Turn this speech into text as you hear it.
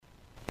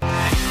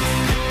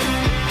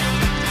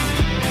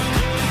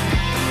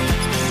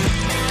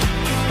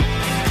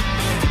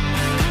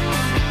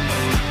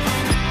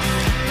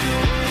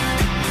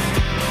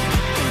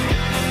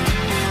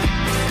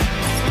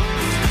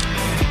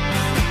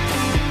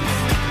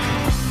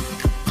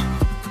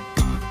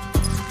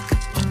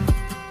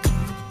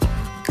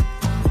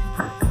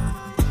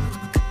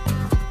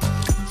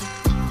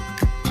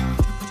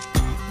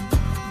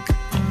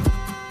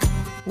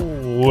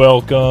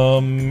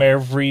Welcome,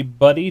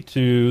 everybody,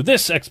 to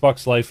this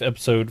Xbox Life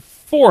episode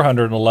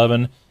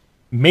 411,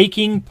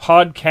 Making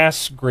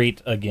Podcasts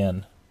Great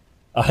Again.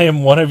 I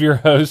am one of your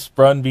hosts,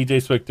 Brun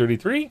BJ Swick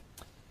 33,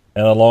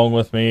 and along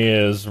with me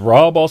is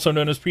Rob, also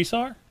known as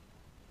Presar.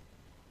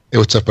 Hey,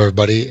 what's up,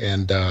 everybody?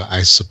 And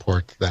I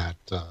support that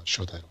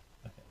show title.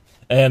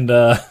 And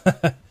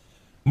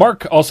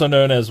Mark, also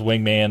known as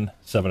Wingman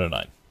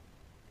 709.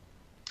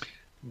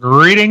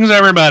 Greetings,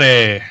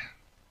 everybody.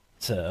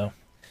 So,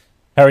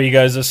 how are you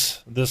guys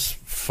this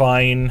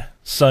fine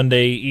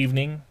Sunday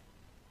evening?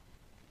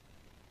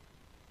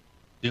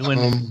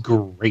 Doing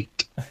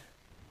great.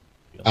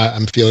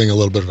 I'm feeling a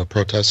little bit of a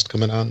protest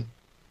coming on.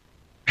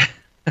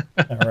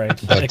 All right.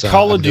 But,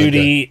 Call of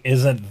Duty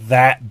isn't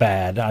that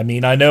bad. I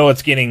mean, I know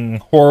it's getting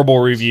horrible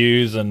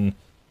reviews and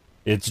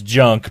it's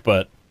junk,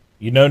 but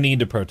you no need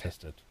to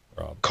protest it,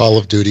 Rob. Call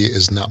of Duty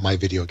is not my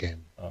video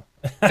game. Oh.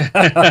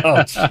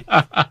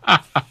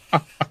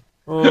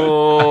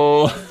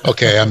 Oh.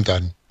 Okay, I'm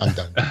done.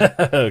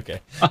 Okay.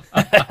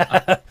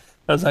 That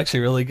was actually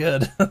really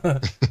good.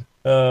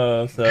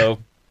 So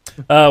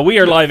we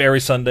are live every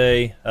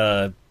Sunday,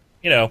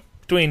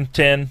 between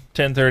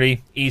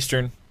 10:30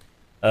 Eastern.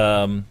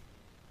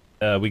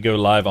 We go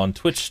live on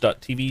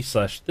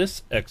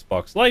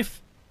twitch.tv/thisxboxlife,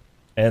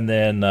 and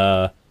then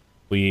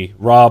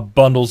Rob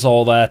bundles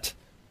all that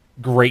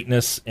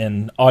greatness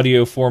in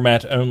audio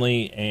format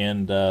only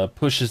and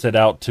pushes it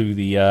out to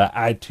the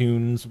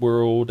iTunes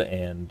world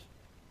and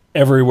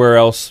everywhere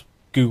else,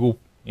 Google,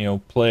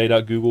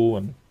 Play.Google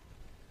and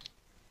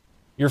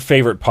your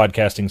favorite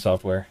podcasting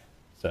software.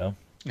 So,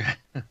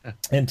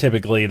 and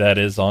typically that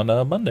is on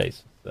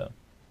Mondays. So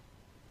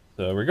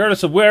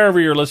regardless of wherever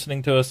you're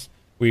listening to us,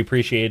 we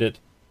appreciate it.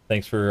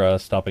 Thanks for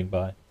stopping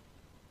by.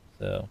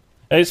 So,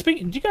 hey,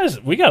 speaking, you guys,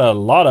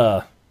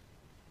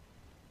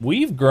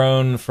 we've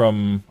grown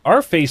from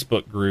our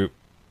Facebook group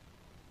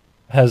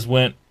has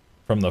went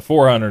from the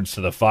 400s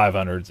to the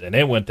 500s, and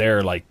it went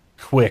there like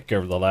quick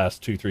over the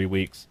last 2-3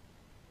 weeks.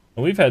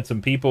 And we've had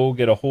some people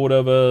get a hold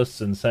of us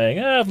and saying,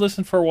 I've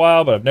listened for a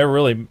while, but I've never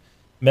really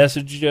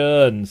messaged you.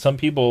 And some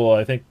people,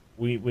 I think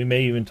we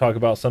may even talk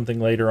about something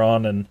later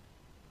on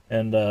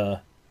and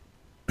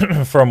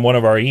from one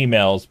of our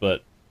emails,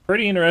 but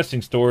pretty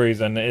interesting stories.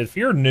 And if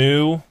you're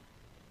new,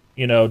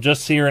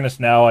 just hearing us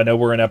now, I know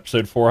we're in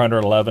episode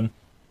 411.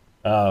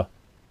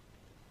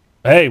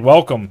 Hey,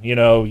 welcome. You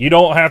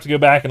don't have to go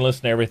back and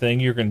listen to everything.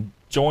 You can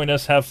join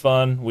us, have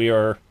fun. We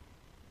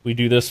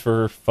do this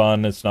for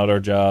fun. It's not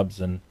our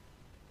jobs,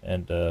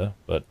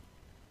 but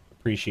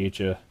appreciate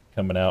you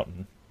coming out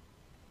and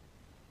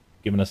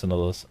giving us a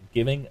listen.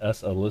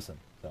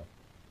 So,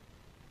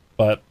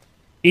 but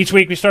each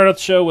week we start out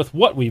the show with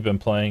what we've been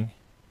playing,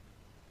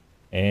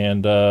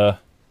 and who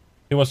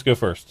wants to go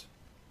first?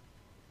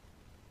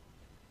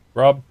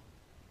 Rob,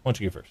 why don't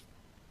you go first?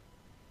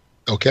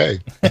 Okay.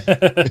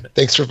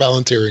 Thanks for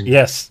volunteering.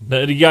 Yes,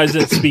 you guys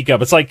didn't speak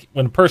up. It's like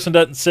when a person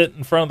doesn't sit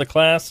in front of the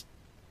class,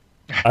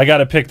 I got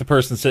to pick the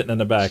person sitting in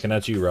the back, and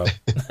that's you, Rob.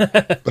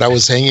 But I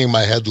was hanging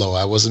my head low.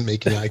 I wasn't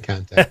making eye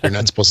contact. You're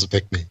not supposed to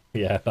pick me.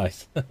 Yeah,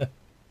 nice.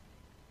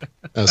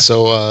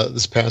 So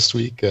this past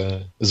week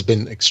has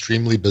been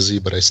extremely busy,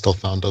 but I still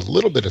found a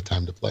little bit of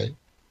time to play.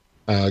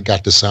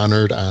 Got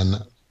Dishonored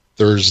on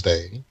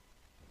Thursday.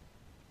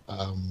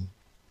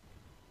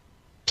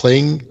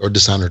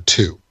 Dishonored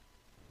 2.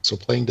 So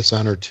playing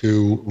Dishonored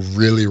 2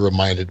 really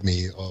reminded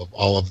me of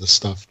all of the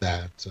stuff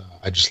that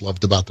I just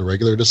loved about the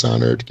regular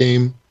Dishonored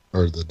game,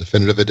 or the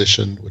Definitive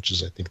Edition, which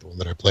is, I think, the one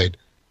that I played.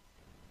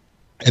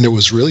 And it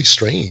was really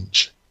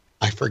strange.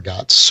 I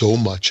forgot so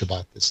much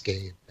about this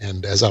game.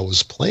 And as I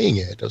was playing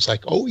it, I was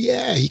like, oh,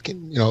 yeah, he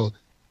can,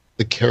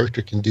 the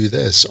character can do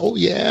this. Oh,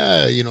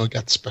 yeah,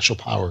 got special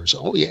powers.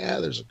 Oh, yeah,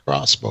 there's a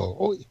crossbow.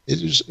 Oh,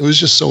 it was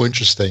just so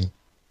interesting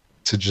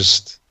to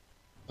just,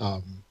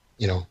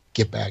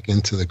 get back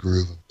into the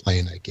groove of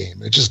playing that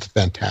game. It's just a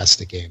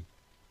fantastic game.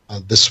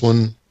 This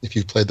one, if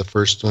you played the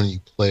first one, you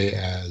play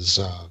as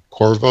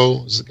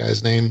Corvo is the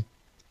guy's name.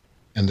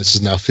 And this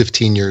is now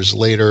 15 years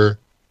later.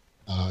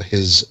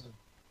 His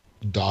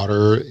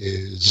daughter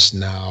is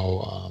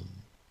now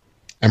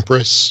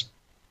Empress,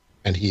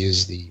 and he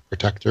is the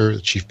protector,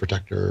 the chief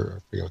protector,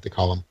 I forget what they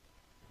call him.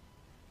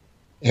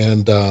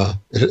 And a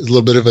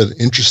little bit of an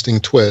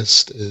interesting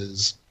twist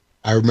is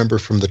I remember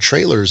from the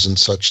trailers and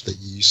such that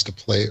you used to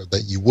play, or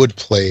that you would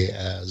play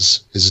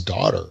as his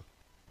daughter.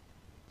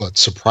 But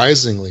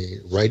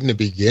surprisingly, right in the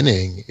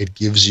beginning, it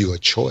gives you a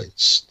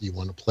choice. Do you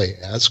want to play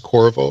as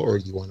Corvo, or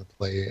do you want to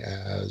play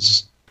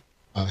as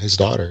his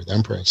daughter, the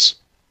Empress?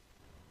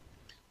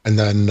 And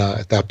then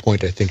at that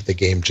point, I think the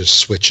game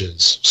just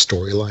switches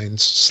storylines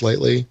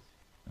slightly.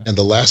 And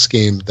the last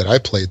game that I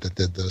played that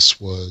did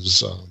this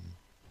was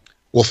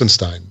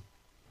Wolfenstein.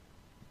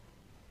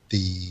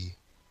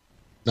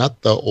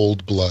 Not the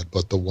Old Blood,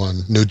 but the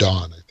one, New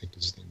Dawn, I think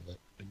is the name of it.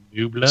 The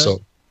New Blood?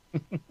 So,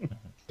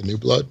 the New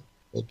Blood?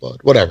 Old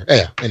Blood? Whatever.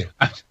 Yeah, anyway.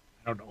 I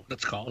don't know what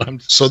it's called. There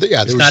was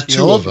not the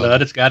two Old of them.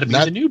 Blood, it's got to be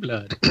the New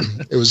Blood.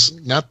 It was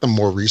not the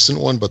more recent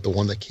one, but the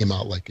one that came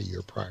out like a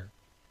year prior.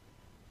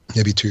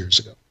 Maybe 2 years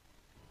ago.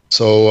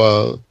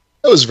 So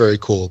that was very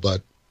cool,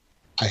 but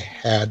I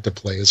had to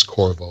play as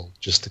Corvo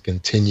just to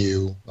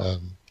continue,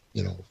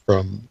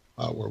 from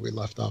where we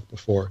left off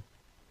before.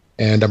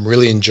 And I'm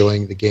really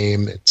enjoying the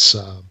game. It's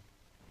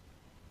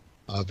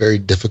very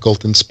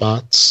difficult in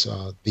spots.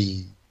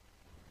 The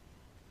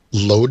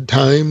load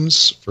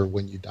times for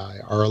when you die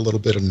are a little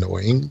bit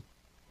annoying,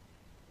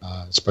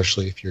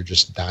 especially if you're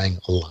just dying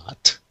a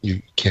lot.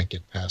 You can't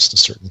get past a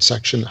certain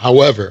section.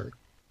 However,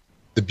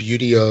 the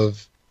beauty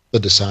of the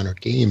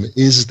Dishonored game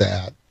is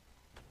that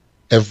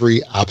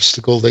every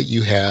obstacle that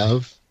you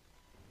have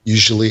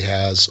usually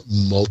has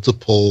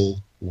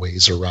multiple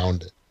ways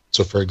around it.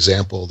 So, for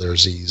example,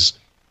 there's these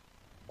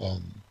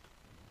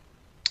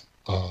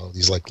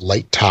like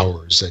light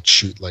towers that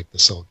shoot like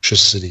this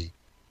electricity,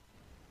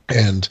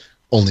 and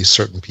only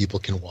certain people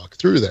can walk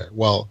through there.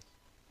 Well,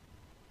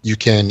 you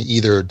can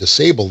either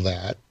disable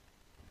that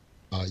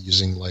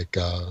using like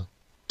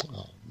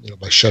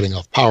by shutting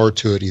off power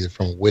to it, either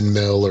from a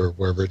windmill or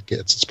wherever it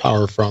gets its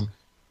power from,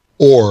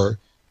 or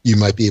you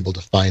might be able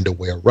to find a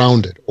way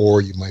around it,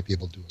 or you might be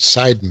able to do a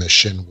side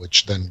mission,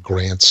 which then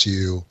grants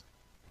you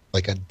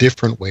like a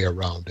different way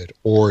around it.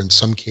 Or in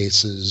some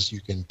cases,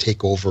 you can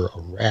take over a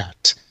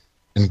rat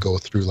and go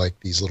through like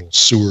these little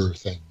sewer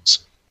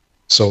things.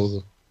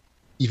 So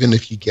even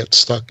if you get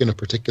stuck in a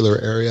particular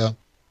area,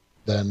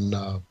 then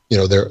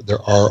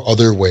there are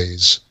other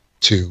ways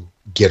to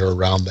get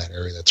around that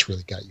area that's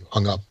really got you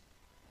hung up.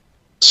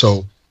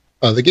 So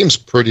the game's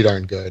pretty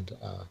darn good.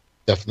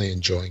 Definitely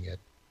enjoying it,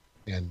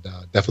 and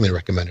definitely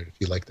recommend it if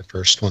you like the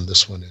first one.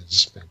 This one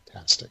is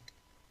fantastic.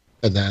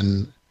 And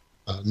then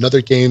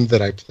another game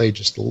that I played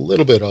just a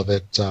little bit of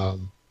it.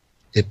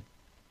 It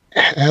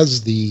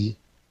has the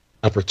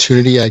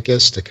opportunity, I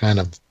guess, to kind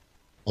of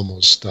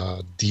almost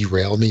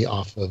derail me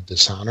off of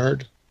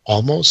Dishonored,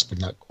 almost, but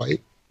not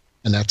quite.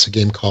 And that's a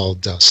game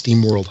called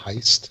SteamWorld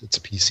Heist. It's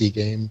a PC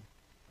game.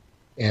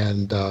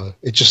 And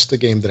it's just a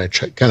game that I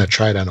kind of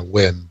tried on a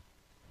whim.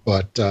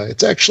 But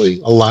it's actually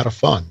a lot of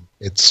fun.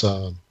 It's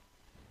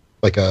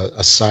like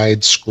a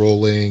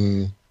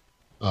side-scrolling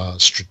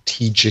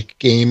strategic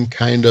game,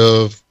 kind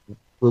of.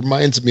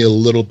 Reminds me a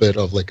little bit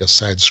of like a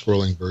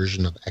side-scrolling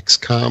version of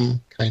XCOM,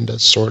 kind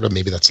of, sort of.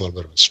 Maybe that's a little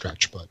bit of a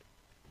stretch, but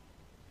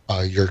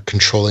you're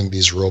controlling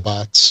these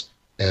robots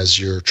as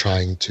you're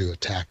trying to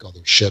attack other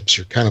ships.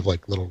 You're kind of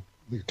like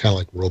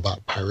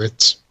robot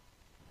pirates,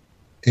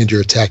 and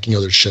you're attacking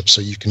other ships.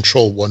 So you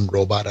control one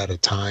robot at a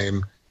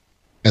time,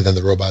 and then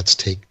the robots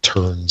take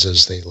turns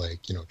as they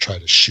try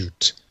to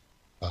shoot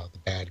the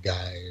bad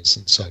guys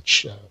and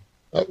such.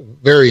 A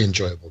very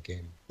enjoyable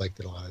game. Liked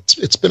it a lot.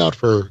 It's been out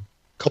for a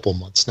couple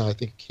months now. I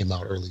think it came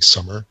out early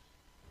summer,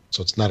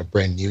 so it's not a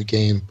brand new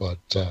game, but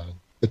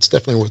it's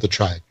definitely worth a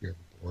try if you're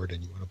bored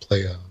and you want to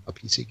play a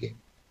PC game.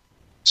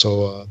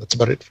 So that's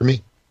about it for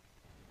me.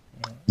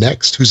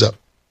 Next, who's up?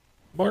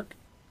 Mark.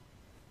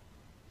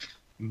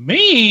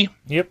 Me?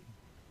 Yep.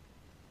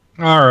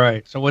 All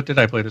right. So what did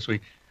I play this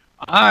week?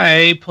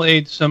 I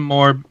played some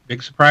more.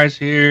 Big surprise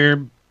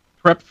here.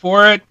 Prep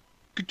for it.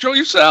 Control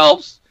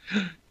yourselves.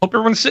 Hope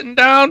everyone's sitting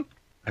down.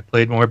 I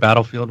played more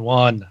Battlefield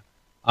 1.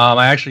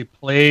 I actually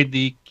played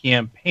the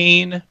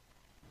campaign.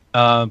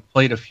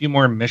 Played a few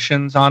more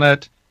missions on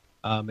it.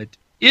 It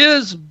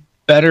is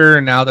better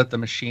now that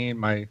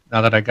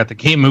now that I got the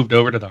game moved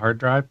over to the hard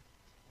drive.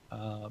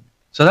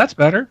 So that's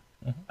better.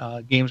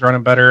 Game's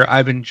running better.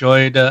 I've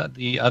enjoyed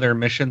the other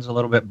missions a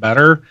little bit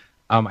better.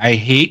 I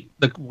hate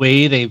the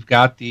way they've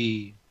got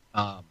the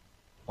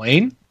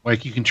plane.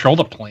 Like, you control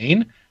the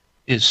plane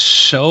is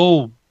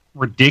so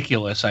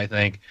ridiculous, I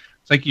think.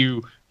 It's like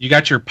you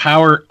got your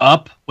power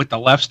up with the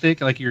left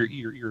stick, like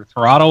your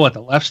throttle with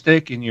the left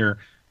stick, and your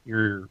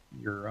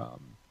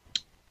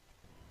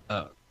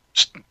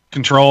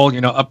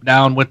control, up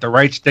down with the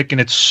right stick, and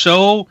it's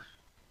so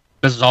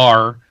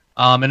bizarre.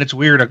 And it's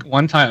weird.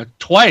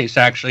 Twice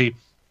actually,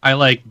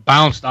 I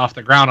bounced off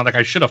the ground.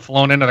 I should have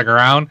flown into the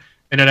ground,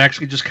 and it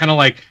actually just kind of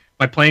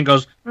my plane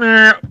goes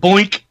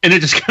boink, and it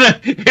just kind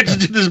of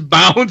hits this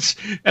bounce,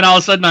 and all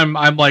of a sudden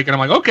I'm like,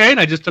 okay, and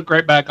I just took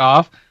right back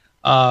off.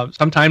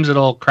 Sometimes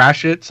it'll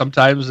crash it.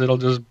 Sometimes it'll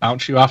just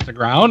bounce you off the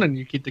ground, and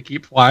you get to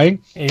keep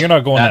flying. Yeah, you're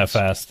not going that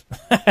fast.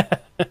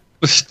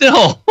 But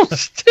still.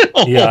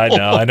 Yeah,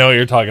 I know what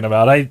you're talking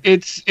about.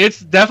 It's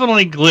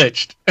definitely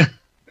glitched.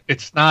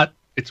 It's not.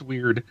 It's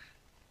weird.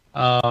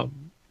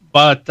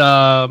 But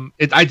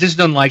I just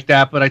don't like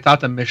that. But I thought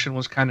the mission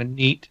was kind of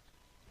neat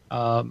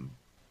and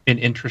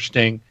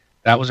interesting.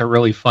 That was a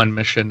really fun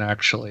mission,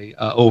 actually,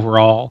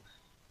 overall.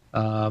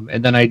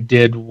 And then I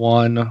did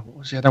one. What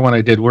was the other one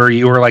I did? Where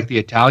you were like the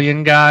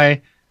Italian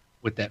guy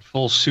with that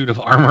full suit of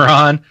armor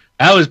on.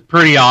 That was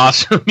pretty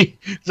awesome.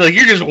 It's like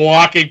you're just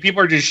walking.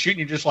 People are just shooting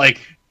you, just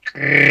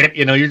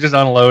you're just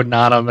unloading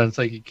on them, and it's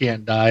like you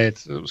can't die.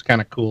 It was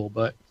kind of cool,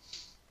 but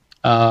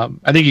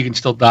I think you can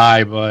still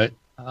die, but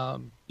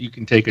you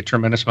can take a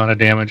tremendous amount of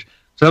damage.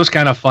 So that was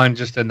kind of fun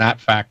just in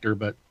that factor.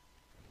 But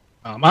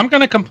I'm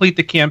going to complete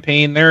the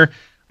campaign there.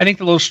 I think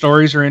the little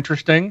stories are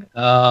interesting.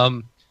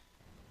 I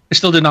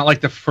still did not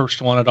like the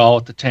first one at all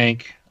with the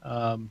tank.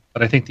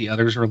 but I think the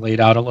others were laid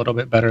out a little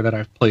bit better that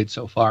I've played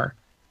so far.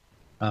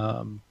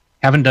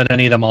 Haven't done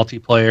any of the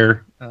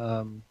multiplayer,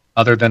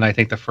 other than I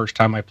think the first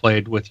time I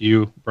played with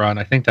you, Bron.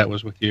 I think that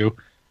was with you.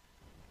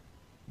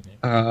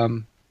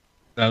 That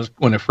was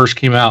when it first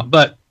came out.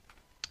 But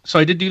so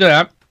I did do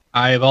that.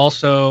 I've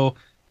also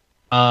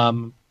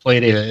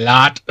played a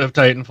lot of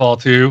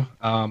Titanfall 2.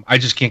 I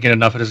just can't get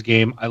enough of this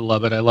game. I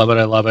love it. I love it.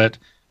 I love it.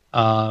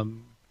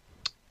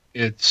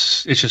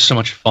 It's just so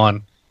much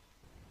fun.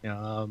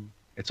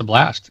 It's a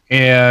blast.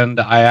 And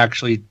I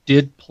actually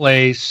did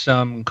play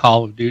some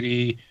Call of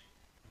Duty.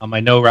 I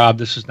know, Rob,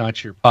 this is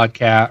not your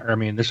podcast, or I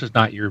mean, this is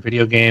not your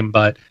video game,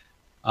 but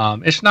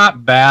it's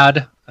not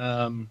bad.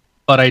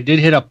 But I did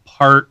hit a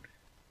part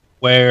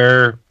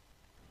where,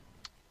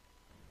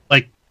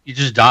 like, you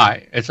just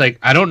die. It's like,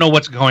 I don't know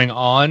what's going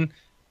on.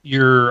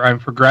 I'm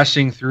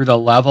progressing through the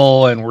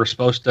level, and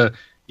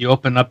you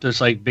open up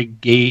this, like,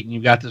 big gate, and you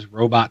got this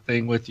robot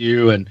thing with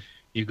you, and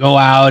you go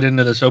out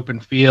into this open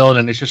field,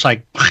 and it's just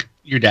like,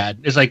 you're dead.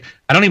 It's like,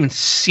 I don't even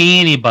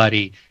see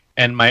anybody.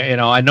 And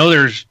I know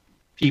there's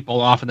people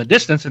off in the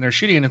distance and they're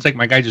shooting, and it's like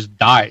my guy just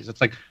dies.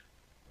 It's like,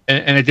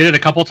 and I did it a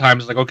couple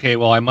times. It's like, okay,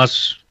 well, I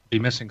must be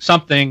missing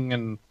something,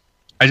 and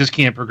I just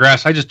can't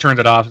progress. I just turned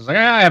it off. It's like,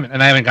 I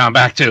haven't gone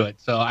back to it.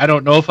 So I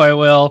don't know if I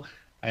will.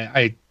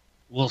 I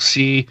will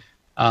see.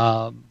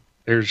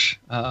 There's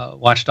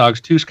Watch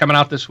Dogs 2's coming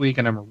out this week,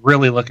 and I'm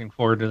really looking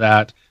forward to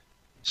that.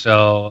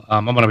 So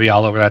I'm going to be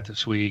all over that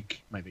this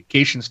week. My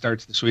vacation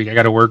starts this week. I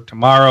got to work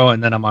tomorrow,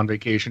 and then I'm on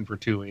vacation for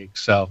 2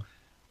 weeks. So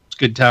it's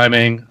good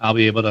timing. I'll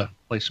be able to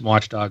play some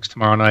Watch Dogs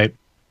tomorrow night.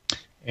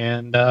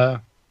 And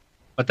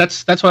but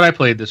that's what I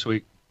played this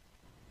week.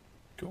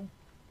 Cool.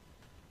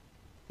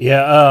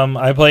 Yeah,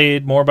 I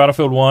played more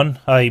Battlefield 1.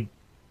 I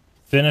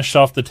finished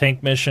off the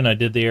tank mission. I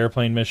did the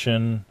airplane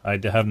mission. I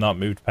have not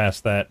moved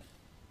past that.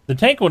 The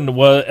tank one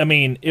was,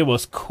 it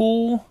was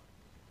cool,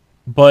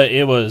 but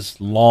it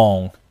was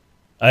long.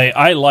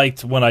 I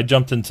liked when I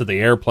jumped into the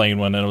airplane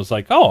one, and it was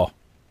like, oh,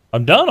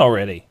 I'm done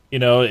already.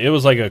 It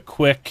was like a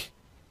quick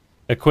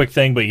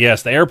thing. But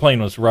yes, the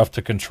airplane was rough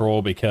to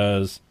control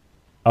because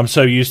I'm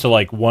so used to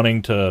like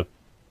wanting to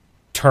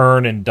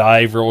turn and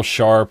dive real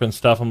sharp and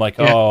stuff. I'm like,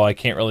 oh, I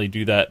can't really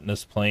do that in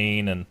this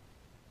plane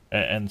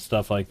and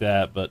stuff like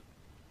that. But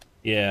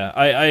yeah,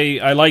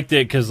 I liked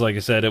it because, like I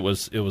said, it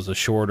was a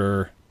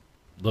shorter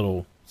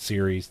little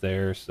series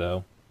there.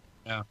 So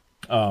yeah.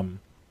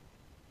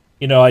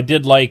 I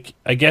did like,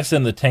 I guess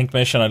in the tank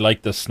mission, I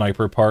liked the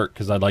sniper part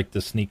because I liked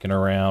the sneaking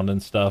around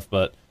and stuff.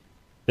 But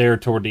there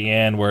toward the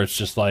end where it's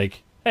just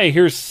like, hey,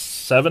 here's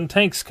 7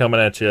 tanks coming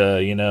at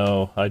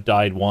you, I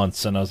died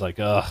once and I was like,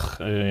 ugh,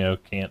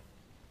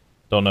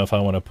 don't know if I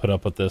want to put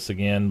up with this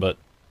again. But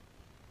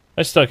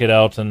I stuck it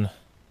out and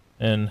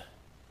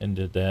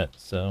did that.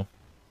 So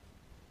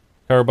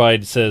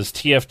Carbide says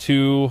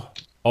TF2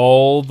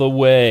 all the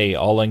way,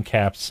 all in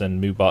caps,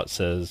 and Moobot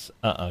says,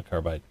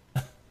 Carbide.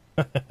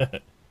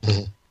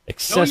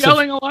 Excessive, no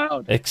yelling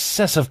allowed.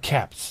 Excessive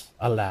caps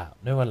allowed.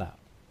 No allowed.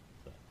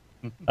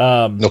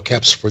 No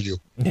caps for you.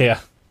 Yeah.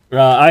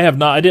 I have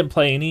not. I didn't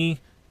play any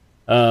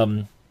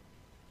multiplayer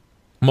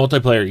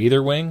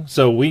either, Wing,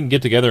 so we can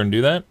get together and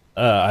do that.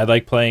 I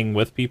like playing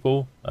with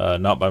people,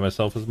 not by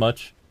myself as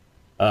much.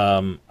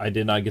 I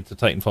did not get to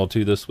Titanfall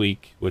 2 this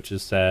week, which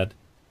is sad,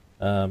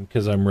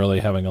 because I'm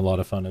really having a lot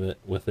of fun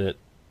with it.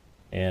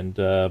 And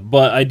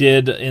but I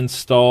did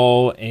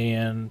install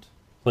and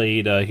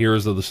played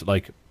Heroes of the,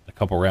 like a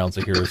couple rounds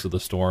of Heroes of the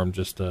Storm,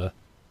 just to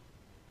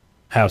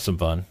have some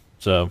fun.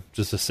 So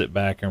just to sit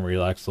back and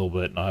relax a little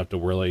bit and not have to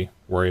really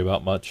worry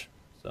about much.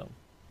 So,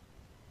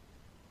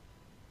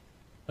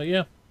 but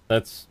yeah,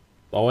 that's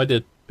all I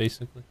did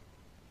basically.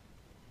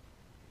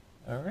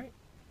 All right.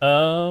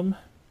 So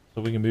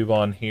we can move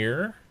on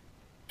here,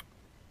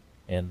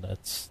 and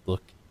let's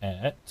look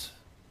at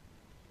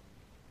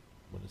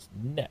what is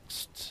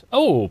next.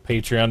 Oh,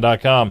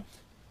 Patreon.com.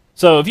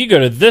 So if you go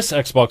to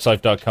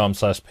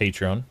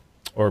thisxboxlife.com/Patreon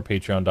or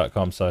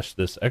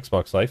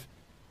patreon.com/thisxboxlife,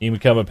 you can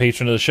become a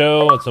patron of the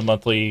show. It's a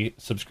monthly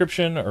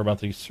subscription or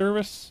monthly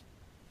service.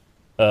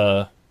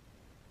 Hey,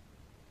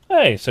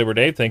 Sober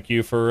Dave, thank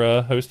you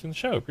for hosting the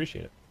show.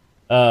 Appreciate it.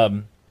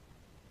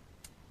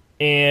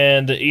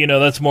 And,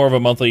 that's more of a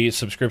monthly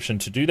subscription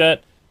to do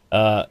that.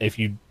 If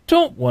you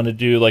don't want to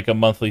do like a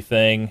monthly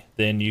thing,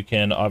 then you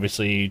can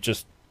obviously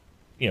just,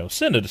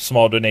 send a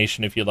small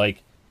donation if you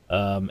like.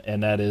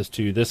 And that is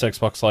to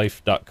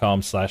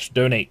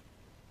thisxboxlife.com/donate.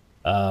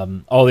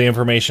 All the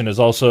information is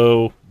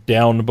also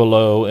down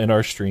below in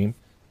our stream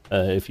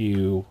if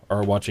you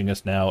are watching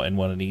us now and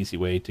want an easy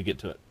way to get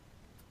to it.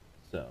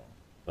 So,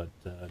 but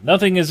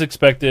nothing is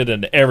expected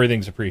and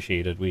everything's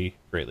appreciated. We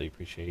greatly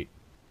appreciate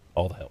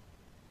all the help.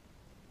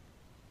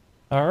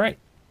 All right.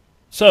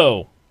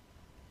 So,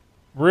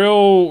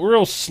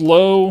 real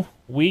slow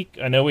week.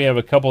 I know we have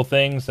a couple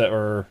things that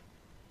are,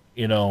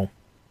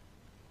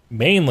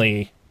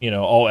 mainly,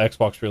 all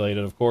Xbox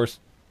related, of course.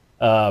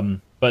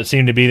 But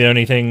seem to be the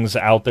only things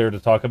out there to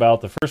talk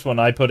about. The first one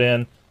I put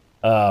in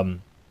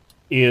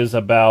is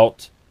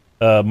about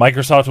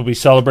Microsoft will be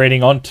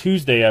celebrating on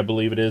Tuesday, I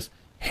believe it is,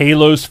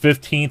 Halo's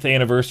 15th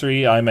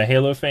anniversary. I'm a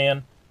Halo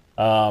fan,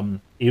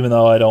 even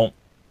though I don't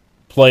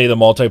play the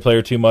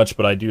multiplayer too much,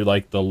 but I do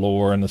like the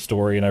lore and the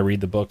story, and I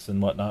read the books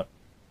and whatnot.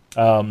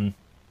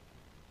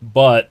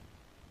 But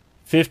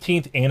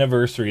 15th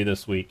anniversary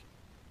this week,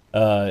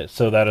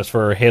 so that is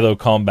for Halo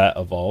Combat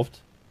Evolved.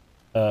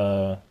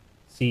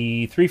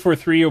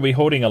 C343 will be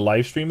holding a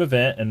live stream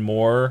event and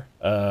more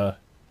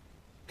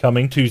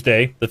coming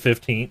Tuesday, the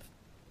 15th.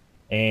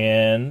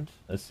 And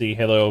let's see,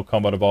 Halo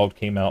Combat Evolved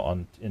came out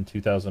in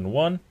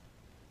 2001.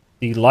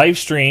 The live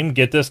stream,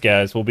 get this,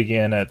 guys, will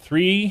begin at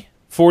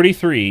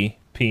 3:43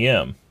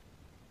 p.m.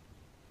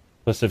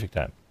 Pacific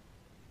time.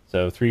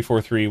 So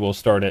 343 will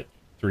start at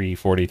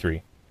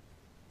 3:43.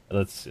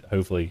 Let's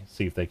hopefully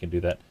see if they can do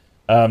that.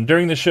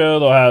 During the show,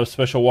 they'll have a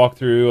special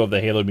walkthrough of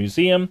the Halo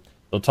Museum.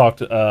 They'll talk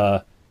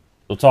Halo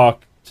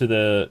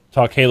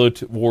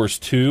Wars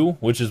 2,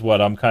 which is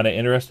what I'm kind of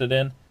interested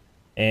in.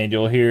 And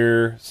you'll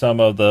hear some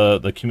of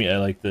the community,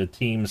 like the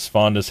team's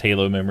fondest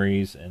Halo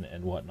memories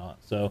and whatnot.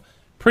 So,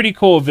 pretty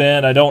cool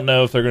event. I don't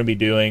know if they're going to be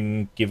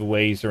doing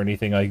giveaways or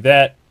anything like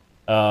that.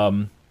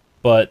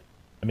 But,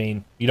 I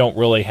mean, you don't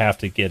really have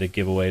to get a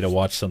giveaway to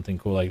watch something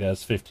cool like that.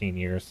 It's 15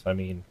 years. I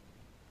mean,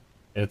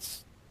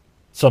 it's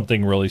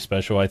something really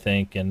special, I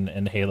think.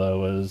 And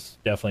Halo is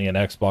definitely an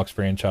Xbox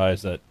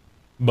franchise that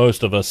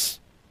most of us,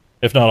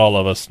 if not all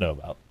of us, know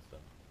about. So.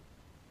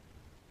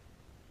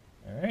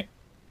 All right.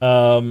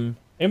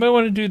 Anybody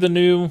want to do the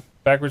new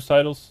backwards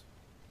titles?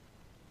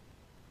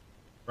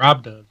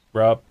 Rob does.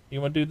 Rob, you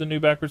want to do the new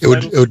backwards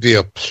titles? It would be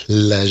a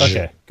pleasure.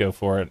 Okay, go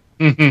for it.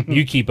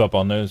 You keep up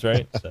on those,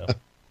 right? So,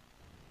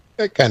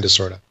 Kind of,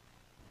 sort of.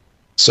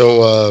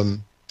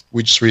 So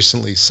we just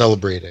recently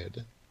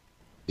celebrated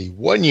the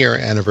 1-year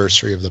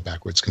anniversary of the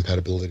backwards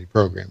compatibility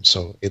program.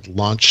 So it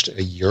launched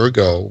a year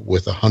ago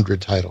with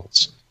 100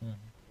 titles.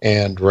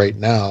 And right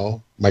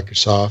now,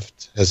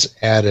 Microsoft has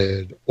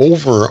added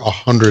over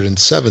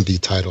 170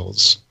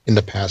 titles in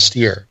the past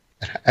year.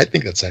 I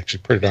think that's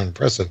actually pretty darn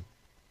impressive.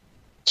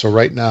 So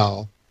right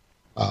now,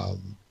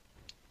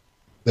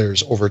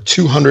 there's over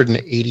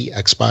 280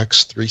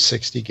 Xbox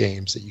 360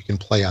 games that you can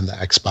play on the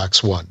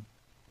Xbox One.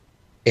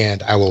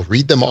 And I will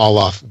read them all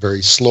off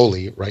very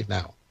slowly right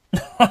now.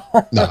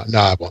 No,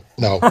 I won't.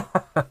 No.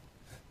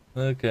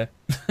 Okay.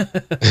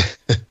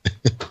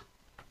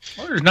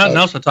 Well, there's nothing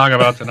else to talk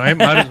about tonight.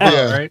 Might as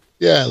well, right?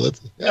 Yeah,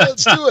 let's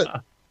do it.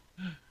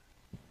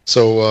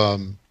 So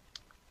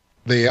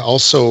they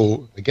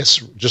also, I guess,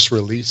 just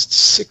released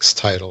 6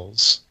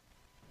 titles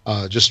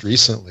just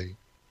recently.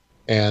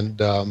 And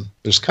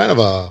there's kind of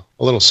a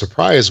little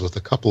surprise with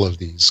a couple of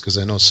these, because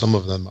I know some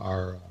of them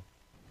are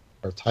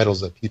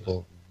titles that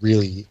people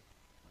really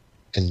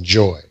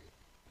enjoy.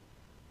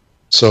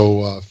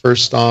 So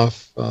first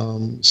off,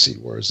 let's see,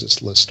 where is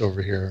this list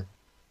over here?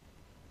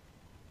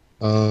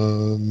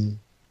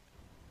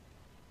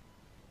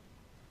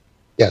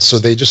 Yeah, so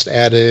they just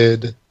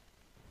added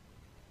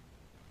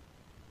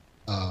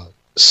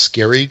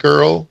Scary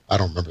Girl. I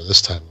don't remember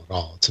this title at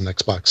all. It's an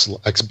Xbox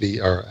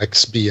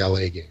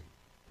XBLA game.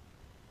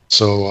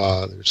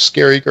 So there's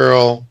Scary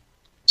Girl,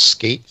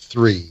 Skate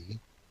 3,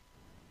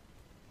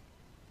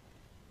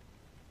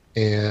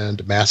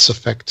 and Mass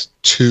Effect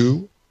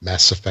 2,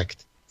 Mass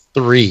Effect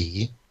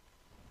 3,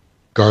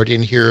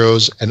 Guardian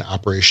Heroes, and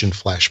Operation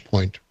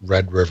Flashpoint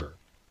Red River.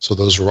 So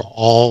those were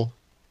all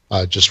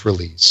just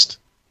released.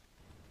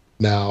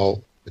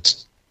 Now,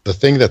 it's the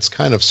thing that's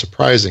kind of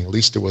surprising, at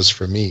least it was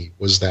for me,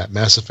 was that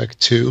Mass Effect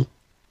 2,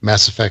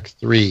 Mass Effect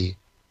 3,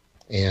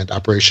 and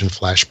Operation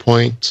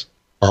Flashpoint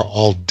are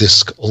all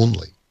disc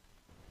only.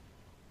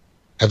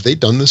 Have they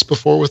done this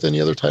before with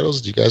any other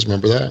titles? Do you guys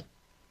remember that?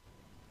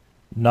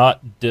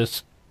 Not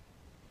disc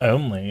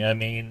only. I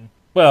mean,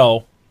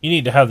 well, you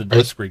need to have the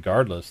disc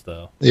regardless,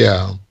 though.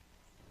 Yeah.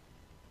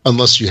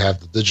 Unless you have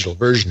the digital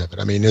version of it.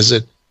 I mean, is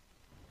it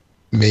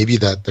maybe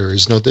that there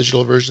is no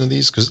digital version of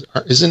these? Because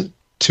isn't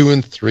 2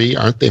 and 3,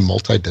 aren't they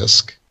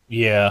multi-disc?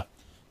 Yeah.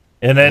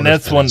 And then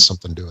that's one...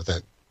 something to do with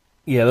it.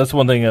 Yeah, that's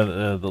one thing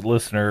the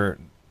listener,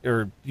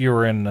 or you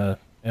were in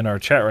our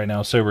chat right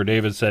now, Sober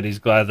David said he's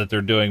glad that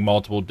they're doing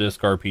multiple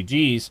disc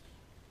RPGs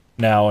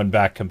now in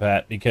back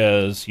compat,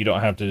 because you don't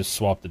have to just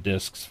swap the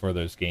discs for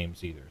those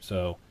games either.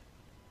 So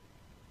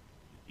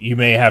you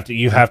have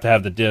to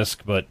have the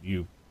disc, but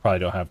you probably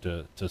don't have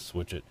to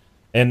switch it.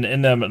 And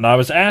I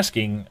was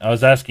asking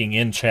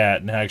in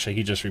chat, and actually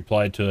he just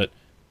replied to it,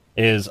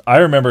 is I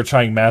remember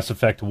trying Mass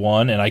Effect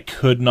 1, and I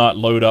could not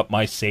load up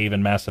my save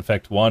in Mass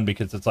Effect 1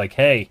 because it's like,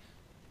 hey,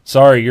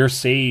 sorry, your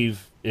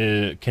save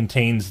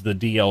contains the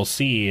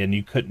DLC, and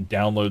you couldn't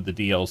download the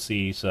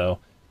DLC, so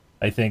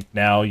I think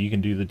now you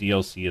can do the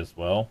DLC as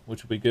well,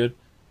 which would be good.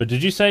 But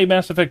did you say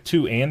Mass Effect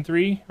 2 and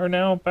 3 are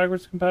now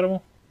backwards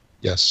compatible?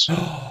 Yes.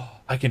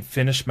 I can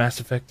finish Mass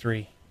Effect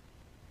 3.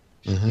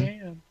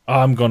 Mm-hmm.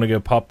 I'm going to go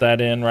pop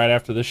that in right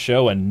after this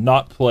show and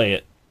not play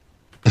it.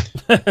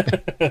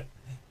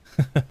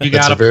 You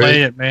got to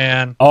play it,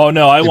 man. Oh,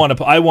 no, I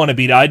want to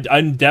beat it.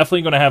 I'm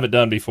definitely going to have it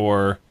done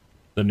before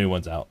the new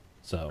one's out.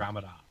 So,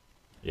 Ramadan.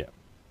 Yeah.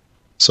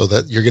 So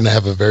that you're going to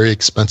have a very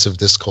expensive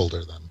disc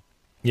holder then.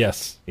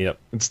 Yes. Yep.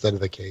 Instead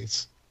of the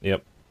case.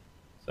 Yep.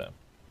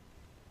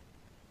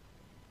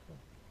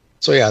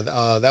 So yeah,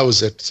 that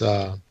was it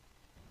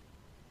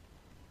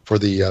for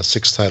the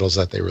 6 titles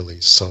that they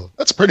released. So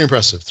that's pretty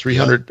impressive.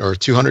 300 or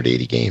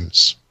 280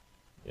 games.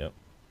 Yep.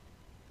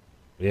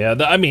 Yeah.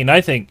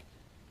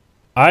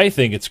 I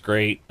think it's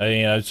great.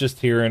 I was just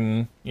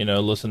hearing,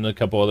 listening to a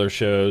couple other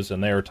shows,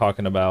 and they were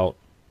talking about,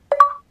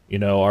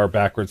 our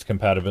backwards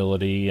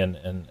compatibility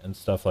and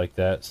stuff like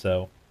that.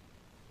 So,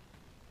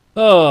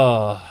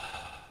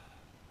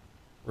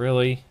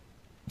 really?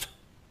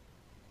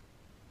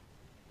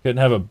 Couldn't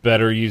have a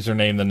better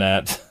username than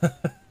that.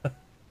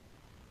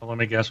 Well, let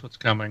me guess what's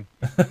coming.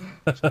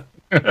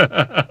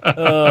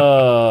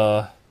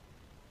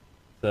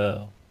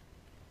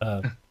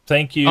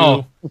 Thank you.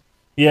 Oh.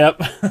 Yep.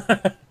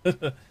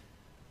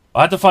 I'll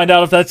have to find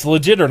out if that's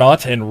legit or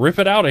not and rip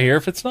it out of here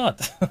if it's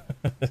not.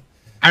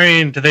 I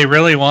mean, do they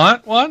really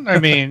want one? I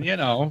mean,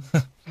 I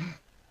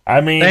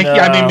mean, thank you.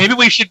 I mean, maybe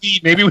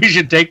we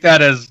should take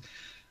that as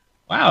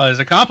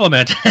a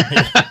compliment.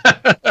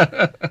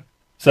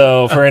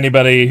 So, for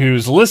anybody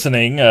who's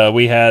listening,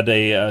 we had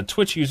a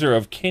Twitch user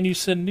of Can You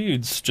Send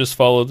Nudes just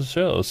follow the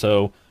show.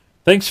 So,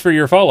 thanks for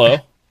your follow,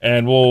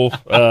 and we'll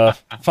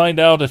find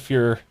out if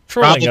you're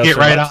trolling us. Get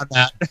right not. on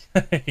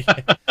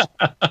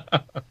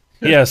that.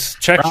 Yes,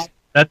 check. Rob,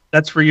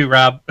 that's for you,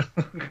 Rob.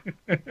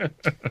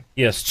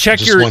 Yes, check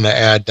Just want to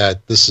add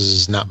that this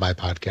is not my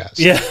podcast.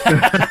 Yeah.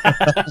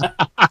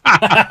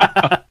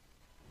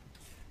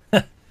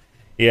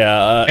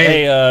 Yeah.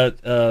 I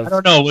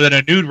don't know. Would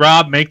a nude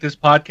Rob make this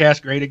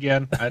podcast great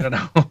again? I don't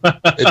know.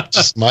 It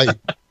just might.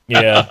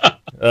 Yeah.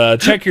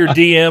 Check your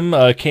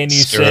DM. Can you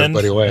Scare send?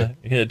 everybody away.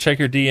 Yeah. Check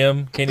your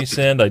DM. Can you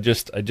send? I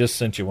just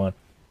sent you one.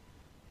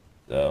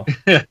 So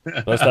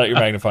that's not your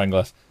magnifying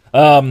glass.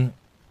 All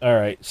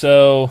right.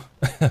 So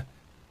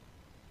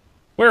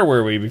where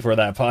were we before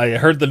that? I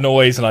heard the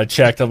noise and I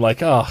checked. I'm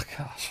like, oh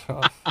gosh.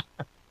 Oh.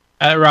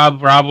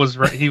 Rob was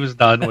he was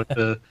done with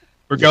the.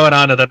 We're going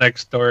on to the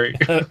next story.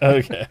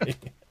 Okay.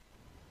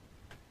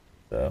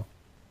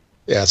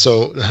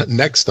 So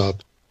next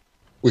up,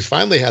 we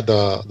finally had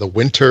the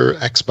winter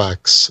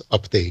Xbox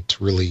update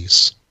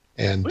release,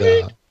 and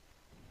I'm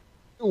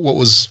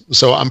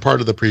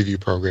part of the preview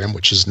program,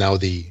 which is now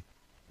the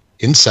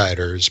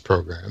Insiders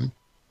program.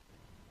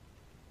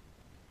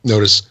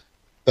 Notice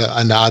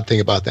an odd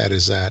thing about that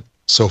is that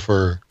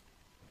for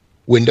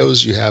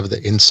Windows you have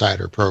the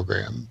Insider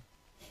program.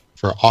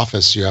 For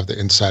Office, you have the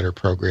Insider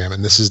program,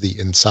 and this is the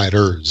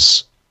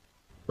Insiders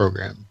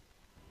program.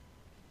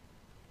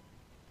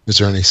 Is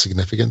there any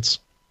significance?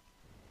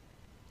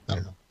 I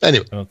don't know.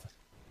 Anyway,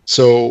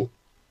 so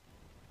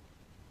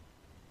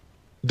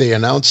they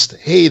announced,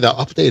 hey, the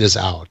update is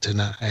out.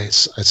 And I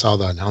saw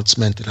the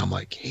announcement, and I'm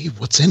like, hey,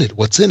 what's in it?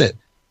 What's in it?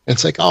 And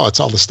it's like, oh, it's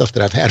all the stuff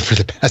that I've had for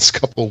the past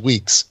couple of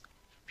weeks.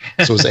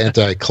 So it's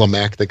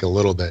anticlimactic a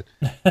little bit.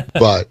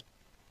 But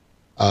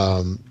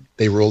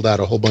they rolled out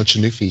a whole bunch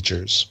of new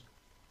features.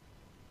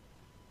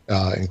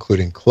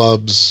 Including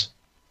clubs.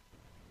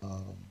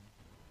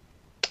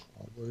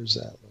 Where's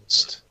that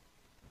list?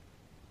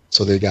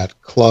 So they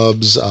got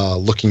clubs,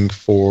 looking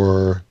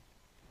for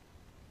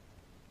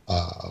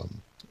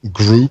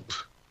group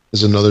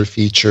is another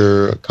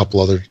feature, a couple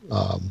other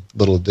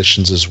little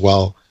additions as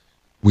well.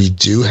 We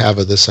do have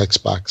a This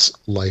Xbox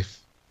Life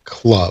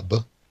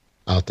Club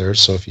out there,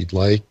 so if you'd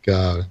like,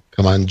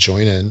 come on,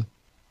 join in,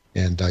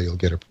 and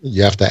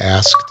you have to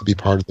ask to be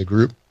part of the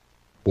group.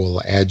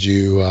 We'll add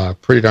you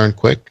pretty darn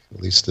quick,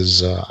 at least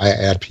as I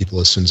add people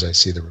as soon as I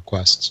see the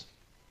requests.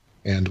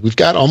 And we've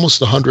got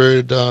almost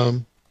 100.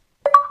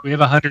 We have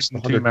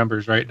 102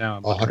 members right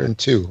now.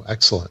 102,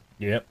 excellent.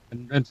 Yep.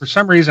 And for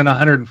some reason,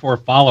 104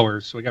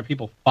 followers. So we got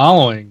people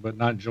following but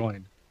not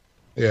joined.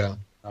 Yeah.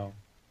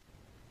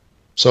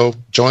 So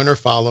join or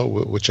follow,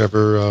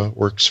 whichever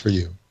works for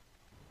you.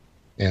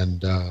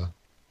 And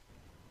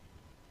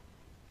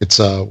it's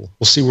we'll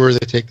see where they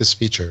take this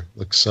feature.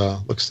 Looks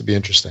to be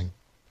interesting.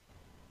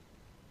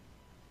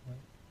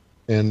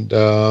 And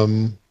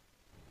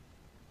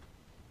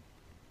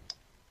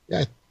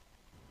I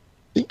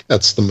think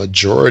that's the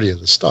majority of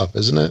the stuff,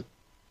 isn't it?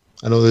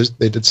 I know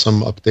they did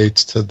some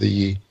updates to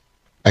the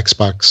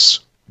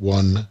Xbox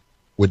One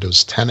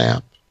Windows 10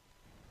 app.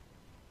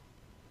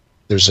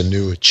 There's a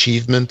new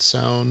achievement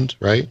sound,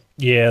 right?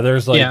 Yeah,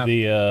 there's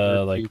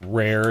the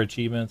rare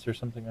achievements or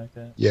something like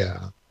that.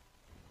 Yeah.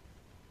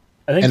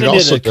 I think they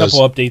did a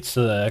couple updates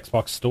to the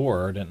Xbox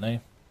Store, didn't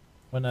they?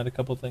 Wasn't that a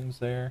couple things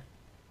there?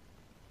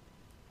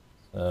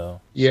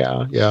 So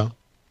yeah.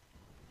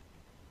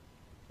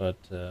 But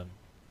I'm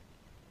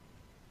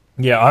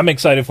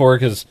excited for it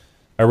because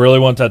I really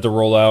want that to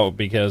roll out.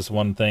 Because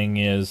one thing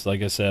is,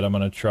 like I said, I'm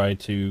going to try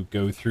to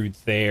go through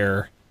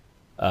there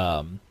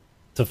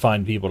to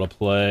find people to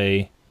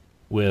play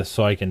with,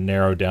 so I can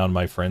narrow down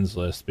my friends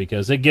list.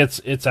 Because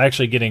it's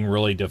actually getting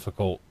really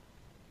difficult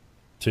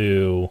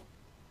to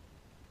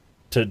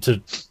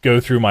go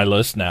through my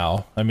list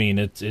now. I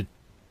mean,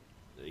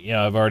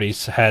 I've already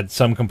had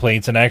some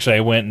complaints, and actually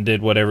I went and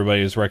did what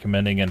everybody was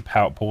recommending and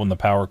pulling the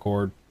power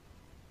cord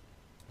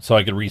so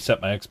I could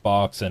reset my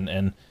Xbox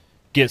and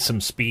get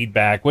some speed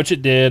back, which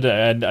it did,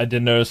 and I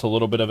did notice a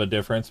little bit of a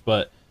difference,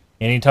 but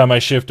anytime I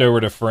shift over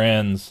to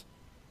Friends,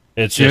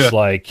 it's just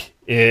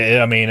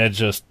it's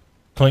just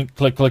clink,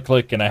 click, click,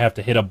 click, and I have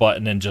to hit a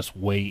button and just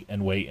wait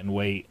and wait and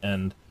wait,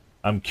 and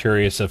I'm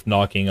curious if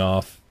knocking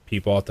off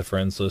people off the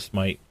friends list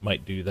might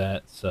do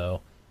that,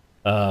 so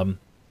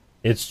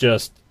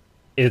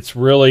it's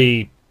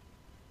really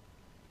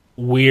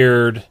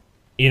weird,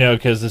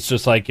 because it's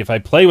just like if I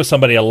play with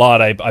somebody a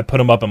lot, I put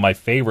them up in my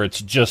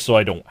favorites just so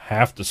I don't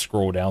have to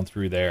scroll down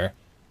through there.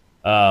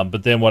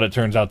 But then what it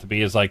turns out to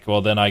be is like,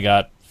 well, then I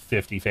got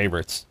 50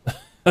 favorites.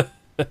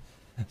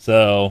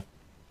 So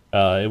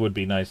it would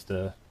be nice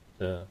to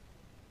do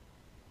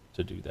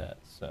that.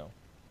 So,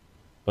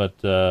 but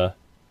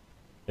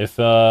if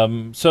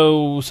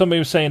so somebody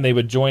was saying they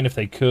would join if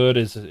they could.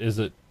 Is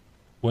it,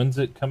 when's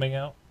it coming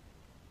out?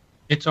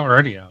 It's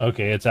already out.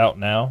 Okay, it's out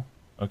now.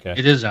 Okay,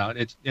 it is out.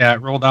 It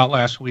rolled out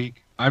last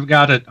week. I've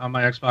got it on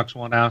my Xbox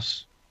One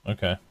S.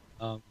 Okay.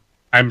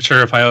 I'm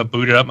sure if I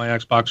booted up my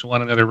Xbox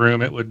One in another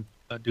room, it would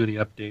do the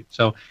update.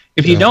 So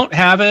if you don't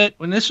have it,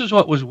 this is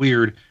what was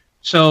weird.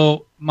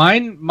 So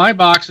my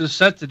box is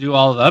set to do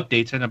all the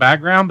updates in the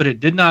background, but it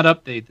did not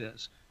update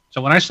this.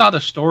 So when I saw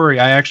the story,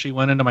 I actually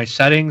went into my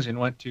settings and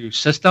went to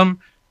System,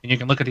 and you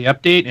can look at the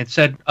update, and it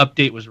said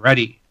update was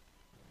ready.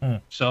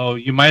 So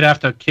you might have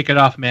to kick it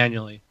off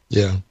manually.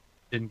 Yeah.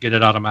 Didn't get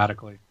it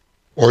automatically.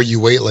 Or you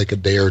wait like a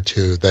day or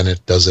two, then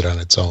it does it on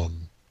its own.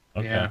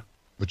 Okay. Yeah.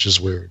 Which is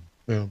weird.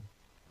 Yeah.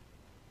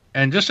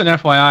 And just an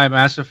FYI,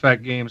 Mass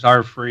Effect games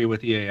are free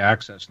with EA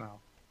Access now.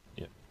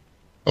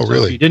 Oh, So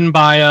really? if you didn't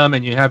buy them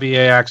and you have EA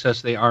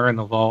Access, they are in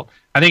the vault.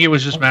 I think it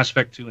was just Mass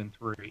Effect 2 and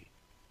 3.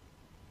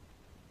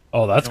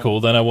 Oh, that's cool.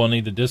 Then I won't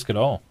need the disc at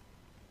all.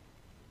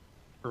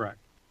 Correct.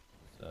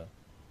 So.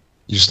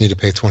 You just need to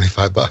pay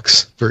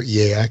 $25 for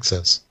EA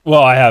Access.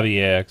 Well, I have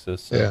EA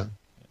Access. So. Yeah.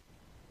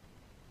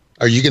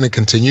 Are you going to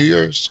continue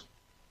yours?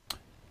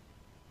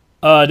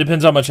 It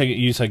depends how much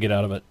use I get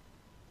out of it.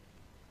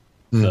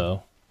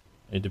 So,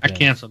 it depends. I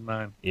canceled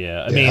mine.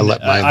 Yeah, I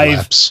let mine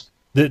lapse.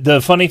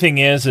 The funny thing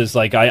is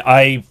like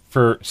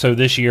so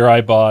this year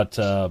I bought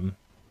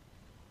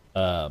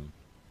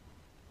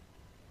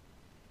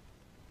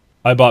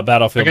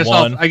Battlefield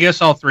 1. I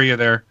guess all three are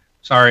there.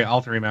 Sorry,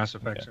 all three Mass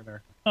Effects are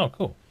there. Oh,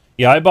 cool.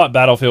 Yeah, I bought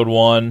Battlefield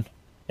 1,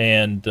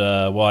 and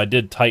I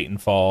did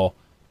Titanfall,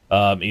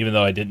 even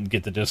though I didn't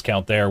get the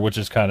discount there, which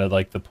is kind of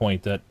like the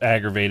point that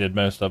aggravated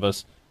most of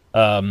us.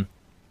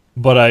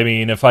 But I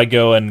mean, if I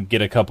go and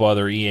get a couple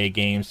other EA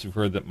games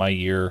before that my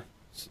year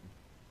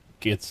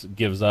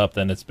gives up,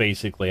 then it's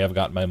basically I've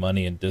got my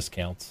money in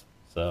discounts.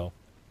 So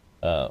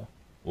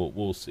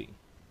we'll see.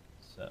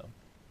 So,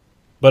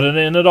 but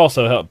it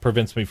also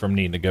prevents me from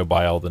needing to go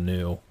buy all the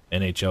new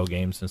NHL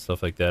games and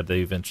stuff like that. They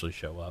eventually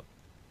show up.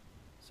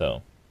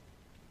 So,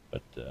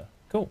 but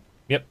cool.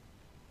 Yep.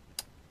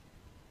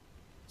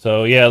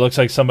 So yeah, it looks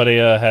like somebody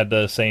had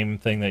the same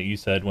thing that you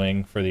said,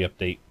 Wing, for the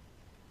update.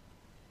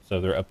 So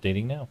they're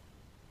updating now.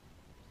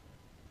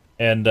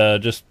 And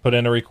just put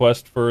in a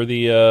request for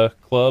the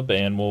club,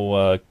 and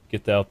we'll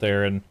get out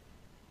there and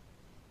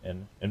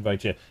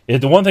invite you.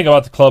 The one thing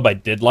about the club I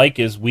did like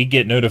is we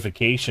get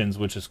notifications,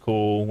 which is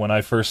cool. When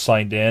I first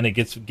signed in, it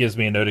gives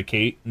me a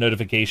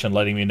notification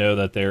letting me know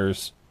that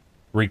there's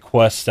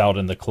requests out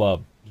in the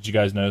club. Did you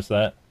guys notice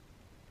that?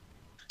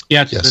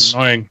 Yeah, it's a bit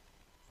annoying.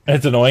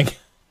 It's annoying.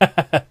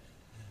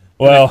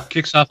 Well, it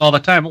kicks off all the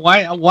time.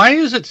 Why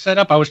is it set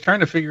up? I was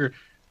trying to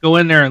go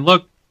in there and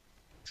look.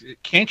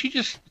 Can't you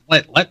just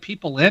let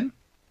people in?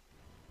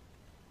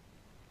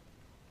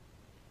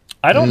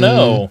 I don't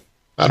know.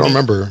 I don't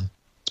remember.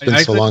 It's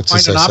been so long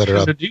since I set it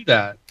up. To do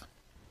that.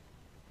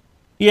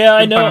 Yeah,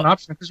 I know. An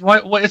option because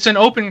it's an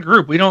open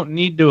group. We don't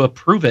need to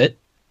approve it.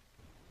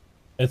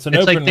 It's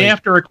like they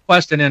have to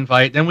request an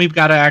invite. Then we've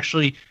got to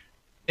actually,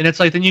 and it's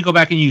like then you go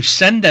back and you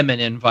send them an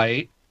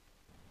invite,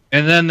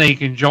 and then they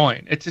can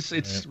join.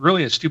 It's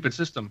really a stupid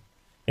system.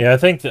 Yeah, I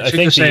think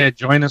just say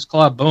join this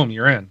club. Boom,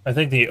 you're in. I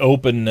think the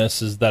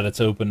openness is that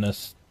it's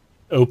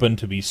open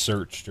to be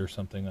searched or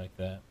something like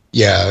that.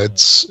 Yeah,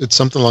 it's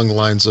something along the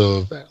lines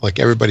of like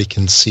everybody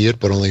can see it,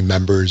 but only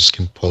members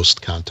can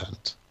post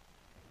content.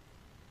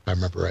 If I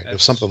remember right. It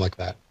was something like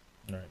that.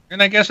 Right.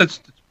 And I guess it's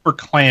for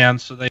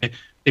clans, so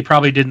they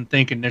probably didn't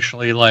think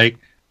initially like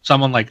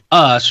someone like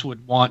us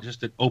would want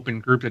just an open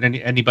group that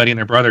anybody and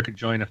their brother could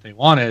join if they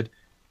wanted.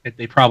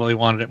 They probably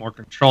wanted it more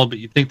controlled, but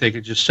you'd think they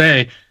could just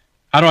say,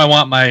 how do I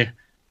want my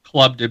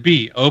club to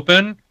be?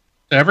 Open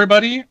to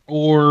everybody,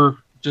 or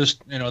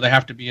just, they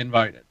have to be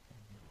invited?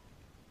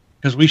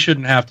 Because we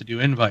shouldn't have to do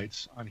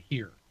invites on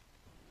here.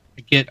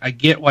 I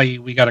get why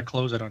we got to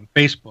close it on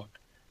Facebook,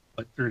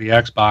 but through the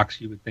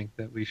Xbox, you would think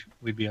that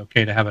we'd be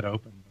okay to have it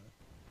open.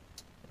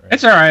 But right.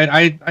 It's all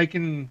right.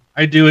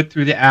 I do it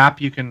through the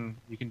app. You can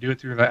do it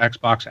through the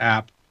Xbox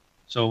app.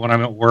 So when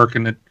I'm at work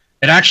and it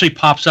actually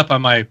pops up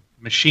on my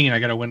machine, I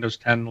get a Windows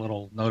 10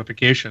 little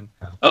notification.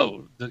 Yeah.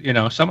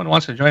 Oh, someone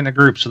wants to join the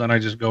group. So then I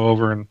just go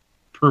over and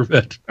prove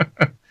it.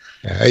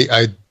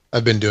 Yeah,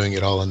 I've been doing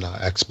it all in the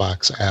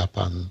Xbox app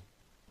on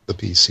the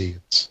PC.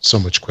 It's so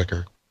much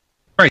quicker.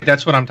 Right,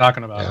 that's what I'm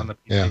talking about on the PC.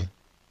 Yeah.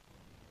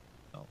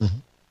 So. Mm-hmm.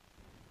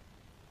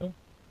 Cool.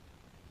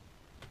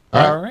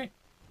 All All right.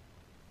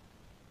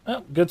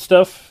 Well, good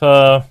stuff.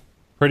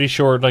 Pretty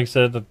short, like I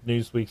said. The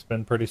news week's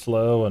been pretty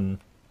slow and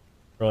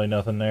really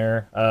nothing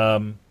there.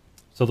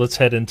 So let's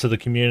head into the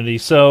community.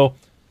 So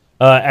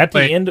at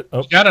the end,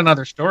 you got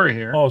another story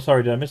here. Oh,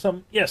 sorry, did I miss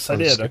something? Yes, I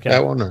did. Okay,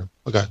 that one.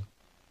 Okay.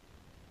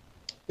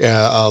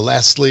 Yeah.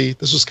 Lastly,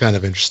 this was kind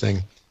of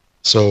interesting.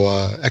 So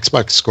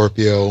Xbox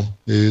Scorpio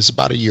is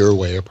about a year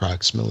away,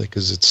 approximately,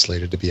 because it's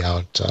slated to be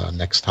out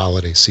next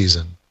holiday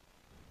season.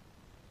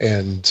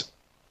 And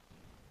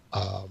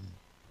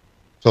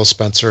Phil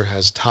Spencer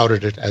has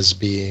touted it as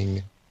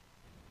being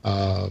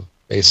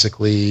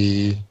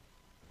basically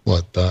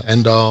the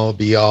end all,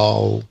 be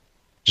all,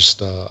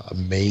 just an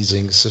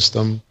amazing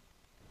system.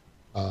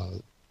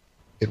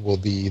 It will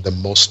be the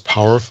most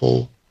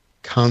powerful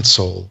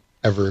console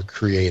ever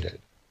created.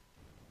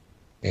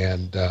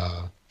 And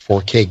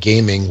 4K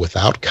gaming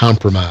without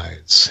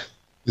compromise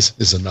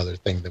is another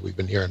thing that we've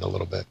been hearing a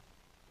little bit.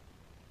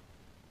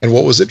 And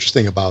what was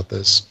interesting about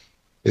this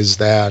is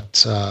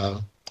that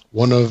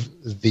one of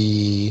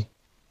the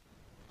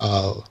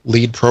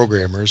lead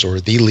programmers, or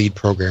the lead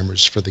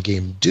programmers for the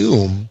game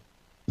Doom,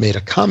 made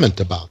a comment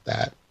about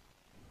that,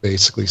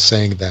 basically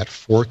saying that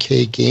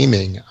 4K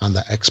gaming on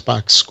the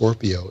Xbox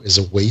Scorpio is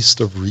a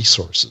waste of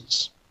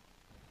resources.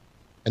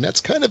 And that's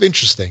kind of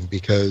interesting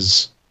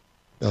because,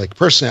 like,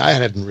 personally, I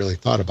hadn't really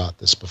thought about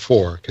this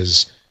before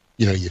because,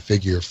 you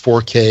figure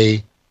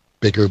 4K,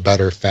 bigger,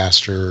 better,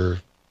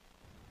 faster,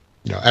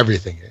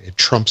 everything. It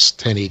trumps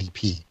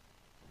 1080p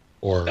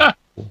or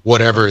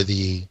whatever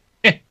the...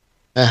 Then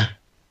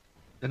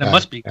it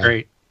must be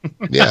great.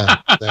 Yeah,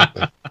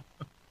 exactly.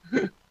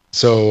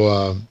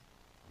 So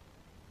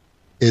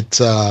it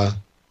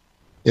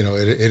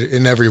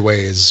in every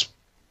way is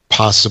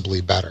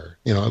possibly better,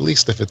 at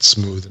least if it's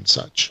smooth and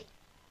such.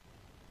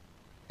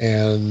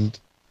 And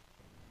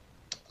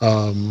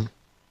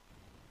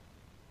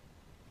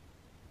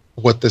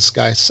what this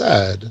guy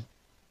said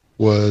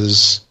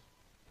was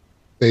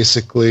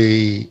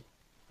basically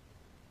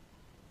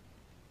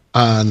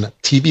on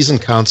TVs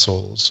and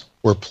consoles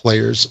where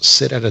players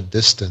sit at a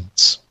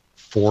distance,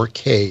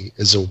 4K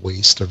is a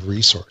waste of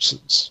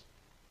resources.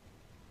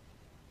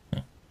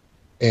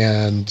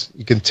 And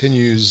he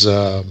continues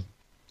on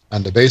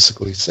to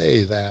basically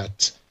say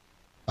that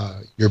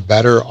you're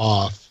better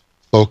off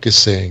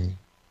focusing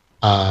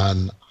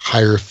on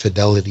higher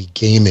fidelity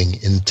gaming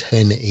in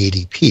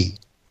 1080p.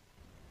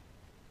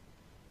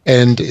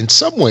 And in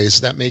some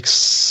ways that makes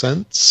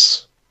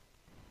sense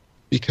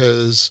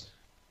because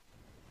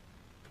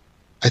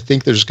I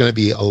think there's going to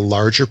be a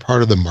larger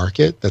part of the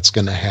market that's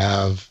going to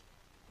have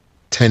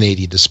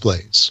 1080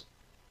 displays.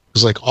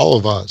 Because like all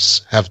of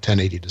us have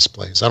 1080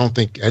 displays. I don't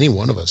think any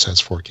one of us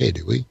has 4K,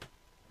 do we?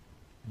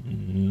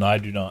 I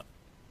do not.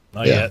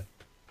 Not yet.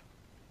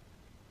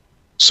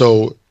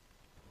 So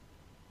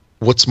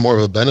what's more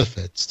of a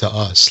benefit to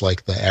us,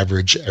 like the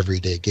average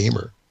everyday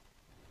gamer,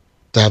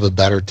 to have a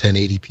better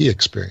 1080p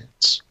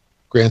experience?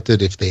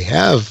 Granted, if they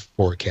have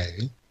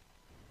 4K,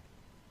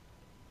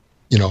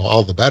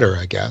 all the better,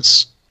 I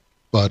guess.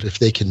 But if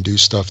they can do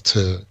stuff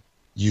to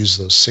use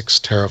those 6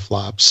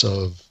 teraflops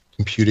of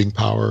computing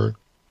power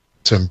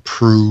to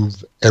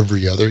improve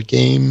every other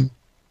game,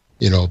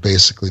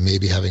 basically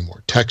maybe having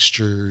more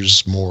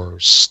textures, more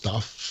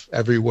stuff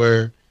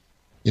everywhere,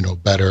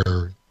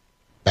 better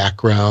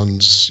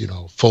backgrounds,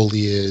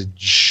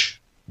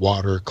 foliage,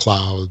 water,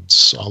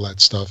 clouds, all that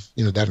stuff,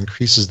 that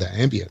increases the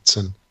ambience.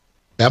 And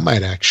that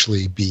might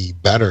actually be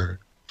better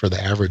for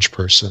the average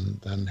person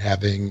than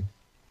having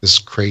this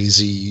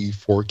crazy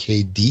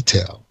 4K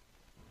detail.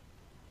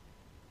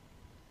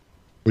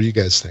 What do you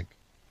guys think?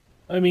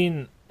 I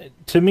mean,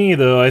 to me,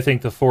 though, I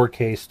think the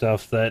 4K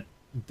stuff, that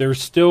they're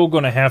still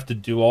going to have to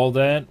do all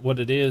that. What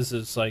it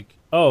is like,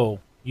 oh,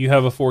 you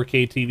have a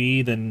 4K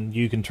TV, then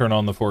you can turn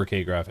on the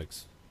 4K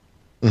graphics.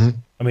 Mm-hmm.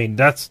 I mean,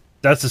 that's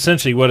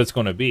essentially what it's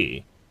going to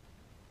be.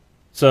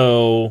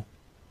 So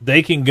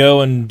they can go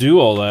and do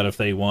all that if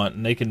they want,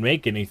 and they can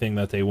make anything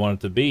that they want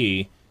it to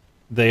be.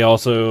 They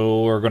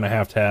also are going to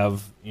have,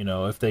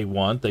 if they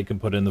want, they can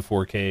put in the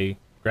 4K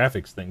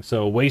graphics thing.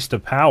 So waste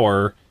of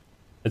power,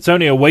 it's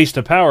only a waste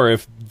of power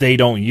if they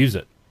don't use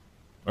it.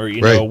 Or,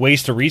 a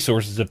waste of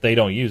resources if they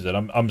don't use it.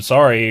 I'm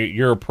sorry,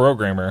 you're a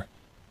programmer.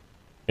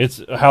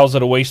 How's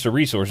it a waste of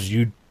resources?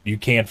 You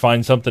can't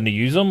find something to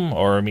use them?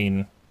 Or, I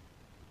mean,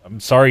 I'm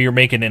sorry you're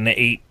making an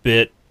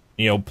 8-bit,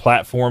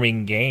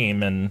 platforming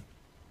game and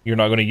you're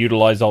not going to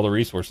utilize all the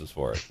resources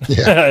for it.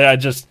 Yeah.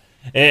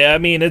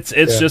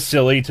 It's just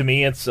silly to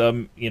me. It's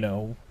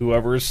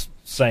whoever's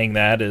saying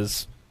that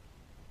is,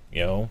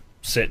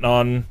 sitting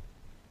on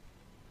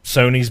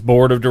Sony's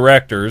board of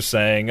directors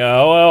saying,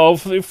 "Oh well,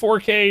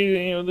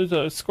 4K,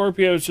 the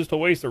Scorpio is just a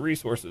waste of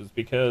resources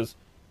because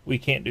we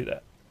can't do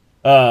that."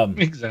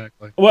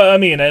 Exactly. Well, I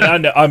mean, and I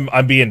know,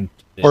 I'm being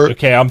Or-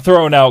 okay. I'm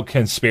throwing out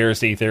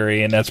conspiracy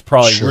theory, and that's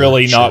probably Sure,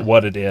 really not sure.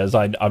 what it is.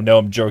 I know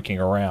I'm joking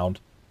around,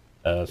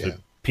 so Yeah.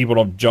 people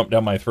don't jump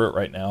down my throat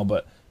right now.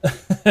 But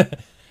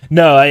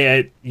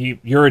no,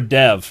 you're a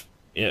dev.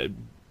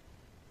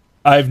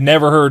 I've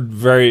never heard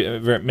very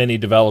many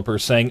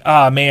developers saying,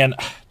 "Ah, man,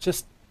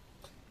 just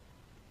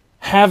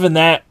having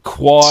that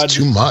quad, It's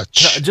too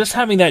much. just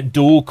having that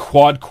dual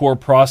quad core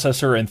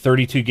processor and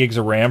 32 gigs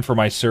of RAM for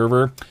my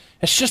server,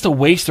 it's just a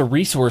waste of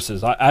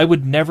resources. I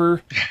would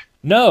never."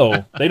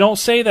 No, they don't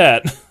say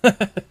that.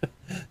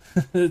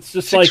 It's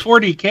just like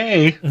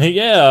 640K.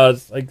 yeah,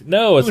 it's like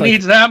no, it's Who like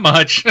needs that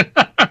much?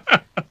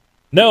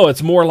 no,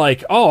 it's more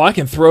like oh, I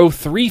can throw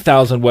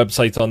 3,000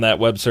 websites on that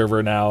web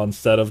server now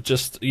instead of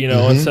just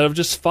instead of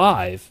just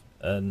 5,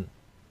 and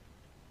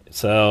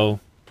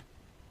so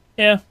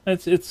yeah,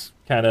 it's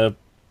kind of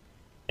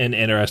an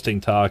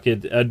interesting talk.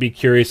 I'd be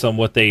curious on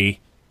what they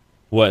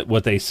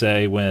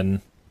say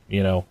when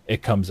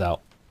it comes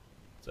out.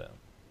 So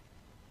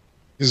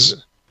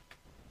Is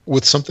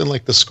with something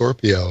like the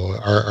Scorpio,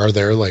 are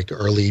there like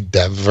early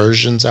dev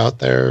versions out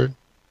there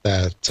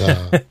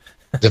that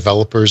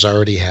developers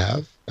already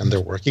have and they're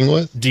working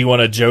with? do you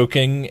want a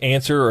joking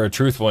answer or a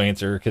truthful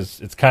answer? Because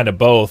it's kind of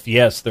both.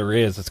 Yes, there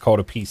is. It's called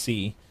a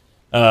PC.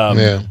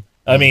 Yeah.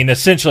 I mean,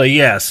 essentially,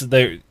 yes.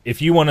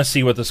 If you want to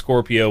see what the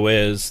Scorpio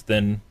is,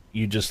 then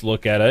you just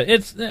look at it.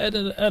 It's at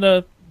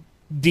a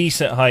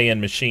decent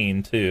high-end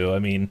machine, too. I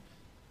mean,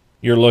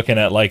 you're looking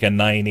at like a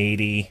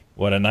 980,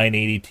 a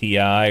 980 Ti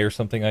or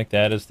something like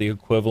that is the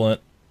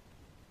equivalent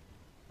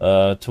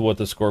to what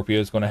the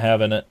Scorpio is going to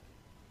have in it.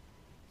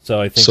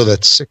 So I think So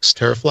that's 6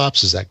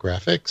 teraflops. Is that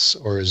graphics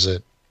or is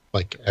it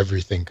like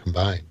everything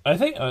combined?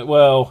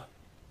 well,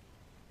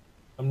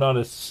 I'm not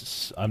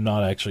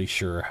actually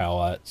sure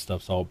how that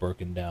stuff's all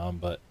broken down,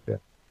 but Yeah.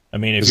 I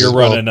mean, if This you're is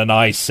running an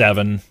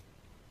i7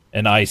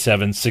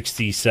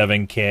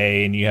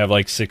 67K, and you have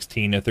like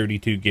 16 to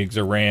 32 gigs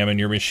of RAM in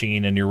your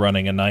machine, and you're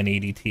running a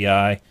 980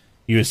 Ti,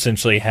 you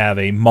essentially have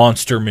a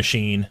monster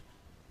machine,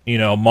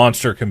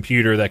 monster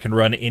computer that can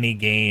run any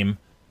game,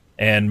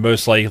 and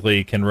most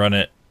likely can run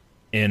it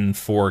in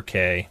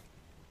 4K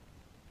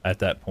at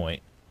that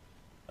point.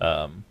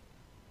 I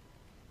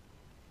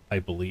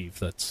believe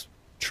that's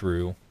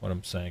true, what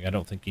I'm saying. I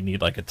don't think you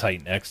need like a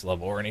Titan X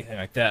level or anything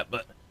like that,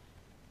 but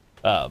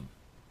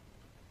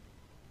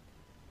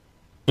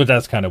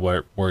that's kind of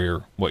what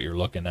you're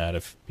looking at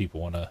if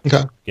people want to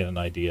Okay. get an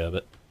idea of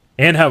it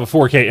and have a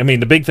 4K. I mean,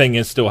 the big thing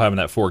is still having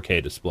that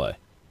 4K display.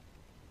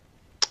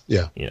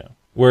 Yeah.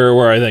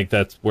 Where I think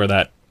that's where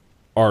that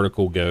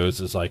article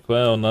goes is like,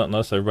 well, not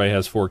unless everybody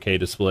has 4K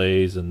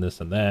displays and this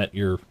and that,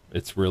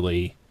 it's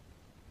really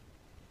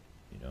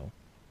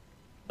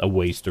a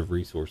waste of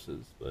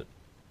resources. But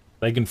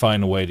they can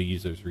find a way to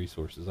use those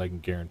resources. I can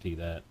guarantee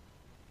that.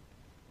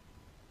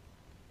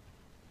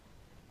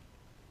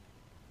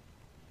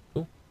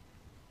 All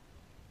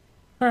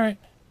right.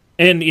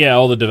 And yeah,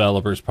 all the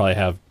developers probably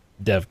have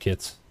dev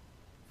kits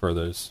for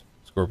those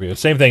Scorpio.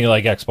 Same thing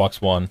like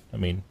Xbox One. I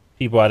mean,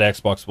 people had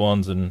Xbox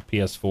Ones and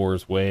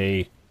PS4s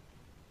way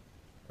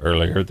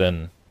earlier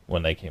than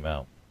when they came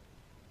out.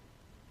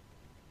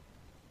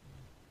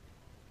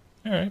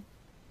 All right.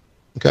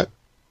 Okay.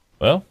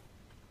 Well,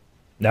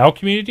 now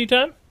community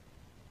time?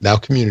 Now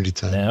community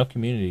time. Now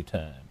community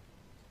time.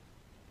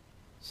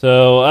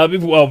 So,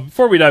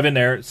 before we dive in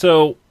there,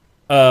 so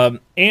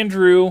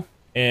Andrew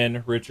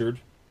and Richard,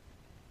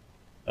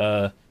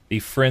 the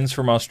friends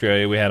from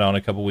Australia we had on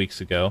a couple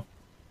weeks ago.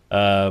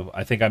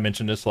 I think I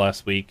mentioned this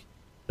last week.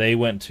 They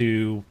went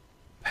to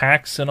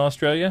PAX in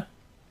Australia.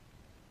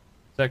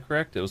 Is that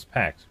correct? It was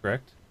PAX,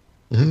 correct?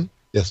 Mm-hmm.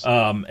 Yes.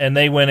 And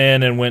they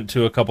went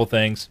to a couple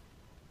things.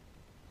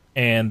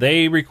 And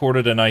they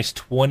recorded a nice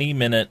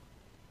 20-minute,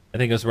 I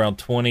think it was around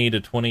 20 to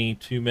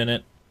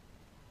 22-minute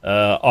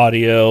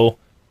audio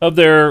of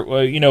their,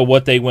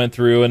 what they went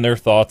through and their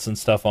thoughts and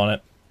stuff on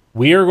it.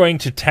 We are going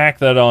to tack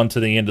that on to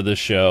the end of the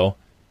show,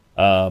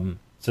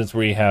 since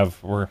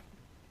we're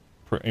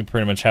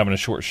pretty much having a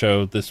short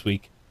show this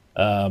week.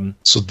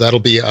 So that'll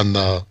be on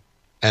the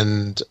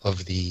end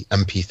of the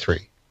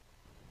MP3,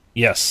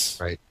 Yes.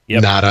 right?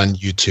 Yep. Not on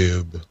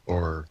YouTube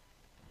or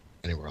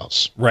anywhere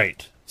else.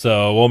 Right.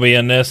 So we'll be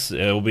in this.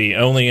 It will be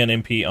only an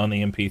on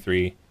the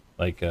MP3,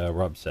 like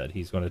Rob said.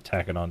 He's going to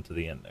tack it on to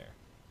the end there.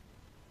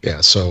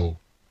 Yeah, so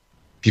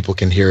people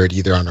can hear it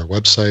either on our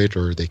website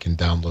or they can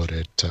download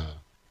it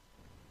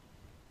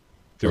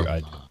Through from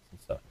iTunes and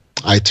stuff.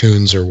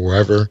 iTunes or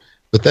wherever.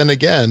 But then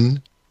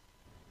again,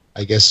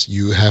 I guess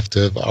you have to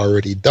have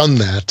already done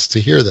that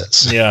to hear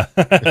this. Yeah.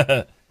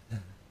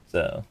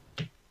 So,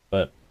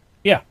 but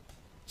yeah.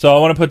 So I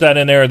want to put that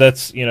in there.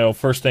 That's,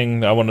 first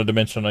thing I wanted to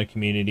mention on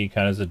community,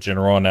 kind of as a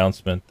general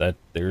announcement that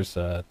there's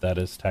that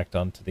is tacked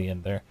on to the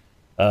end there.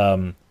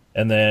 And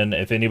then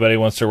if anybody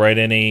wants to write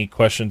any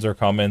questions or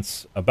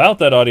comments about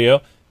that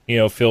audio,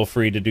 feel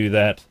free to do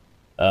that.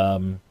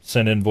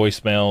 Send in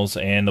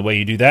voicemails, and the way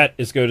you do that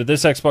is go to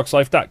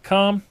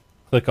thisxboxlife.com,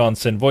 click on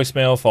send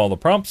voicemail, follow the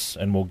prompts,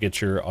 and we'll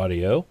get your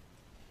audio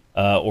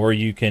or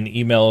you can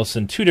email us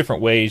in two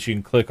different ways. You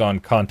can click on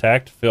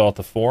contact, fill out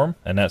the form,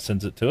 and that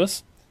sends it to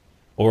us.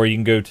 Or you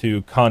can go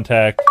to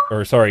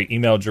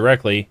email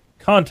directly,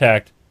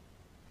 contact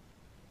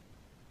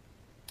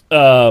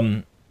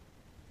at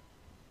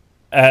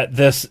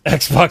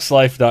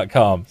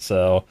thisxboxlife.com.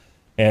 So,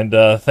 and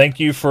thank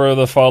you for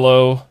the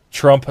follow,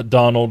 Trump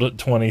Donald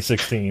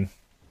 2016.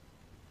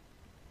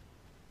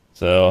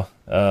 So,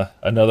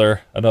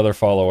 another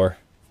follower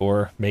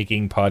for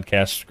making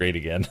podcasts great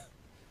again.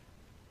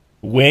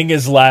 Wing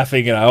is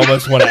laughing, and I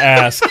almost want to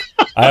ask,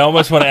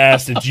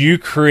 did you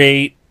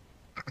create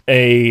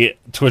a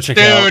Twitch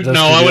account? Dude,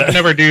 no, I would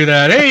never do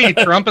that. Hey,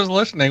 Trump is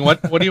listening.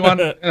 What do you want?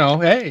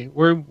 Hey,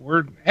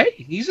 hey,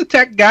 he's a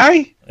tech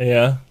guy.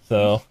 Yeah,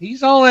 so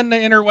he's all in the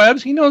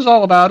interwebs. He knows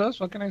all about us.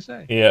 What can I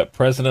say? Yeah,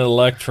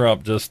 President-elect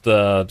Trump just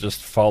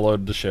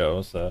followed the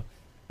show. So,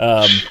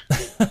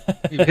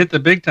 you hit the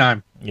big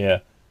time. Yeah.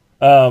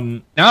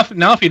 Now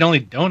if he'd only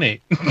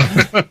donate.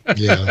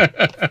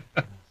 Yeah.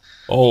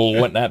 Oh,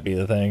 wouldn't that be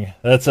the thing?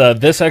 That's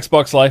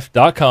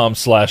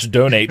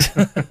thisxboxlife.com/donate.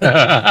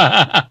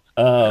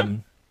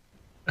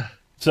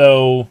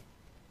 So,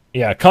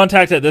 yeah,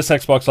 contact at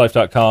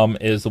thisxboxlife.com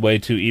is the way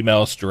to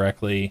email us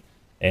directly,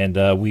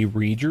 and we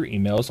read your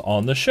emails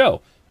on the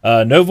show.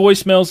 No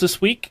voicemails this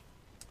week,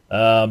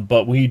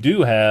 but we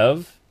do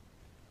have,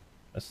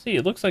 let's see,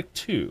 it looks like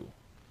two.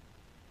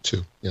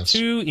 Yes.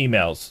 2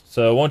 emails.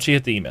 So why don't you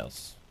hit the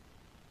emails?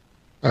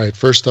 All right,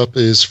 first up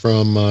is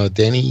from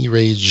Danny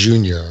Ray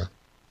Jr.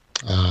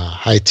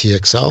 Hi,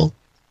 TXL.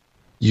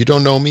 You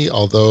don't know me,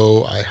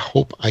 although I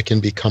hope I can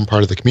become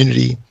part of the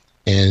community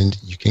and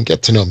you can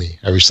get to know me.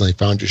 I recently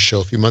found your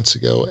show a few months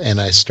ago,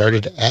 and I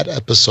started at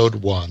episode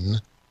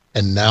 1,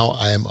 and now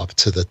I am up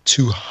to the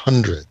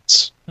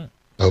 200s. I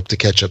hope to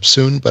catch up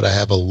soon, but I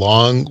have a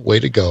long way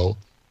to go,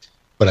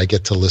 but I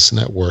get to listen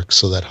at work,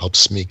 so that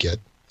helps me get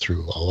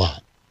through a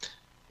lot.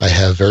 I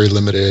have very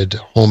limited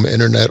home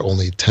internet,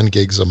 only 10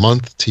 gigs a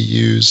month to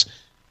use,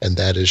 and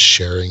that is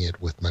sharing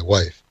it with my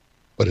wife.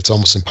 But it's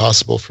almost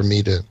impossible for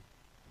me to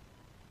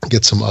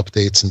get some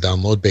updates and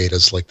download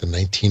betas like the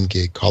 19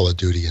 gig Call of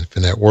Duty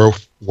Infinite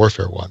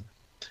Warfare one.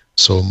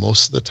 So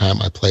most of the time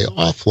I play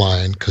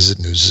offline because it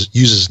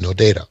uses no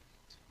data.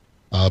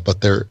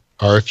 But there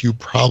are a few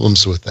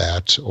problems with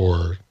that,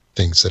 or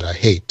things that I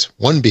hate.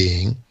 One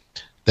being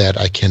that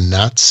I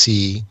cannot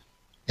see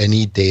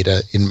any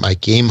data in my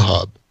game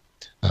hub.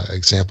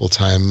 Example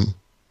time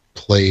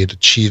played,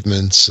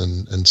 achievements,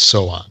 and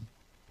so on.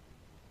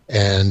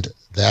 And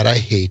that I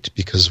hate,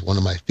 because one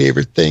of my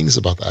favorite things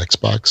about the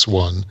Xbox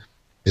One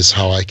is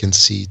how I can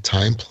see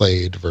time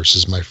played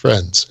versus my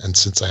friends. And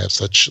since I have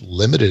such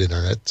limited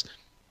internet,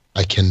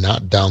 I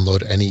cannot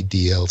download any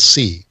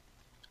DLC,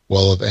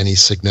 well, of any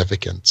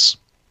significance.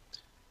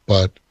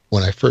 But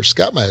when I first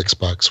got my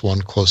Xbox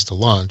One close to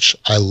launch,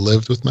 I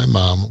lived with my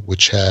mom,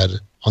 which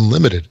had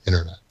unlimited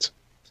internet.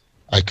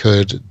 I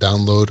could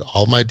download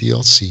all my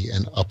DLC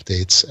and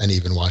updates and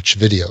even watch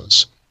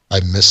videos. I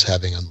miss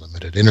having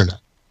unlimited internet.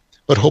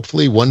 But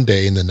hopefully one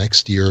day in the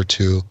next year or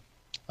two,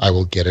 I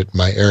will get it in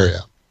my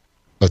area.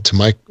 But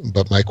my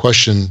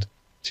question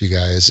to you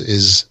guys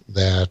is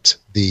that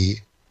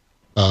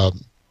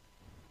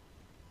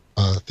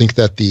think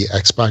that the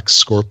Xbox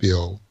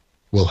Scorpio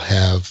will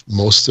have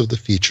most of the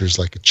features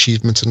like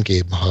achievements and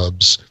game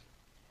hubs,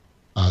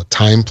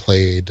 time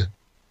played,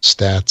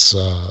 stats,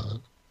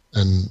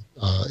 and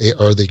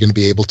are they going to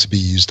be able to be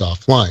used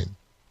offline?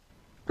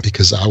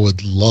 Because I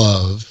would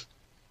love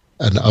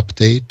an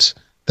update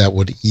that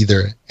would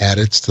either add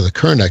it to the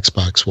current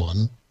Xbox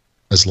One,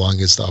 as long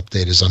as the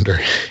update is under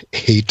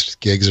 8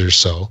 gigs or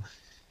so,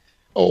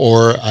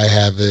 or I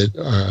have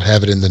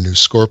it in the new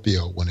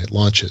Scorpio when it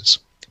launches.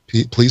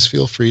 Please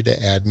feel free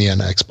to add me on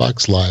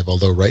Xbox Live,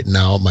 although right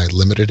now my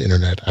limited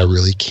internet, I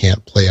really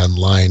can't play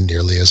online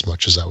nearly as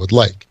much as I would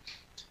like.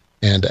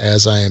 And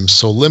as I am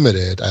so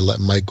limited, I let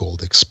my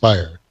gold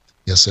expire.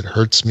 Yes, it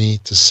hurts me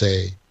to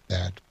say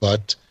that,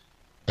 but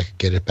I could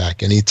get it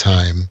back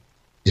anytime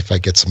if I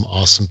get some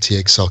awesome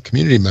TXL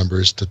community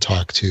members to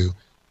talk to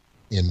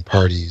in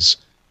parties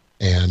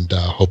and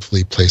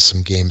hopefully play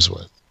some games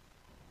with.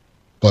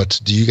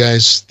 But do you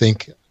guys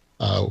think,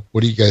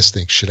 what do you guys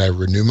think? Should I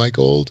renew my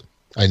gold?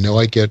 I know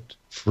I get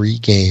free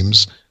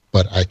games,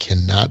 but I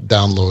cannot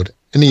download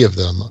any of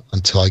them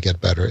until I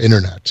get better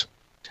internet.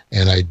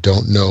 And I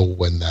don't know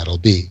when that'll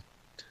be.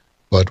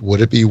 But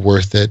would it be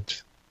worth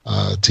it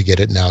to get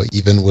it now,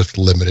 even with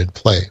limited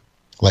play?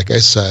 Like I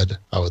said,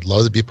 I would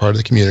love to be part of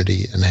the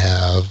community and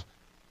have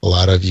a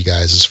lot of you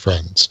guys as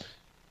friends.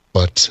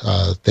 But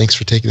thanks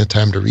for taking the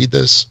time to read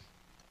this.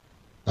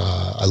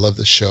 I love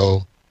the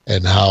show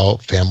and how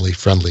family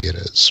friendly it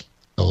is.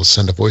 I will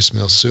send a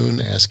voicemail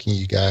soon asking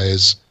you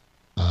guys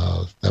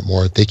that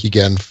more. Thank you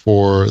again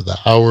for the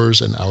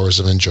hours and hours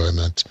of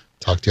enjoyment.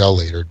 Talk to y'all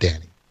later,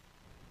 Danny.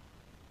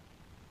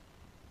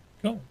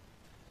 Cool.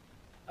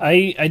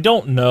 I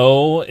don't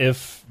know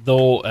if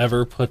they'll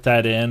ever put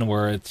that in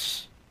where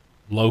it's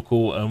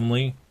local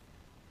only,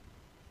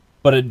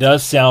 but it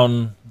does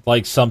sound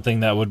like something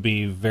that would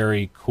be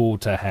very cool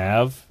to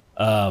have.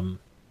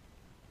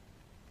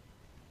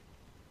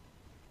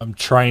 I'm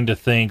trying to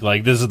think,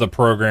 like, this is the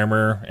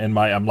programmer, and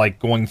I'm like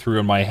going through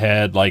in my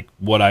head like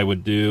what I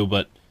would do,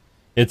 but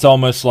it's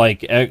almost like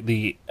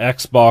the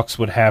Xbox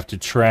would have to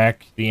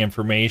track the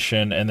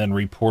information and then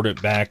report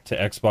it back to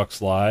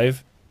Xbox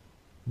Live.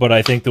 But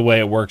I think the way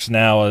it works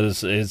now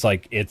is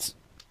like it's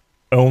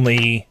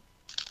only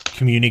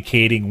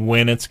communicating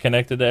when it's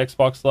connected to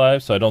Xbox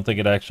Live, so I don't think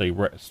it actually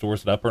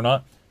stores it up or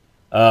not.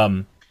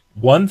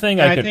 One thing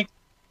I could...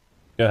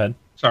 Go ahead.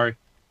 Sorry.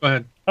 Go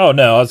ahead. Oh,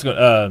 no, I was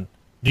going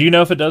do you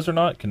know if it does or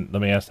not?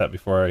 Let me ask that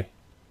before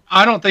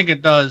I don't think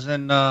it does,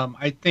 and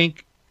I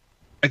think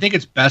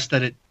it's best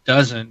that it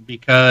doesn't,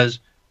 because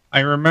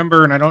I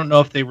remember, and I don't know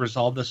if they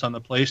resolved this on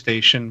the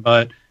PlayStation,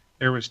 but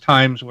there was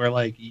times where,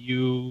 like,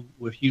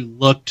 if you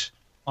looked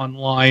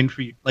online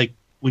for, like,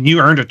 when you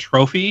earned a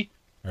trophy,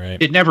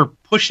 right, it never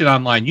pushed it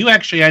online. You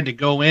actually had to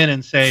go in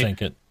and say,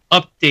 sync it,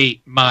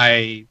 update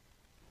my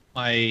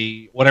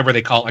whatever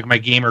they call it, like my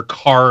gamer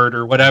card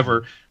or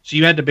whatever. So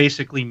you had to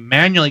basically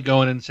manually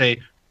go in and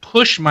say,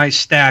 push my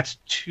stats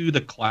to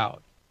the cloud.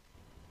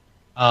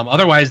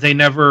 Otherwise, they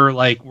never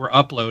were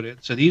uploaded.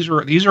 So these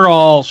are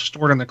all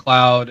stored in the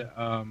cloud.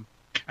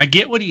 I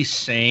get what he's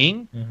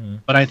saying,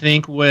 but I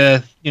think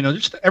with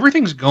just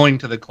everything's going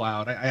to the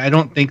cloud. I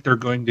don't think they're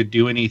going to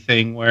do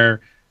anything where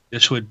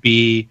this would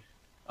be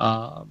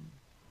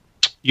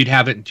you'd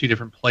have it in two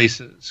different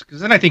places,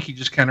 because then I think you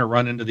just kind of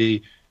run into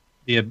the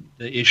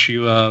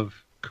issue of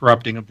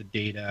corrupting of the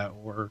data,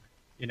 or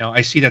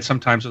I see that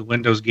sometimes with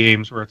Windows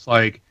games where it's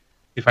like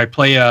if I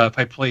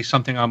play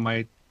something on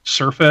my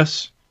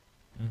Surface.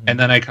 And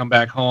then I come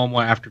back home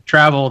after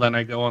travel. Then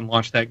I go and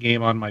launch that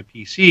game on my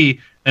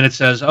PC, and it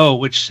says, "Oh,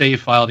 which save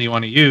file do you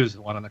want to use?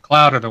 The one on the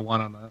cloud or the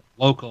one on the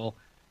local?"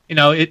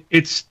 It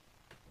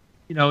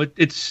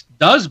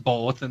does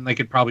both, and they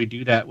could probably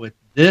do that with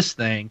this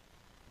thing.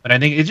 But I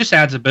think it just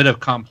adds a bit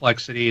of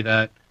complexity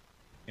that,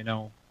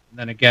 and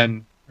then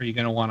again, are you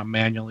going to want to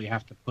manually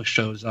have to push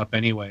those up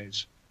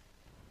anyways?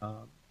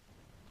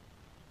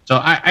 So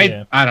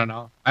I don't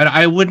know.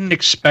 I wouldn't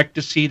expect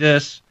to see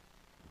this.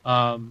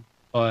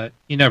 But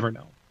you never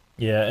know.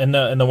 Yeah, and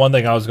the one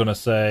thing I was going to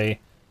say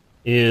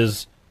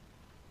is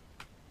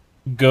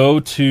go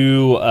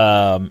to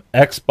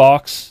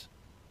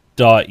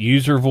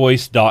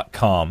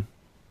xbox.uservoice.com.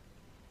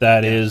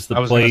 That is the place. I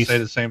was going to say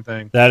the same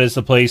thing. That is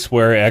the place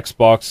where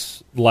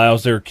Xbox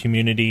allows their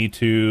community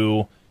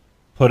to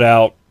put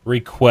out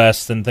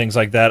requests and things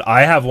like that.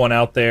 I have one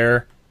out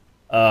there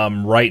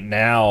right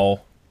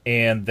now,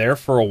 and there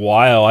for a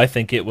while, I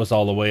think it was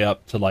all the way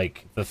up to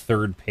like the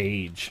third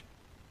page.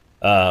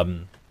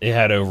 It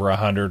had over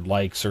 100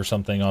 likes or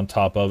something on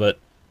top of it.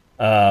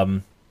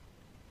 And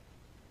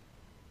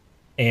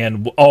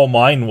all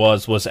mine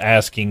was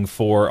asking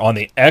for, on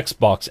the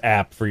Xbox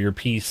app for your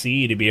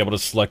PC, to be able to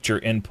select your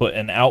input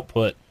and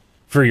output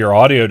for your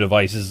audio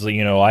devices.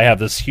 I have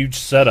this huge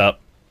setup,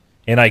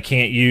 and I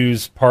can't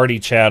use party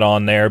chat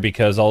on there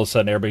because all of a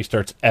sudden everybody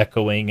starts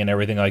echoing and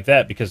everything like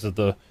that because of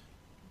the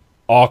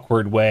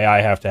awkward way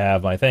I have to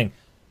have my thing.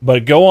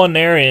 But go on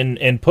there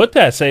and put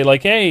that, say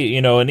like, hey,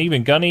 and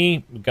even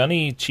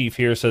Gunny Chief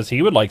here says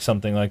he would like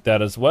something like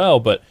that as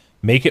well, but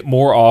make it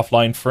more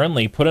offline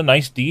friendly. Put a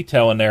nice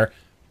detail in there,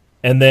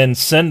 and then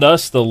send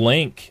us the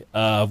link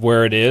of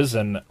where it is,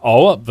 and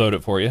I'll upvote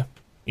it for you.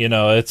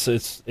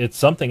 It's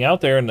something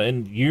out there,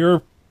 and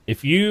you're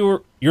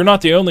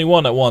not the only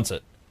one that wants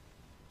it.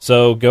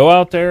 So go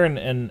out there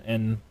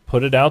and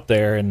put it out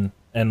there, and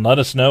let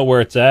us know where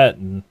it's at,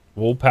 and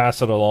we'll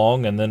pass it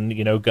along, and then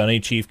Gunny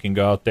Chief can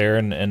go out there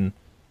and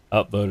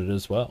upvote it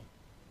as well.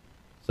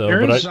 So,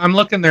 I'm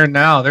looking there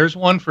now. There's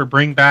one for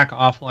bring back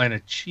offline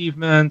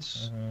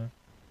achievements.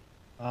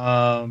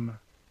 I'm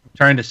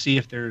trying to see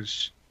if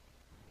there's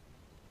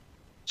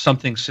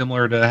something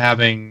similar to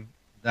having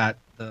that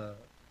what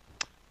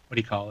do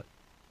you call it?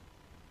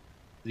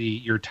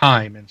 Your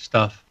time and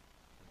stuff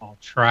all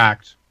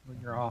tracked when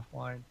you're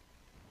offline.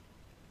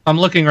 I'm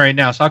looking right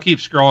now, so I'll keep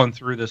scrolling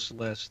through this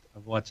list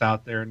of what's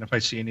out there, and if I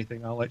see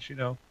anything, I'll let you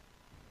know.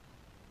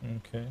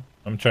 Okay.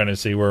 I'm trying to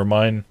see where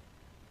mine's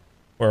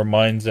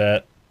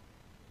at.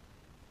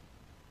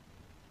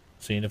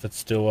 Seeing if it's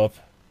still up.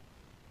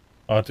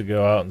 I'll have to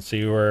go out and see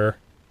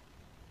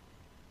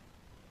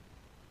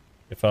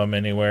if I'm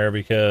anywhere,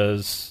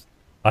 because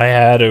I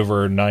had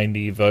over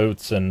 90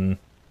 votes, and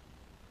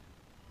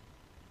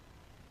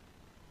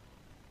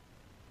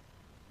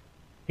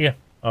yeah,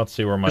 I'll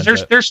see where mine's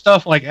at. There's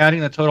stuff like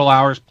adding the total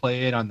hours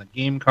played on the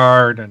game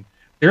card, and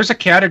there's a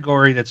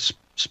category that's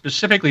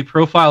specifically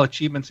profile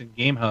achievements in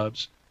game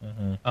hubs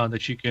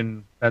that you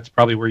can. That's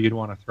probably where you'd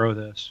want to throw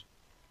this.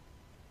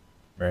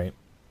 Right.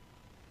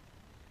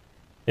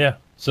 Yeah.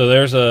 So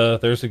there's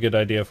a good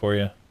idea for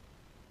you,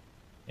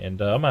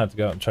 and I'm gonna have to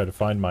go out and try to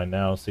find mine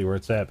now, see where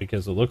it's at,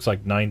 because it looks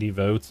like 90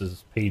 votes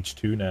is page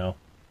 2 now.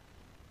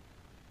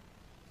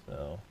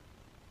 So,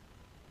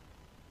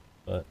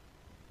 but.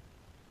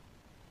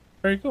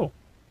 Very cool.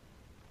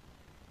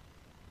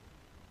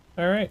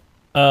 All right.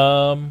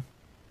 The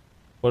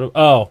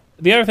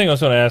other thing I was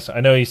going to ask,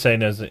 I know he's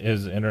saying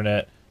his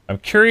internet. I'm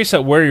curious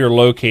at where you're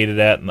located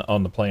at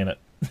on the planet.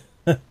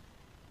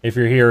 if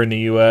you're here in the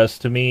U.S.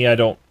 To me, I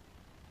don't.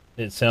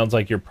 It sounds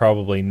like you're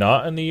probably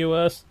not in the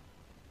U.S.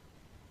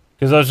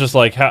 Because I was just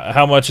like,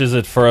 how much is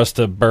it for us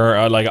to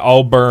burn? Like,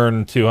 I'll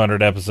burn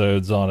 200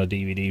 episodes on a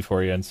DVD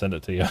for you and send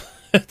it to you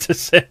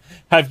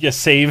have you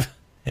save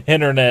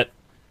internet,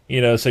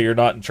 so you're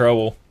not in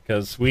trouble.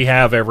 Because we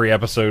have every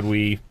episode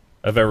we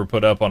have ever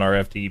put up on our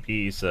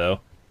FTP,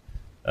 so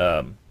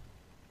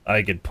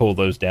I could pull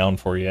those down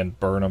for you and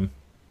burn them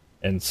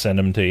and send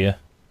them to you.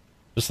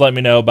 Just let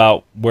me know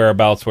about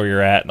whereabouts where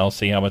you're at, and I'll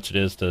see how much it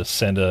is to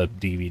send a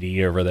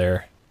DVD over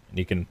there, and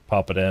you can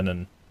pop it in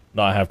and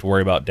not have to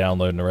worry about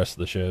downloading the rest of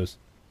the shows.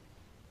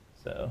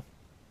 So,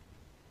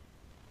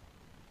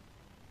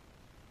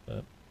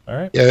 but, all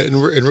right. Yeah, in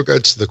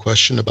regards to the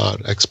question about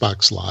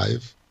Xbox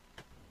Live,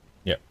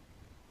 yeah,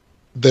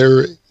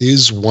 there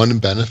is one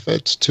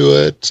benefit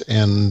to it,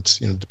 and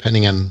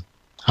depending on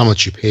how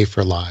much you pay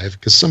for Live,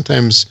 because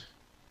sometimes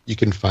you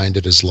can find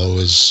it as low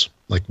as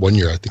like 1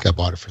 year. I think I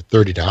bought it for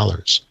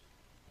 $30.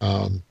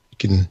 You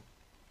can,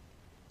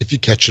 if you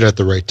catch it at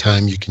the right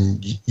time, you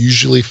can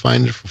usually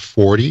find it for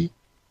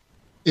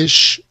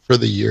 40-ish for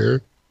the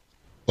year.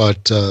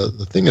 But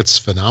the thing that's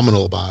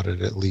phenomenal about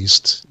it, at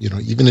least,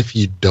 even if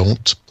you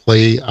don't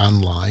play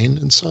online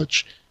and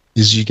such,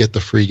 is you get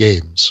the free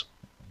games.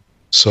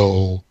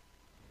 So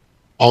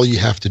all you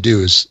have to do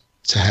is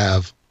to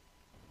have,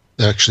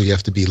 actually you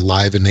have to be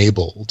Live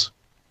enabled,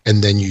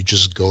 and then you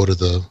just go to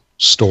the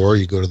store,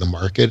 you go to the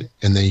market,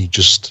 and then you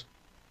just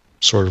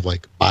sort of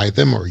like buy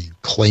them, or you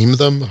claim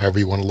them, however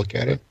you want to look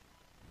at it.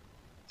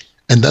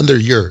 And then they're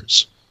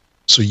yours.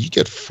 So you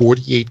get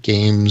 48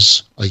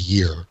 games a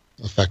year,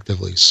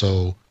 effectively.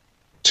 So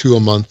 2 a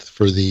month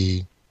for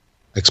the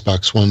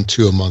Xbox One,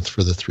 2 a month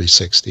for the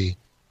 360.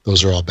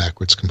 Those are all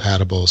backwards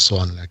compatible. So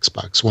on an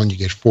Xbox One, you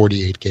get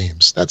 48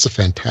 games. That's a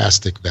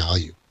fantastic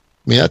value.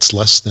 I mean, that's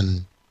less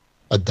than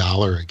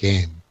 $1 a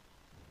game.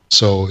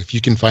 So if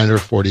you can find it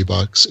for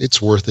 $40,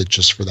 it's worth it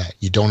just for that.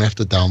 You don't have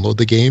to download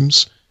the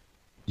games.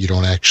 You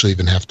don't actually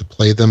even have to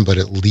play them, but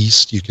at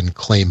least you can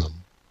claim them.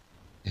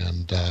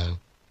 And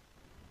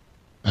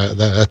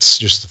that's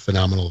just a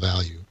phenomenal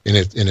value in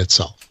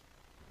itself.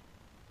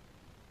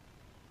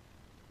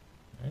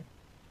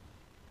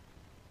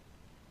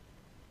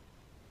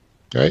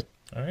 All right.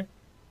 All right.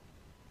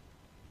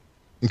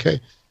 Okay.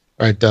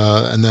 All right.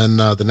 And then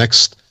the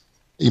next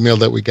email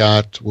that we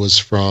got was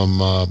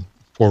from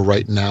For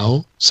Right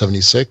Now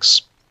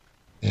 76,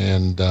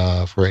 and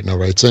For Right Now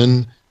writes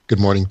in, "Good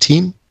morning,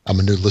 team. I'm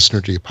a new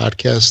listener to your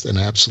podcast, and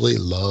I absolutely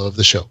love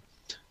the show.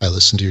 I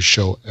listen to your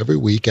show every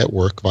week at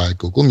work via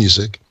Google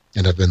Music,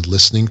 and I've been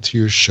listening to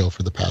your show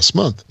for the past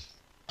month.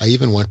 I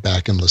even went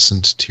back and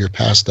listened to your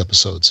past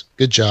episodes.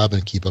 Good job,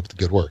 and keep up the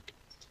good work.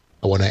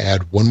 I want to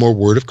add one more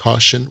word of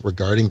caution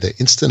regarding the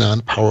Instant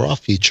On Power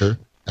Off feature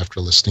after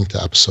listening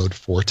to episode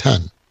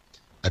 410.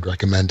 I'd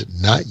recommend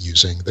not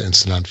using the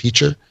Instant On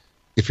feature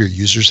if your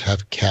users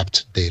have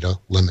capped data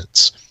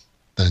limits.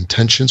 The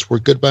intentions were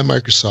good by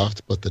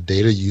Microsoft, but the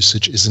data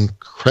usage is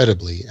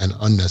incredibly and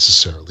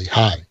unnecessarily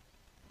high.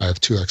 I have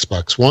 2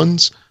 Xbox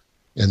Ones,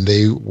 and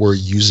they were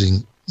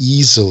using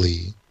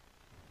easily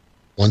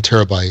 1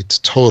 terabyte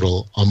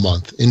total a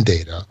month in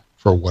data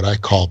for what I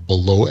call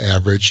below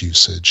average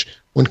usage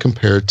when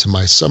compared to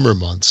my summer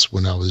months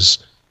when I was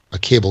a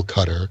cable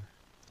cutter,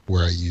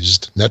 where I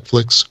used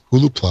Netflix,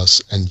 Hulu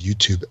Plus, and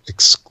YouTube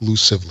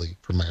exclusively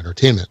for my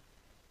entertainment.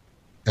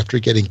 After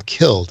getting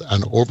killed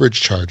on overage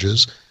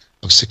charges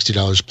of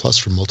 $60 plus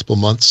for multiple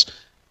months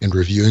and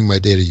reviewing my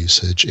data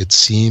usage, it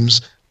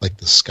seems like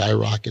the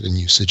skyrocket in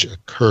usage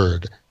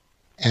occurred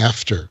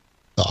after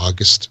the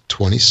August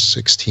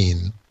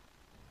 2016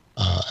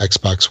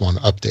 Xbox One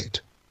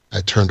update. I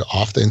turned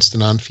off the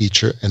Instant On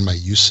feature, and my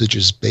usage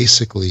is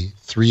basically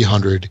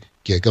 300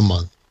 gig a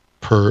month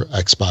per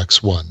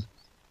Xbox One.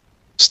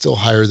 Still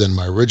higher than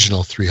my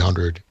original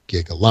 300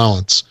 gig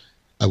allowance.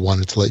 I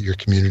wanted to let your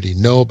community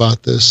know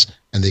about this,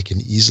 and they can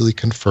easily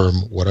confirm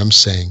what I'm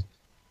saying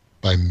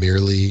by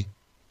merely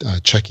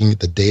checking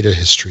the data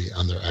history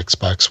on their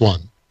Xbox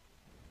One.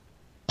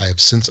 I have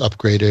since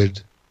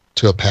upgraded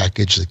to a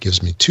package that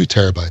gives me 2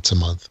 terabytes a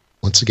month.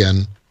 Once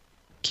again,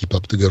 keep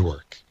up the good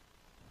work."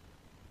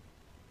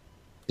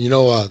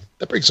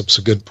 That brings up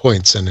some good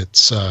points, and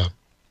it's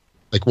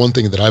like one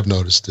thing that I've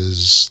noticed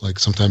is like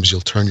sometimes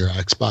you'll turn your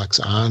Xbox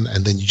on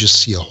and then you just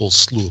see a whole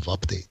slew of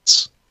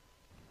updates,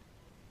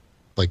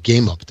 like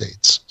game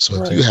updates. So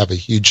Right. if you have a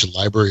huge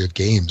library of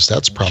games,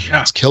 that's probably Yeah.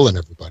 what's killing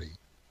everybody.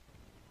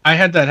 I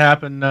had that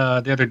happen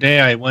the other day.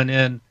 I went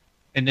in,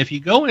 and if you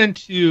go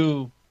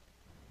into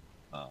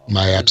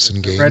My what apps is it,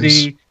 and the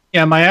games.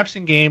 my apps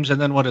and games, and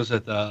then what is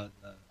it, the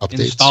Updates.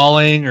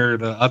 installing or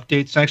the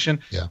update section?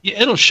 Yeah.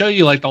 It'll show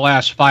you like the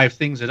last 5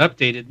 things that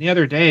updated. And the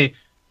other day,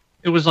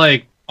 it was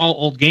like all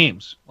old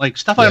games, like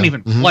stuff I don't Yeah.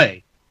 even Mhm.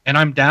 play, and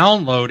I'm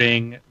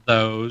downloading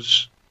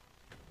those,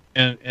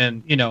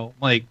 and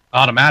like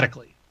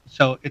automatically.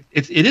 So it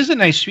is a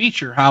nice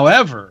feature.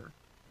 However,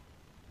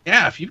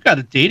 yeah, if you've got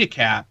a data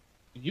cap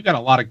and you've got a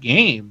lot of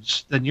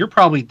games, then you're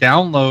probably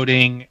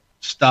downloading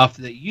stuff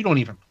that you don't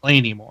even play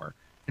anymore.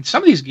 And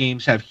some of these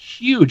games have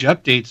huge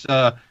updates.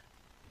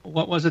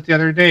 What was it the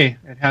other day?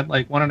 It had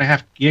like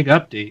 1.5 gig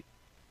update.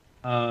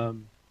 Call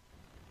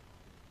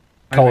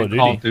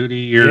of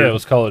Duty. Or, yeah, it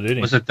was Call of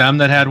Duty. Was it them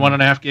that had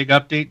 1.5 gig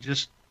update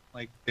just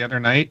like the other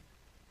night?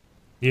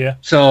 Yeah.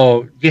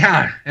 So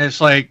yeah,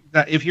 it's like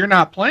that. If you're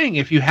not playing,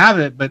 if you have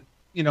it, but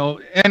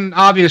and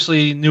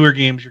obviously newer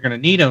games you're going to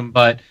need them,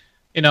 but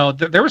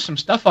there was some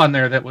stuff on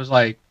there that was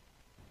like,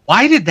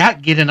 why did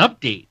that get an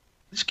update?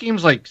 This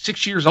game's like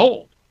 6 years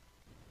old.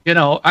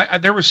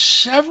 There were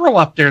several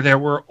up there that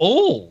were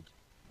old,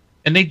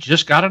 and they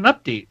just got an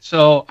update.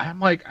 So I'm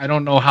like, I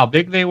don't know how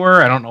big they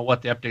were. I don't know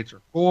what the updates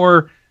are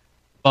for.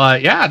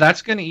 But yeah,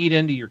 that's going to eat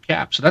into your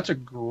cap. So that's a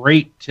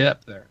great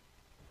tip there.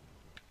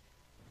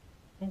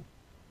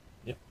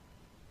 Yeah.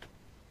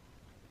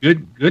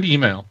 Good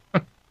email.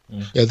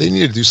 Yeah, they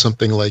need to do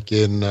something like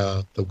in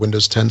the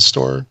Windows 10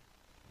 store,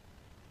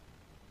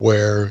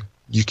 where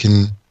you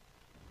can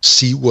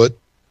see what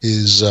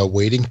is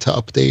waiting to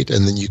update,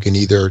 and then you can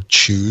either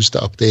choose to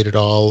update it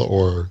all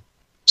or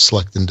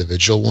select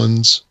individual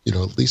ones.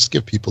 At least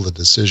give people a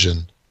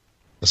decision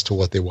as to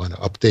what they want to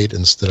update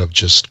instead of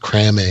just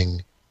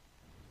cramming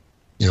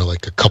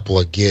like a couple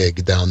of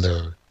gig down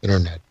their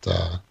internet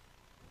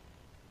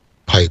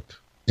pipe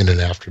in an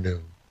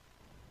afternoon.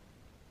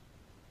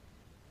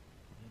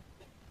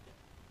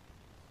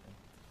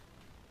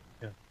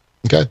 Yeah.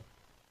 Okay.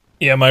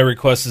 Yeah, my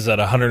request is at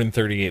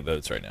 138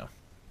 votes right now.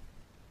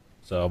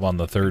 So I'm on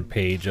the third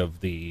page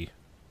of the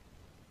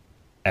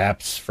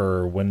apps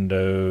for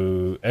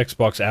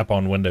Xbox app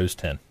on Windows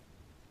 10.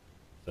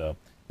 So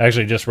I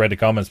actually just read the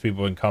comments.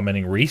 People have been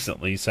commenting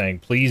recently saying,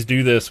 please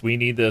do this. We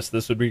need this.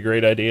 This would be a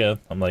great idea.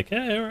 I'm like,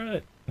 hey,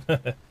 all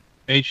right.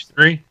 Page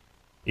 3?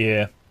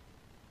 Yeah. It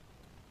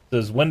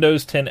says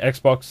Windows 10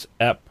 Xbox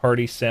app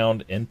party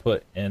sound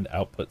input and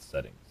output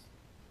settings.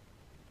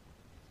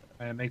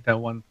 I make that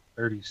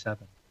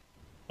 137.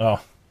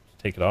 Oh,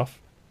 take it off?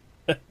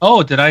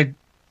 Oh, did I?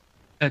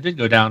 I did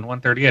go down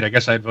 138. I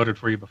guess I had voted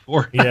for you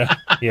before. Yeah,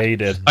 you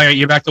did. All right,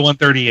 you're back to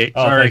 138.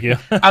 Oh, Sorry. thank you.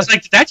 I was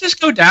like, did that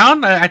just go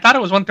down? I thought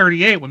it was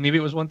 138 when maybe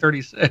it was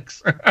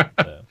 136.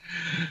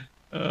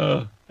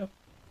 All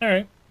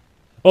right.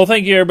 Well,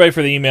 thank you everybody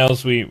for the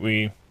emails.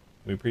 We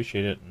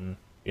appreciate it, and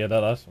yeah, that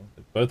last one.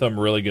 Both of them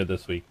were really good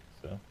this week.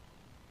 So,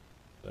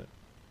 but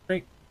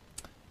great.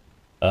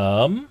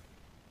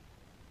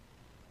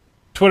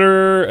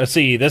 Twitter. Let's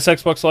see.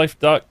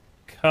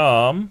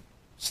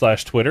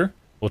 thisxboxlife.com/Twitter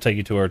will take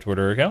you to our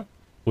Twitter account,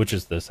 which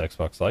is This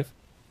Xbox Life.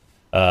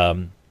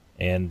 And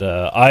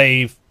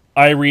I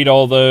read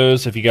all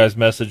those. If you guys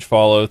message,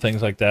 follow,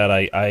 things like that,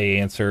 I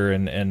answer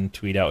and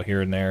tweet out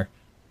here and there.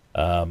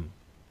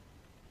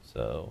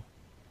 So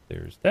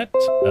there's that.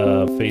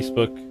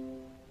 Facebook.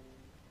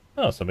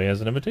 Oh, somebody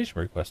has an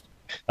invitation request.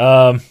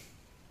 Yep.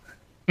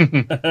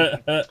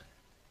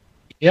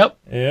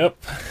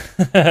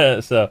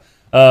 So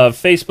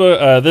Facebook,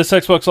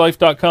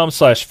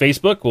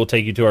 thisxboxlife.com/Facebook will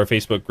take you to our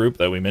Facebook group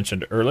that we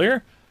mentioned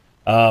earlier.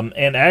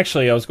 And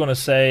actually, I was going to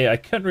say, I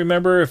couldn't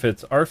remember if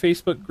it's our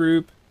Facebook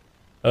group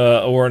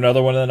or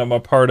another one that I'm a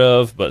part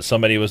of, but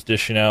somebody was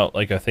dishing out,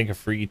 like, I think a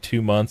free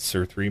 2 months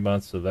or 3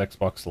 months of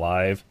Xbox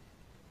Live.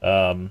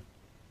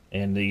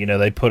 And,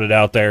 they put it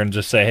out there and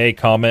just say, hey,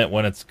 comment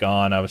when it's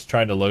gone. I was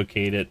trying to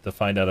locate it to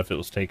find out if it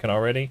was taken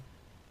already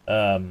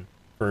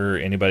for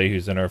anybody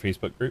who's in our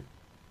Facebook group.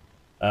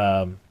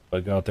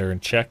 But go out there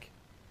and check.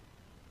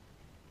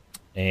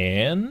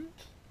 And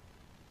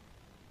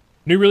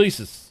new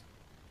releases.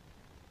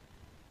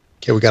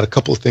 Okay, we got a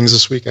couple of things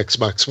this week.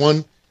 Xbox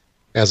One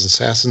has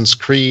Assassin's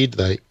Creed,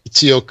 the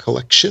Ezio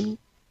Collection,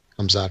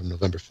 comes out on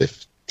November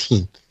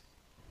 15th.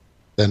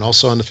 Then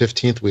also on the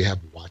 15th, we have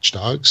Watch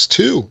Dogs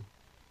 2.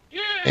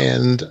 Yeah.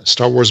 And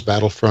Star Wars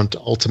Battlefront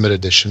Ultimate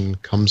Edition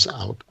comes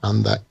out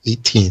on the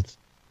 18th.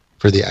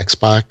 For the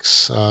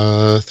Xbox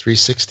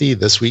 360,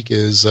 this week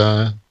is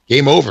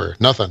game over,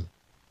 nothing.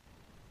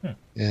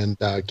 And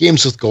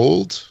Games with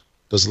Gold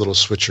does a little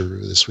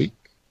switcheroo this week.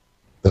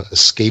 The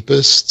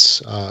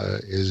Escapists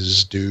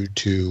is due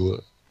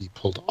to be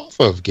pulled off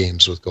of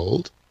Games with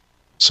Gold.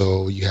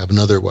 So you have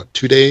another,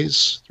 2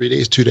 days, 3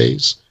 days, 2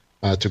 days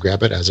to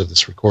grab it as of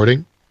this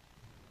recording.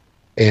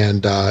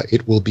 And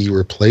it will be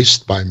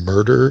replaced by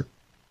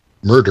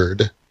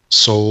Murdered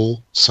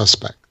Soul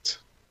Suspect,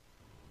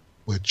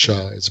 which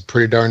is a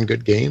pretty darn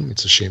good game.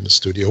 It's a shame the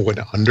studio went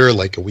under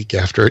like a week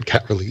after it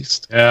got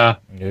released. Yeah.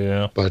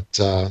 But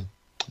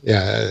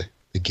yeah,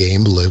 the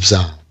game lives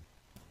on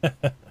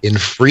in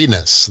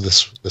freeness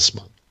this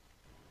month.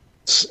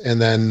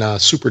 And then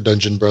Super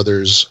Dungeon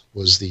Brothers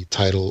was the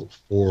title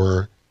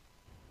for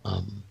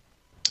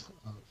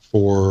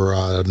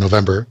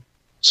November.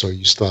 So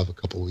you still have a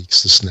couple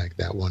weeks to snag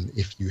that one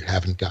if you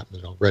haven't gotten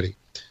it already.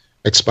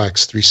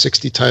 Xbox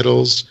 360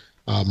 titles,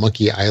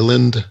 Monkey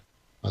Island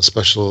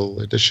Special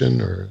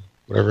Edition or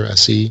whatever,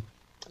 SE,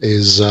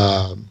 is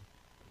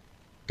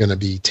going to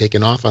be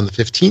taken off on the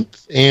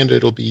 15th, and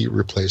it'll be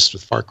replaced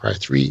with Far Cry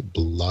 3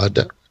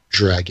 Blood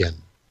Dragon.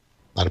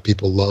 A lot of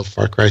people love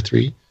Far Cry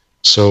 3,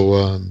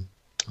 so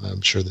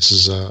I'm sure this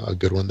is a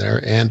good one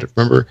there. And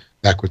remember,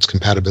 backwards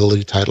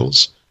compatibility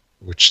titles,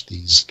 which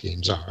these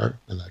games are,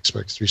 and the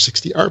Xbox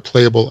 360 are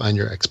playable on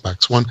your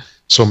Xbox One.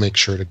 So make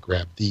sure to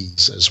grab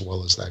these as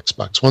well as the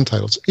Xbox One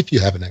titles if you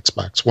have an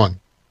Xbox One.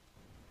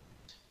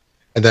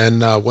 And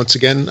then once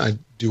again, I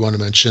do want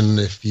to mention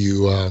if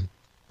you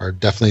are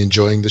definitely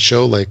enjoying the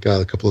show, like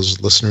a couple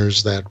of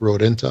listeners that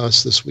wrote into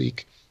us this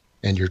week,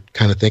 and you're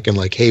kind of thinking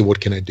like, hey,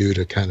 what can I do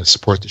to kind of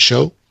support the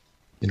show,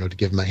 to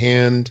give them a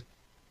hand,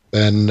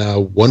 then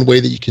one way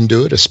that you can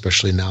do it,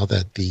 especially now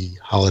that the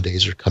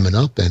holidays are coming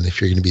up, and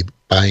if you're going to be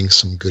buying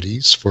some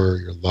goodies for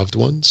your loved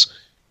ones,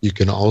 you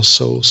can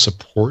also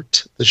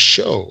support the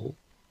show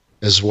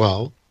as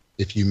well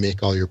if you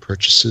make all your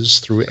purchases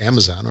through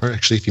Amazon, or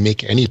actually if you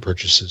make any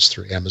purchases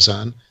through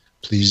Amazon,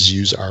 please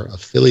use our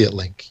affiliate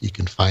link. You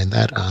can find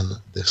that on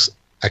this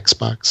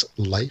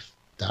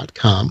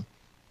xboxlife.com.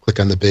 Click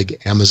on the big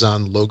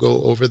Amazon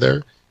logo over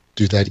there.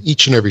 Do that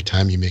each and every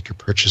time you make your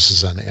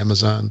purchases on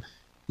Amazon.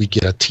 We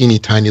get a teeny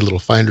tiny little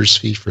finder's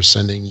fee for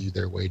sending you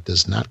their way. It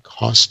does not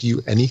cost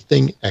you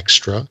anything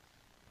extra.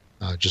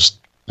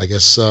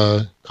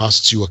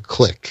 Costs you a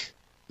click.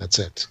 That's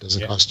it. It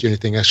doesn't cost you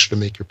anything extra to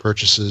make your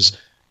purchases,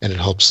 and it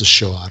helps the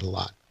show out a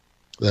lot.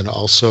 Then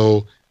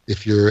also,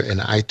 if you're an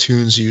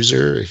iTunes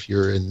user, if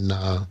you're in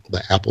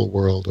the Apple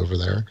world over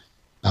there,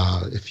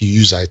 if you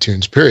use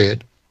iTunes,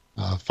 period,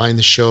 find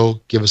the show,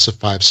 give us a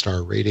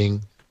 5-star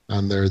rating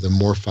on there. The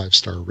more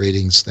 5-star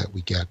ratings that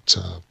we get,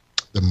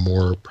 the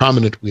more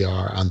prominent we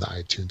are on the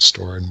iTunes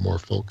store, and more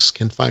folks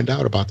can find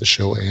out about the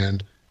show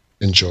and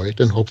enjoy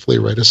it, and hopefully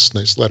write us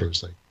nice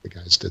letters like the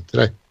guys did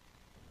today.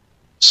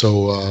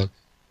 So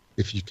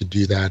if you could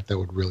do that, that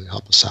would really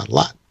help us out a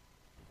lot.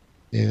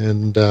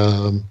 And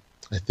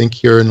I think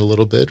here in a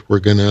little bit, we're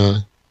going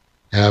to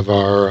have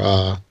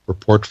our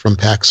report from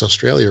PAX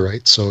Australia,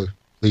 right? So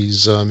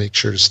please make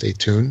sure to stay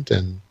tuned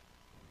and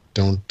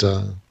don't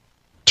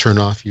turn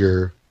off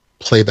your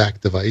playback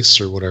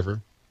device or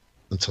whatever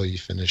until you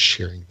finish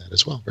hearing that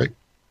as well, right?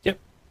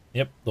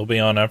 Yep. They'll be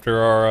on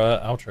after our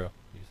outro.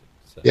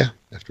 So. Yeah,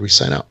 after we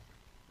sign out.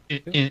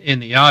 In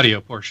the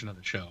audio portion of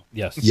the show.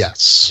 Yes. Yep.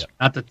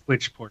 Not the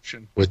Twitch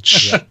portion.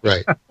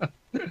 Right.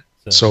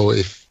 So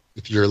if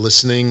you're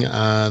listening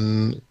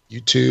on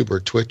YouTube or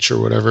Twitch or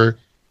whatever,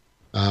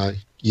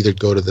 either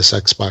go to this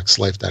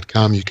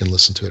xboxlife.com. You can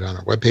listen to it on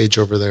our webpage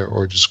over there,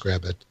 or just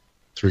grab it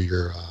through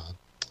your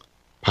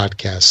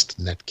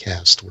podcast,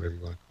 netcast, whatever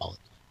you want to call it.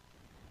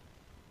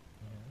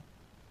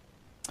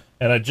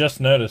 And I just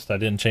noticed I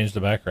didn't change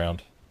the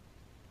background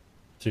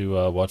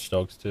to Watch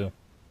Dogs 2.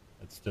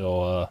 It's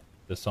still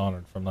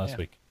Dishonored from last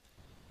week.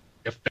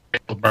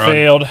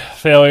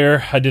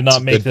 Failure. I did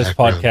not make this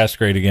podcast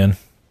great again.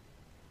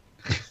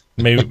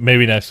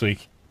 Maybe next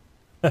week.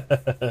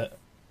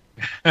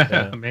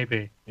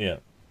 Maybe. Yeah.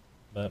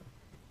 But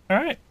all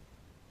right.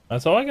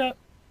 That's all I got.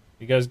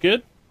 You guys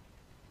good?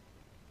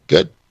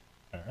 Good.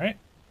 All right.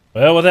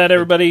 Well, with that,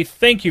 everybody,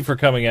 thank you for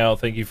coming out.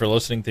 Thank you for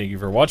listening. Thank you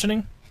for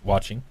watching.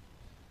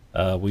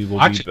 We will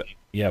watching.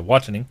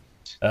 Watching.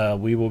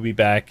 We will be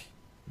back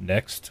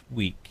next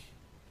week.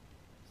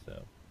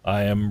 So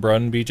I am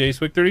Brun BJ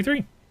Swick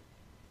 33.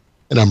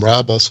 And I'm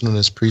Rob, also known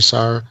as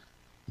Presar.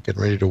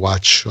 Getting ready to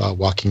watch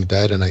Walking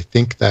Dead, and I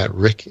think that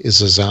Rick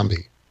is a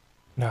zombie.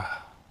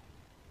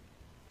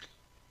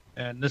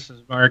 And this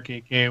is Mark,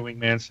 aka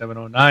Wingman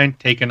 709,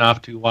 taking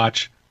off to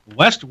watch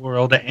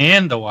Westworld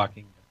and The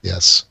Walking Dead.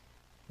 Yes.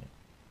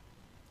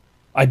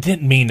 I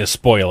didn't mean to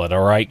spoil it,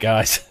 all right,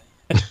 guys?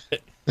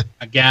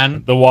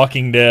 Again. The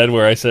Walking Dead,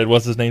 where I said,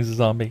 what's his name's a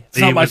zombie? It's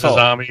not my fault.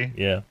 A zombie.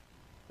 Yeah.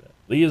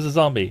 Lee is a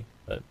zombie.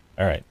 But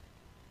all right.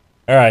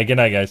 All right, good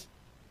night, guys.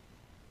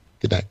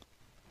 Good night.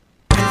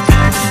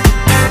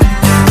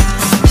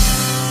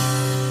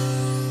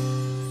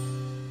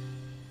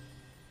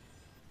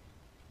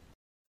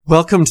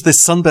 Welcome to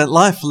this Sunbelt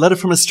Life letter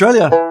from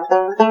Australia.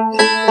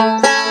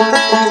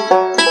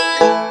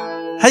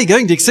 How you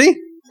going, Dixie?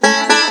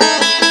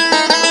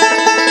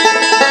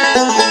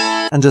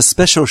 And a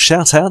special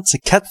shout out to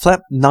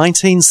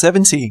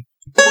CatFlap1970.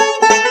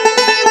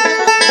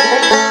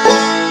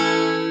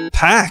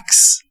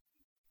 PAX!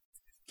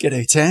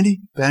 G'day,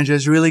 Tandy.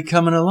 Banjo's really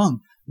coming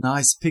along.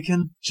 Nice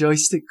picking,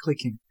 joystick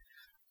clicking.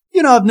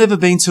 You know, I've never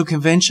been to a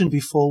convention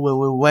before where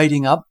we're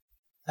waiting up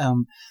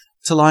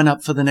to line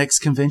up for the next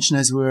convention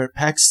as we're at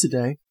PAX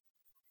today,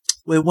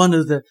 where one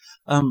of the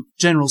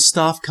general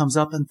staff comes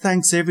up and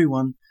thanks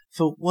everyone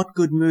for what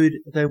good mood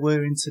they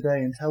were in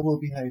today and how well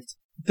behaved.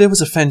 There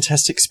was a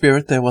fantastic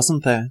spirit there,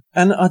 wasn't there?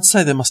 And I'd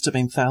say there must have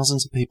been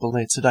thousands of people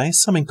there today,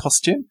 some in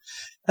costume,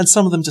 and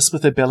some of them just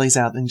with their bellies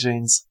out in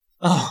jeans.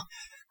 I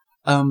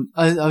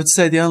would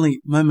say the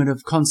only moment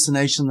of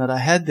consternation that I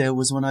had there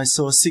was when I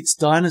saw 6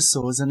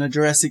 dinosaurs and a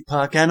Jurassic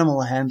Park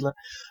animal handler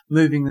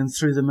moving them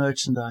through the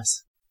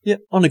merchandise. Yeah,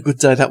 on a good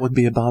day, that would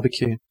be a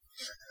barbecue.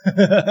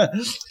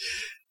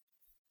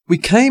 We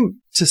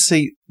came to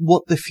see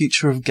what the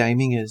future of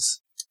gaming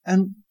is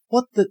and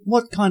what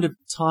kind of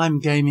time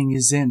gaming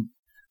is in.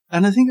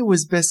 And I think it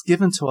was best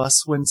given to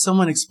us when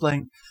someone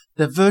explained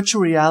that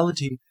virtual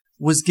reality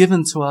was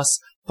given to us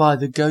by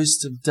the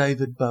ghost of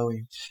David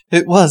Bowie.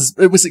 It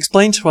was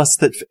explained to us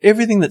that for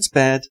everything that's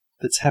bad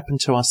that's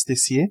happened to us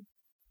this year,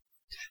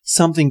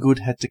 something good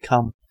had to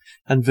come,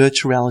 and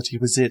virtual reality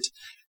was it.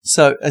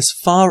 So as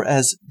far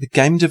as the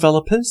game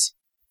developers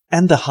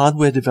and the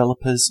hardware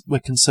developers were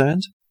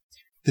concerned,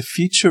 the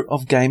future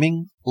of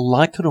gaming,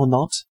 like it or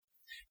not,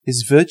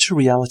 is virtual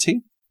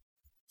reality,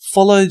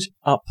 followed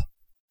up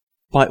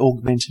by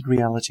augmented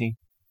reality.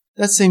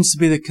 That seems to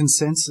be the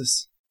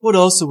consensus. What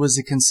also was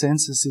the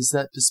consensus is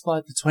that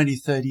despite the 20,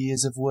 30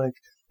 years of work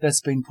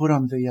that's been put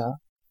on VR,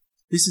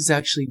 this is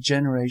actually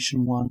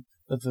generation 1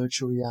 of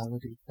virtual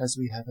reality as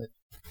we have it.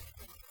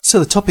 So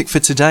the topic for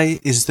today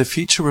is the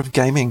future of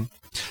gaming,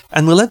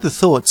 and we'll add the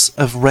thoughts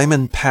of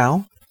Raymond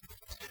Powell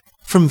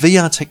from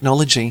VR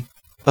Technology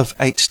of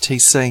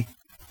HTC.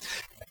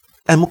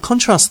 And we'll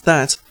contrast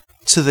that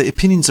to the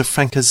opinions of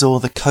Frank Azor,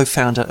 the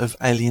co-founder of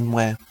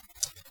Alienware.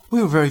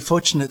 We were very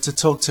fortunate to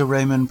talk to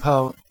Raymond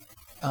Powell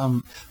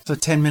for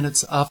 10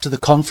 minutes after the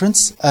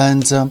conference,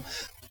 and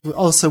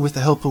also with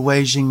the help of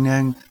Wei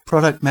Jingnang,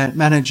 product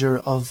manager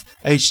of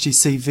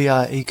HTC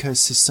VR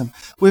ecosystem.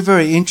 We're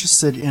very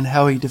interested in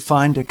how he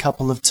defined a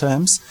couple of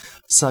terms,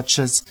 such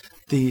as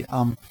the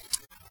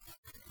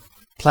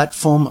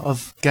platform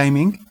of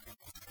gaming,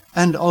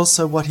 and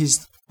also what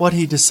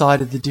he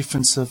decided the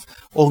difference of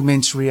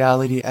augmented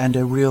reality and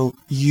a real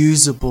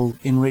usable,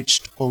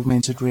 enriched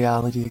augmented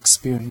reality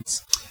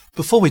experience.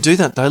 Before we do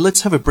that, though,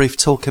 let's have a brief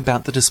talk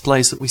about the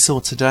displays that we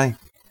saw today.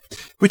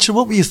 Richard,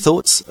 what were your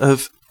thoughts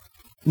of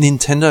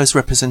Nintendo's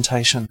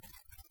representation?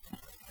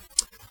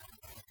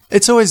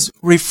 It's always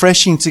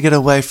refreshing to get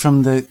away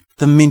from the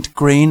mint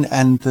green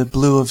and the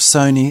blue of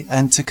Sony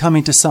and to come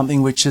into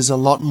something which is a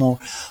lot more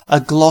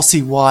a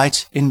glossy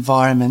white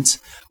environment,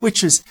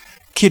 which is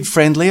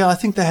kid-friendly. I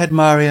think they had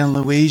Mario and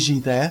Luigi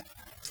there.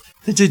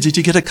 Did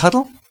you get a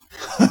cuddle?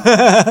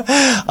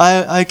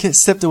 I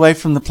stepped away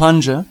from the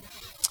plunger.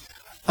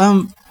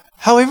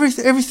 However,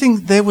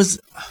 everything there was,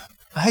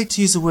 I hate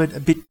to use the word, a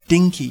bit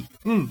dinky.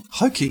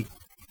 Hokey.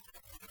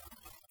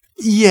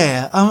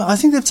 Yeah, I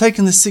think they've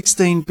taken the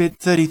 16-bit,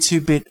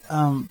 32-bit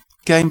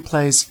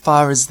gameplay as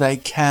far as they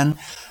can.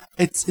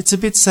 It's a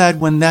bit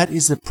sad when that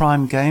is the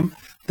prime game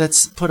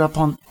that's put up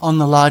on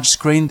the large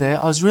screen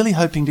there. I was really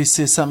hoping to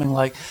see something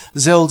like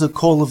Zelda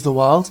Call of the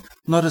Wild,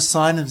 not a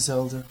sign of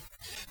Zelda.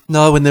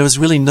 No, and there was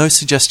really no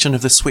suggestion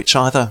of the Switch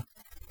either.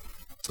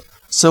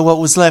 So what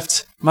was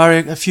left?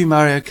 A few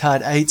Mario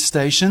Kart 8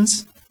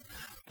 stations,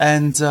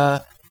 and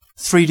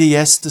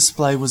 3DS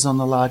display was on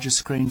the larger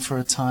screen for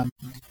a time.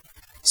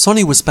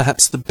 Sony was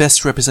perhaps the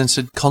best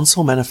represented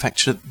console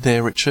manufacturer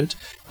there, Richard.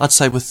 I'd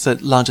say with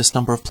the largest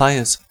number of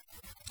players.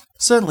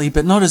 Certainly,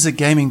 but not as a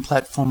gaming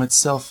platform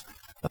itself.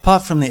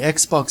 Apart from the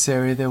Xbox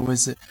area, there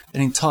was an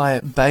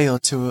entire bay or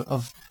two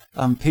of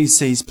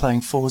PCs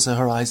playing Forza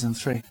Horizon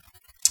 3.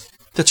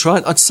 That's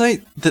right. I'd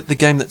say that the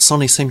game that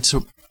Sony seemed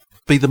to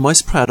be the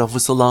most proud of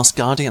was The Last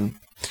Guardian.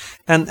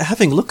 And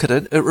having a look at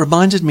it, it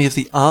reminded me of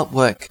the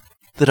artwork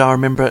that I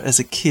remember as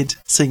a kid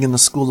seeing in the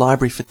school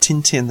library for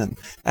Tintin and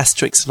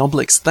Asterix and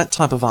Obelix, that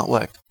type of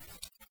artwork.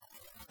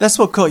 That's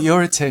what caught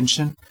your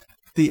attention.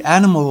 The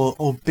animal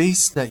or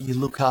beast that you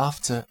look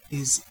after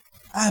is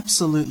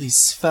absolutely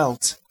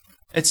svelte.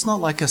 It's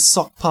not like a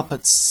sock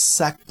puppet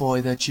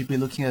Sackboy that you'd be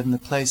looking at in the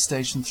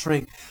PlayStation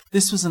 3.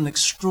 This was an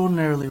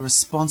extraordinarily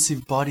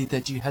responsive body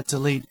that you had to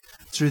lead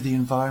through the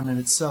environment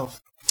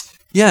itself.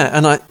 Yeah,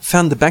 and I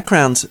found the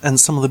background and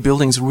some of the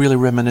buildings really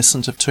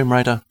reminiscent of Tomb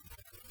Raider.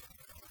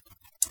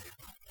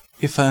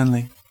 If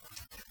only.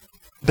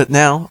 But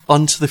now,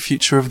 on to the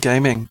future of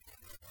gaming.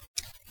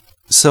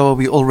 So are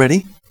we all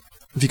ready?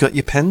 Have you got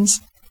your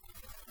pens?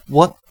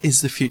 What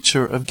is the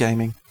future of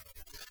gaming?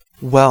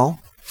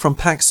 Well, from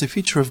PAX, the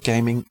future of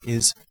gaming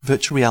is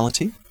virtual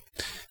reality,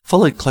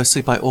 followed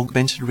closely by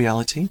augmented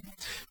reality,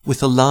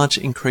 with a large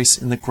increase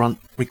in the grunt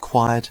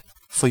required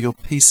for your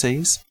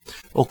PCs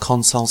or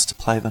consoles to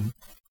play them.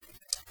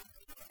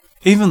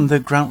 Even the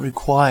grunt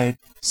required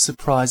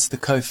surprised the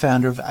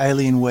co-founder of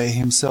Alienware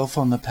himself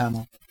on the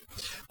panel.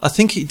 I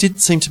think he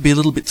did seem to be a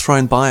little bit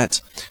thrown by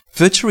it.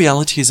 Virtual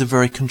reality is a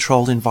very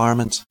controlled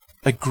environment.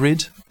 A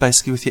grid,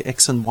 basically with your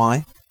X and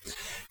Y,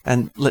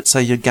 and let's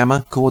say your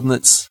gamma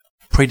coordinates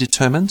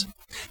predetermined,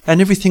 and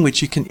everything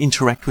which you can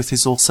interact with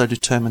is also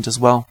determined as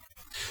well.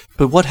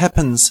 But what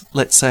happens,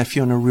 let's say, if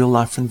you're in a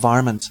real-life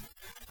environment,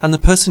 and the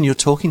person you're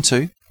talking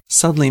to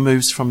suddenly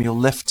moves from your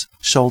left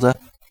shoulder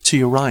to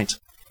your right?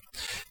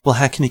 Well,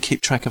 how can you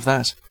keep track of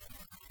that?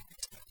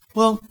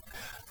 Well,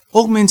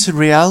 augmented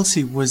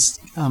reality was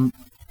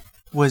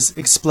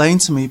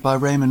explained to me by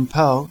Raymond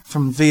Powell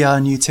from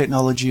VR New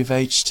Technology of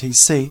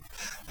HTC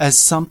as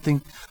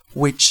something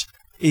which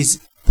is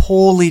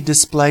poorly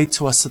displayed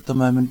to us at the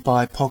moment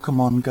by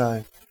Pokemon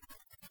Go.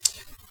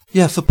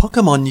 Yeah, for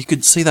Pokemon, you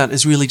could see that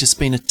as really just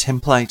being a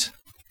template.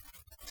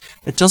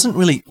 It doesn't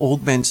really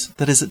augment,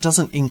 that is, it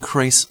doesn't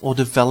increase or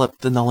develop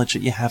the knowledge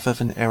that you have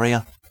of an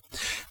area.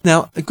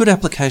 Now, a good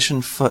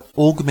application for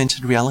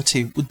augmented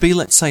reality would be,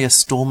 let's say, a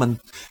storeman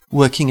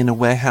working in a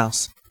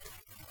warehouse.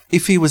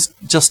 if he was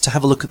just to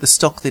have a look at the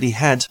stock that he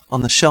had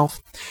on the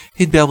shelf,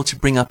 he'd be able to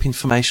bring up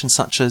information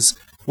such as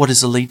what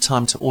is the lead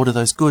time to order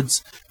those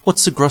goods,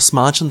 what's the gross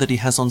margin that he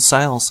has on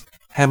sales,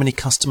 how many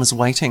customers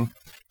waiting,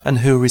 and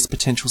who are his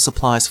potential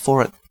suppliers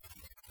for it.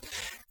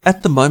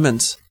 At the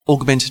moment,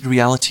 augmented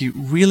reality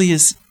really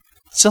is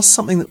just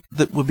something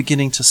that we're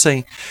beginning to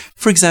see.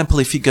 For example,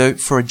 if you go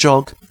for a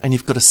jog and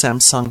you've got a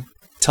Samsung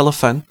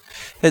telephone,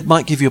 it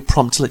might give you a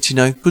prompt to let you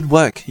know, good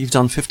work, you've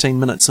done 15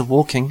 minutes of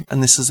walking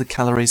and this is the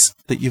calories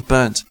that you've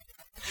burnt.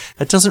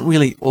 It doesn't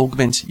really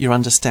augment your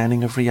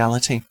understanding of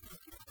reality.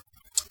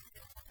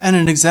 And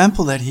an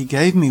example that he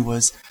gave me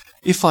was,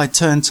 if I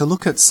turn to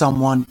look at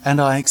someone and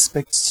I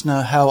expect to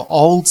know how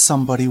old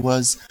somebody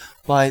was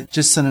by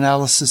just an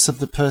analysis of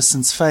the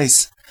person's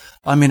face,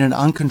 I'm in an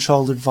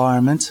uncontrolled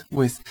environment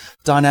with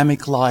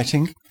dynamic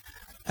lighting.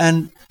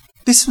 And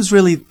this was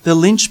really the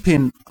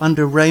linchpin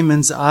under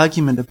Raymond's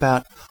argument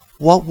about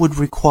what would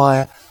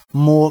require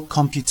more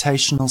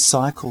computational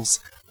cycles,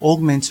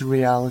 augmented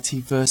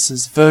reality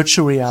versus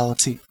virtual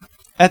reality.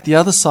 At the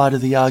other side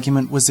of the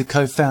argument was the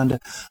co-founder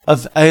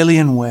of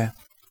Alienware.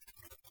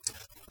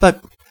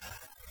 But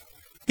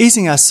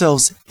easing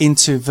ourselves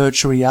into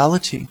virtual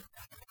reality,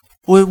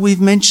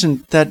 we've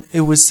mentioned that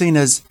it was seen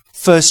as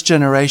first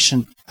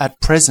generation at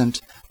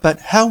present, but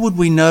how would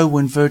we know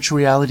when virtual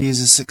reality is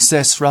a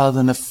success rather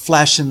than a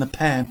flash in the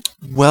pan?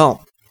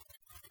 Well,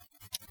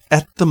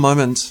 at the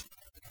moment,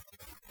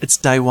 it's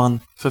day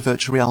one for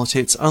virtual reality.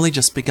 It's only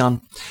just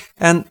begun.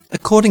 And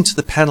according to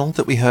the panel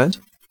that we heard,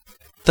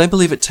 they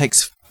believe it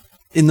takes,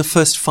 in the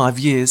first 5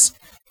 years,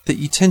 that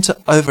you tend to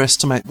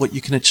overestimate what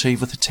you can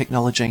achieve with the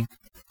technology.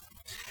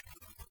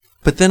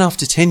 But then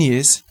after 10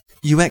 years,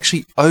 you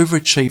actually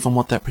overachieve on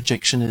what that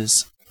projection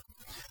is.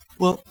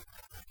 Well,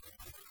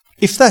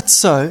 if that's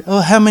so,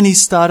 how many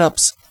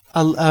startups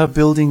are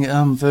building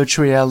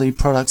virtual reality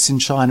products in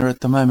China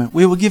at the moment?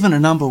 We were given a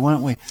number,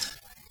 weren't we?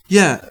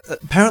 Yeah,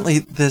 apparently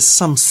there's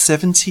some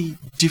 70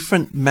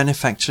 different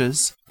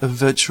manufacturers of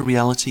virtual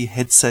reality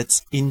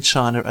headsets in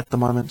China at the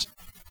moment.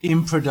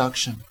 In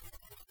production.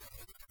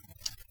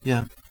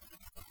 Yeah.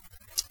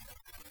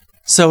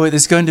 So it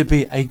is going to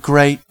be a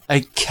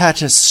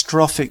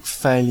catastrophic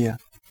failure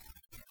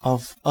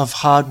of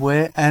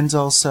hardware and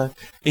also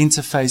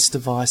interface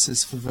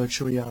devices for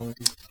virtual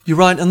reality. You're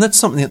right, and that's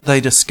something that they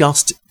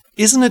discussed.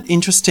 Isn't it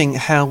interesting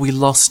how we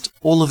lost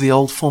all of the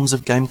old forms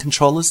of game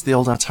controllers, the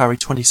old Atari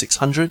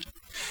 2600,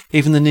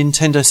 even the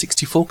Nintendo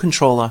 64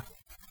 controller?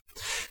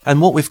 And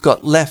what we've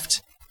got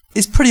left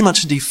is pretty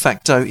much a de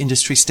facto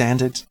industry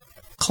standard,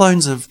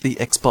 clones of the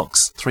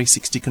Xbox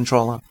 360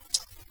 controller.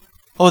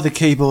 Or the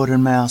keyboard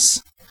and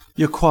mouse.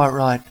 You're quite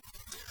right.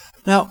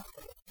 Now,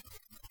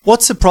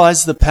 what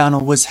surprised the panel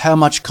was how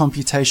much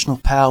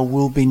computational power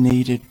will be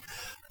needed.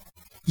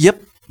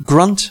 Yep,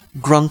 grunt,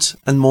 grunt,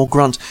 and more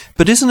grunt.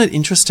 But isn't it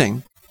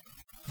interesting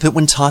that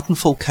when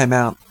Titanfall came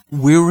out,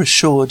 we were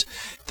assured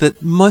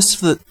that most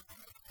of the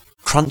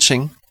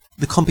crunching,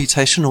 the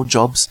computational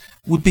jobs,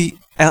 would be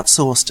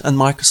outsourced and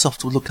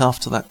Microsoft would look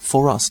after that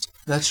for us.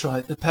 That's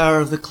right, the power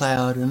of the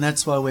cloud, and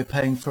that's why we're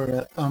paying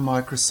for a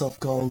Microsoft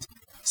Gold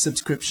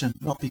subscription,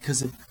 not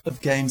because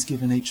of games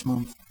given each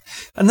month.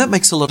 And that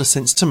makes a lot of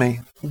sense to me.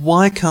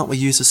 Why can't we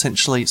use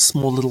essentially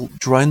small little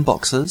drone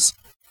boxes,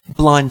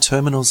 blind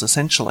terminals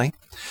essentially,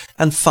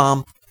 and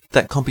farm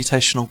that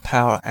computational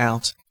power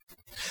out?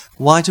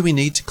 Why do we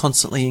need to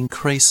constantly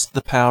increase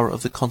the power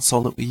of the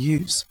console that we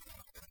use?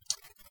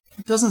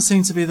 It doesn't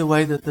seem to be the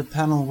way that the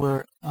panel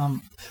were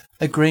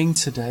agreeing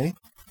today.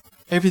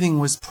 Everything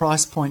was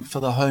price point for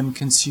the home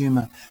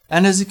consumer.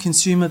 And as a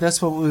consumer,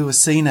 that's what we were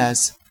seen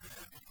as.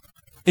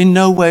 In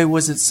no way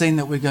was it seen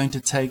that we're going to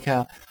take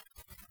our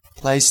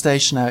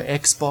PlayStation, our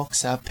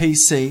Xbox, our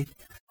PC,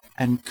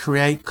 and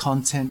create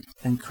content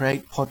and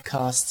create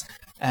podcasts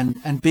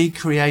and be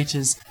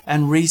creators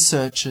and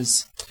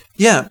researchers.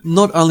 Yeah,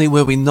 not only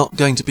were we not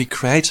going to be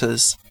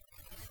creators,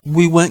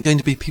 we weren't going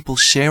to be people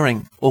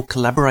sharing or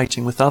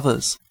collaborating with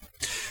others.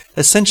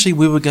 Essentially,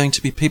 we were going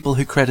to be people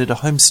who created a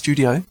home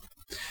studio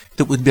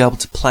that would be able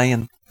to play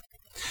in.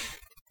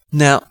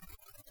 Now,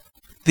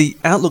 the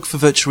outlook for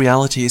virtual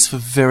reality is for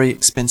very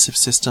expensive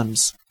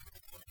systems.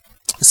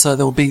 So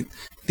there will be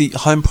the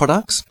home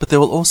products, but there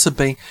will also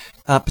be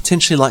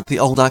potentially like the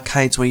old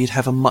arcades where you'd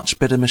have a much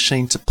better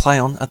machine to play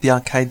on at the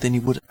arcade than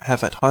you would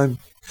have at home.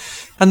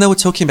 And they were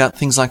talking about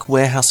things like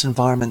warehouse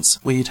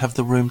environments where you'd have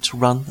the room to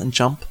run and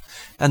jump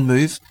and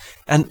move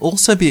and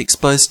also be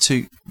exposed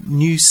to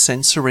new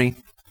sensory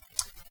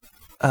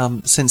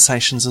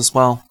sensations as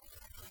well.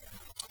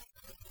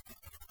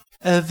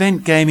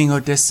 Event gaming or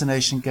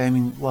destination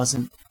gaming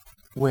wasn't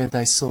where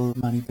they saw the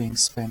money being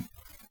spent.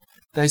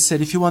 They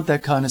said if you want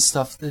that kind of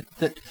stuff,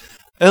 that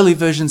early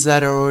versions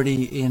that are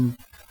already in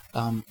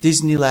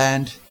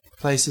Disneyland,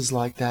 places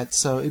like that.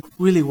 So it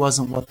really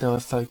wasn't what they were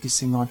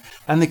focusing on.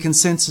 And the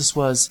consensus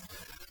was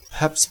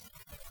perhaps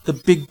the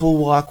big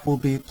bulwark will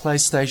be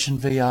PlayStation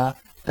VR.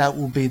 That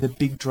will be the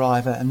big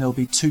driver, and there'll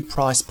be 2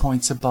 price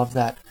points above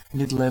that,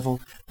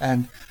 mid-level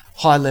and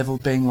high level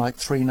being like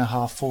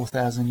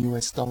 $3,500-4,000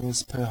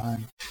 US per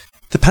home.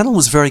 The panel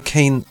was very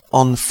keen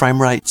on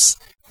frame rates.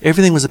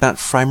 Everything was about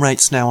frame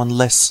rates now and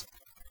less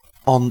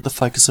on the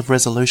focus of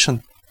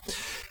resolution.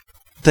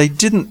 They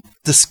didn't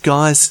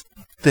disguise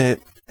their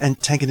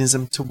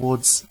antagonism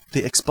towards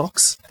the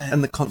Xbox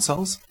and the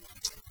consoles.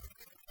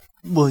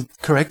 Well,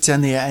 correct,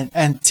 and the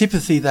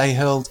antipathy they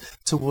held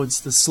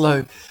towards the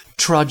slow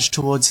trudge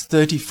towards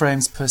 30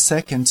 frames per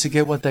second to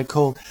get what they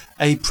call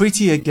a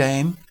prettier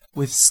game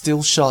with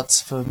still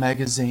shots for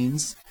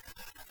magazines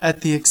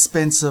at the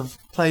expense of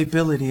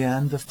playability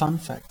and the fun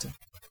factor.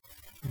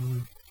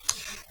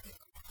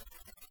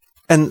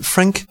 And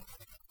Frank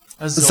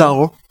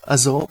Azor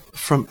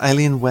from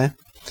Alienware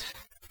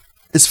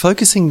is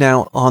focusing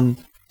now on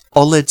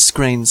OLED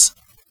screens.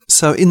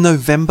 So in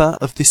November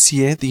of this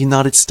year, the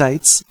United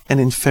States, and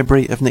in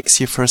February of next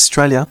year for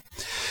Australia,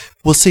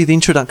 we'll see the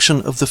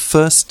introduction of the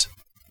first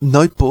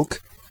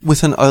notebook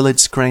with an OLED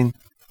screen.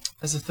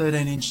 As a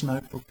 13-inch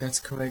notebook, that's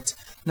correct.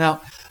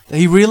 Now,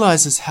 he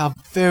realizes how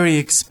very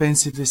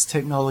expensive this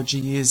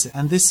technology is,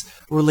 and this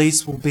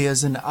release will be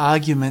as an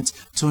argument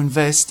to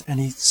invest, and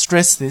he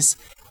stressed this,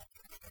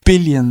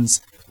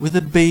 billions, with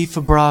a B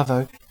for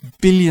Bravo,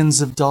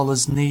 billions of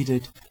dollars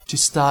needed to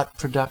start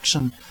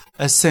production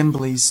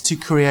assemblies to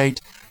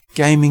create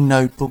gaming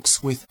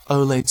notebooks with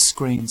OLED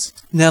screens.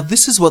 Now,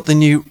 this is what the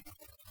new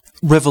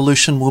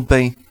revolution will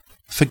be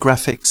for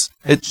graphics.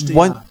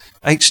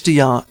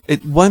 HDR.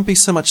 It won't be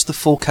so much the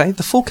 4K.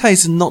 The 4K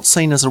is not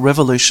seen as a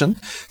revolution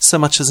so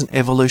much as an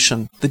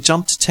evolution. The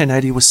jump to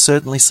 1080 was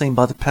certainly seen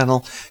by the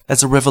panel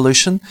as a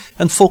revolution,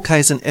 and 4K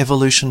is an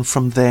evolution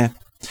from there.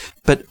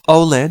 But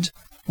OLED,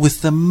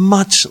 with the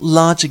much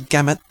larger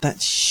gamut,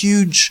 that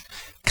huge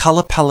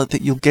color palette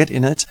that you'll get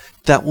in it,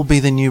 that will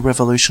be the new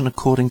revolution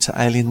according to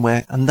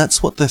Alienware, and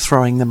that's what they're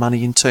throwing the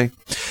money into.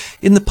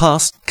 In the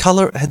past,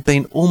 color had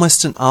been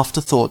almost an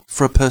afterthought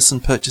for a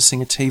person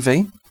purchasing a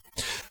TV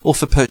or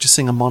for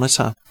purchasing a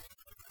monitor.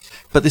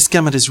 But this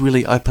gamut is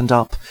really opened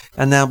up,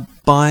 and now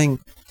buying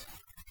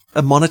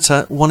a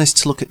monitor, one is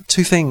to look at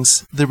two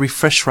things, the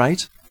refresh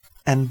rate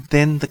and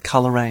then the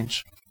color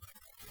range.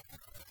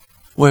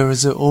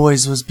 Whereas it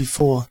always was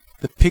before,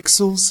 the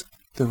pixels,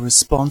 the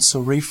response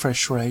or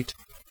refresh rate.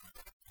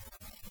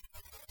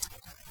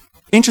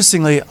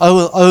 Interestingly,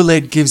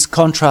 OLED gives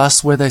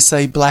contrast where they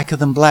say blacker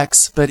than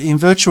blacks, but in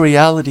virtual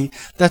reality,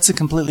 that's a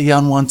completely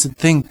unwanted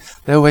thing.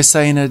 They always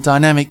say in a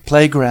dynamic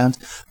playground,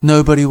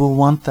 nobody will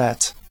want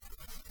that.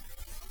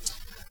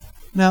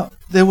 Now,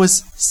 there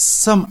was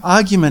some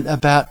argument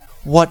about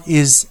what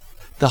is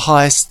the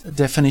highest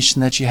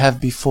definition that you have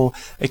before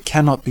it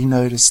cannot be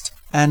noticed,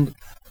 and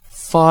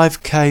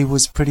 5K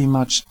was pretty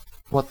much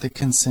what the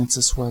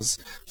consensus was.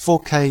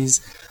 4K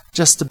is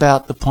just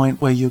about the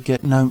point where you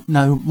get no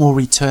more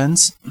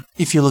returns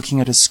if you're looking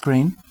at a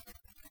screen.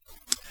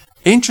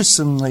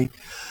 Interestingly,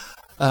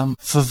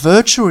 for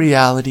virtual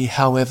reality,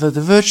 however, the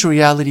virtual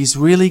realities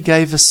really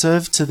gave a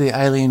serve to the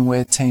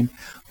Alienware team.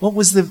 What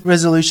was the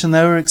resolution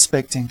they were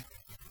expecting?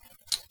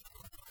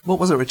 What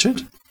was it,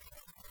 Richard?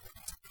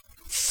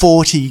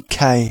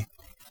 40K.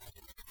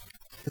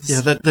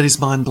 Yeah, that is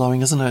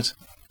mind-blowing, isn't it?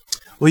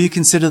 Well, you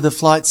consider the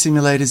flight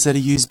simulators that are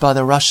used by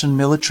the Russian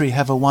military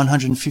have a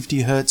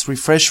 150 Hz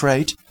refresh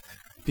rate,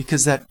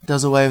 because that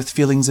does away with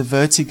feelings of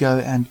vertigo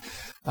and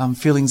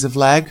feelings of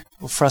lag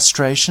or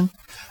frustration.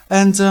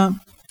 And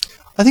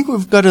I think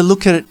we've got to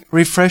look at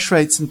refresh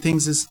rates and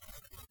things as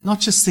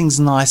not just things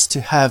nice to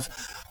have.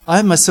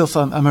 I myself,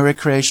 I'm a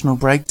recreational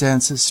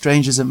breakdancer,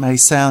 strange as it may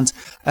sound,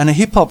 and a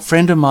hip-hop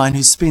friend of mine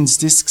who spins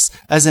discs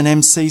as an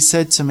MC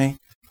said to me,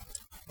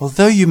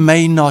 although you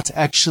may not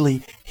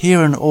actually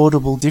hear an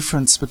audible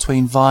difference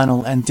between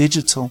vinyl and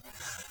digital,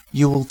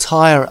 you will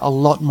tire a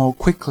lot more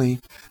quickly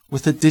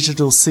with a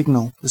digital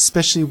signal,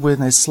 especially when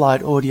there's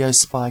slight audio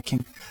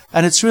spiking.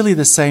 And it's really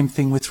the same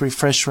thing with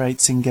refresh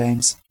rates in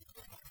games.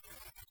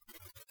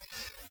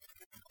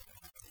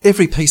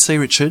 Every PC,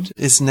 Richard,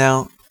 is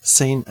now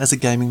seen as a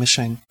gaming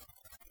machine.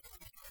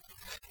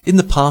 In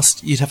the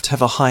past, you'd have to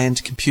have a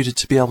high-end computer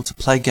to be able to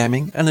play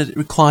gaming, and it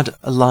required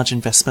a large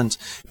investment.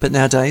 But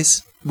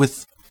nowadays,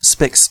 with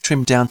specs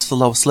trimmed down to the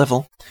lowest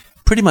level,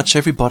 pretty much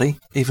everybody,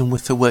 even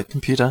with a work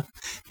computer,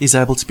 is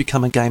able to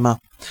become a gamer.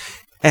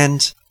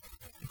 And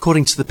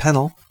according to the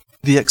panel,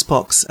 the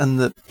Xbox and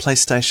the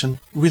PlayStation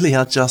really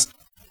are just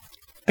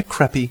a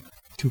crappy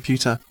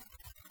computer.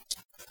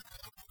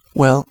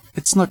 Well,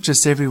 it's not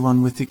just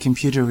everyone with a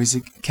computer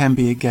can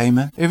be a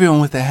gamer. Everyone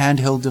with a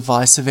handheld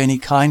device of any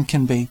kind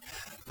can be.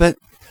 But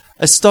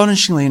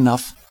astonishingly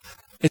enough,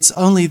 it's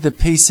only the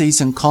PCs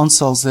and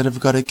consoles that have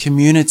got a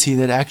community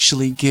that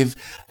actually give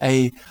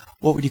a,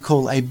 what would you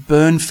call, a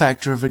burn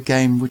factor of a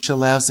game, which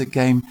allows a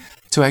game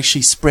to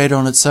actually spread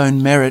on its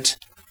own merit.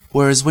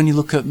 Whereas when you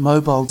look at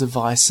mobile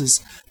devices,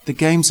 the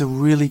games are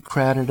really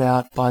crowded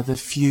out by the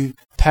few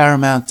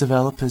paramount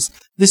developers.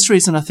 This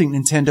reason I think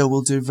Nintendo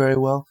will do very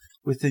well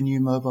with the new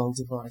mobile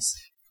device.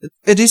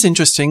 It is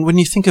interesting. When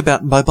you think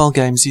about mobile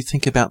games, you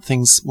think about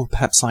things, well,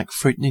 perhaps like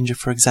Fruit Ninja,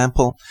 for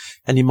example,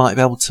 and you might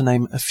be able to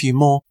name a few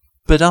more.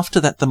 But after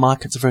that, the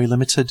market's very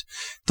limited.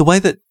 The way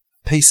that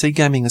PC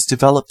gaming has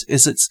developed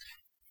is it's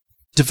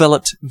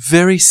developed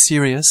very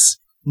serious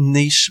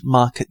niche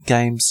market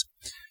games.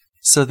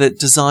 So they're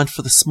designed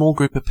for the small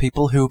group of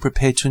people who are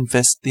prepared to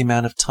invest the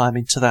amount of time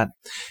into that.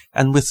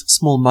 And with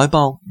small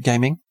mobile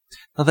gaming,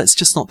 now that's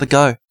just not the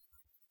go.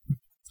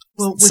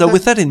 Well,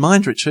 With that in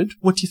mind, Richard,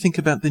 what do you think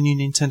about the new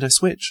Nintendo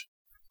Switch?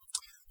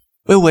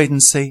 we'll wait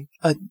and see.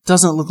 It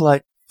doesn't look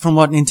like, from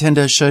what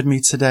Nintendo showed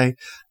me today,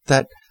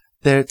 that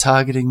they're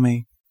targeting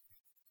me.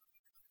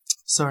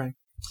 Sorry.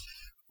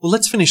 Well,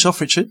 let's finish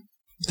off, Richard.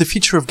 The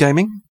future of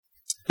gaming.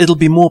 It'll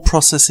be more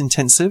process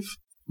intensive.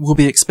 We'll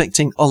be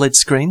expecting OLED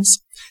screens,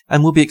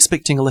 and we'll be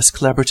expecting a less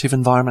collaborative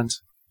environment.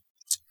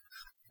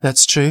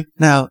 That's true.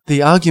 Now,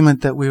 the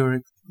argument that we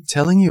were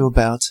telling you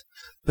about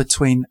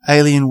between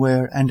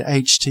Alienware and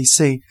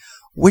HTC,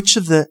 which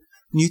of the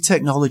new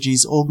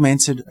technologies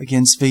augmented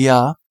against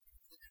VR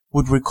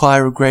would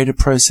require a greater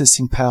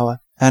processing power?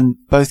 And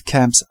both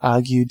camps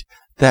argued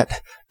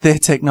that their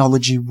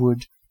technology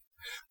would.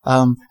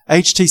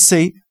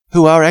 HTC,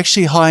 who are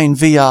actually high in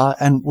VR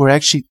and were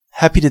actually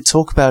happy to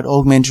talk about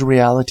augmented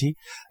reality,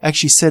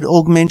 actually said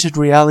augmented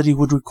reality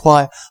would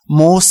require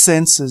more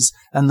sensors,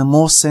 and the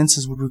more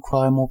sensors would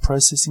require more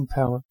processing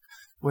power.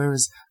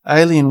 Whereas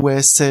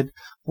Alienware said,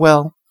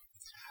 well,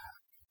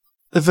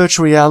 the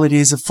virtual reality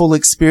is a full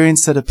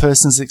experience that a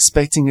person's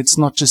expecting. It's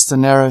not just a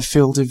narrow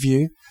field of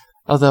view.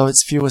 Although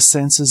it's fewer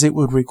sensors, it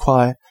would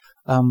require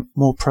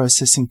more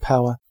processing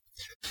power.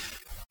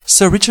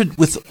 So, Richard,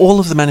 with all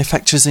of the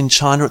manufacturers in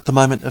China at the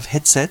moment of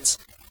headsets,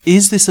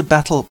 is this a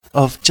battle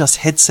of just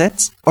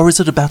headsets, or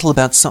is it a battle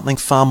about something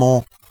far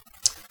more?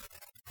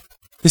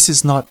 This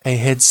is not a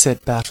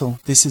headset battle.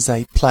 This is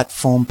a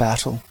platform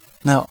battle.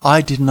 Now,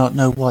 I did not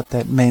know what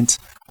that meant.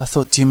 I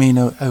thought, do you mean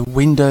a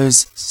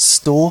Windows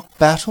Store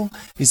battle?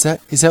 Is that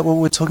what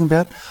we're talking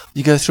about?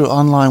 You go through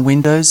online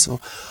Windows,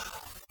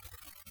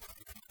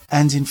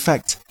 and in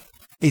fact,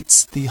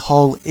 it's the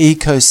whole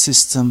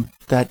ecosystem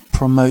that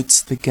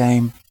promotes the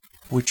game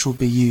which will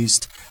be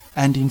used.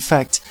 And in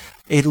fact,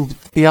 it'll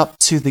be up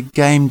to the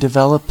game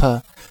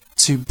developer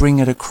to bring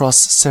it across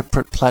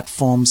separate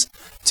platforms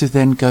to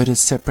then go to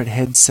separate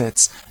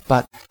headsets.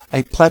 But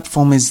a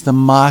platform is the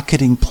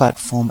marketing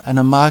platform, and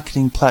a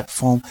marketing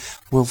platform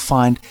will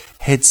find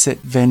headset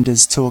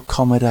vendors to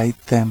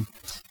accommodate them.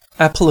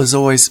 Apple has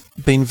always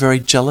been very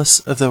jealous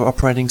of their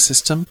operating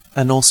system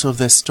and also of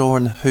their store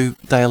and who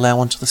they allow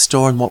onto the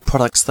store and what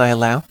products they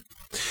allow.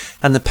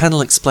 And the panel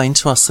explained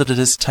to us that it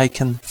has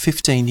taken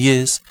 15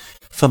 years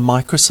for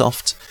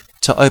Microsoft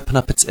to open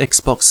up its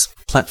Xbox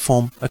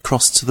platform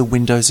across to the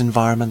Windows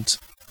environment.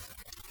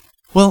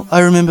 Well, I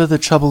remember the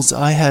troubles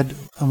I had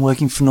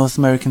working for North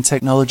American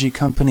Technology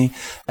Company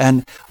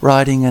and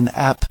writing an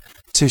app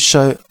to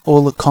show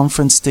all the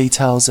conference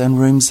details and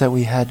rooms that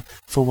we had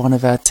for one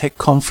of our tech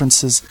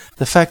conferences.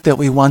 The fact that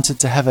we wanted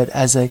to have it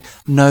as a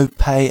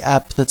no-pay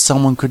app that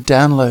someone could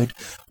download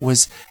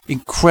was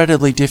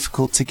incredibly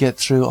difficult to get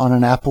through on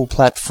an Apple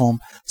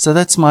platform. So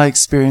that's my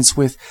experience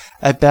with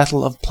a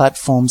battle of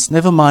platforms.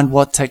 Never mind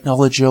what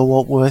technology or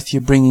what worth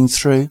you're bringing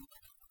through.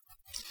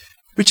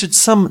 Richard,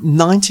 some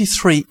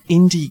 93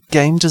 indie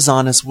game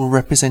designers were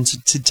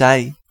represented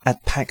today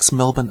at PAX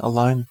Melbourne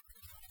alone.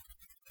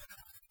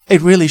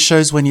 It really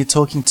shows when you're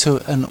talking to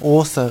an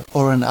author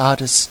or an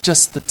artist,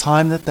 just the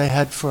time that they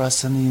had for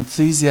us and the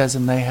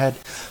enthusiasm they had.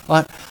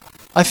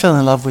 I fell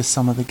in love with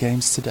some of the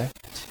games today.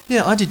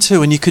 Yeah, I did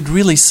too, and you could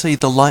really see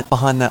the light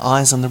behind their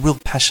eyes and the real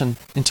passion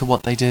into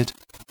what they did.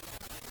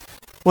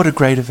 What a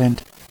great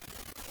event.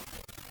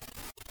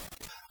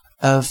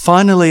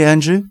 Finally,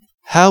 Andrew,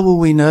 how will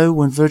we know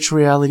when virtual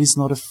reality is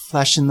not a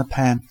flash in the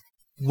pan?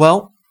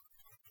 Well,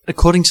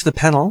 according to the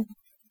panel,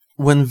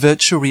 when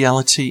virtual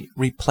reality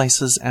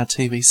replaces our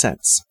TV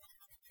sets.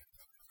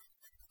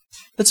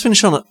 Let's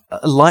finish on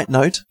a light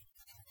note.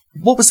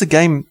 What was the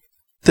game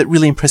that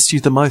really impressed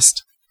you the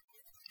most?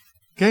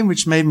 A game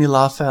which made me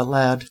laugh out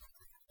loud,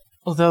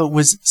 although it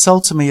was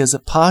sold to me as a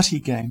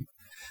party game,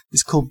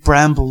 is called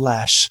Bramble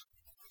Lash.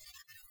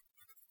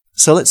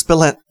 So let's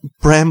spell out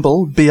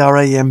Bramble,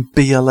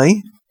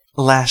 B-R-A-M-B-L-E,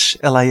 Lash,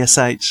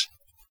 L-A-S-H.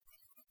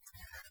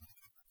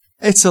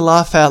 It's a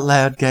laugh out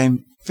loud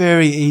game.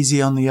 Very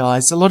easy on the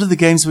eyes. A lot of the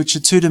games which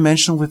are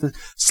two-dimensional with a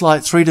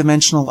slight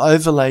three-dimensional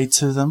overlay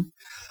to them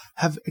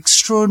have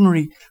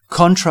extraordinary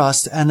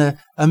contrast and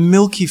a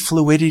milky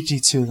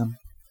fluidity to them.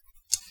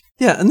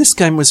 Yeah, and this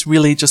game was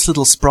really just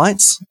little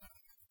sprites.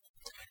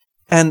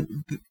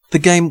 And the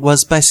game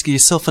was basically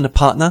yourself and a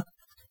partner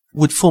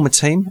would form a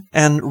team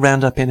and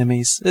round up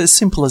enemies. As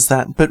simple as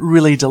that, but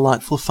really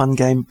delightful, fun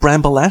game.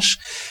 Bramble Lash.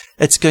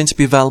 It's going to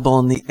be available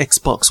on the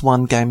Xbox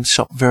One game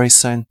shop very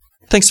soon.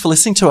 Thanks for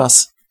listening to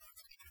us.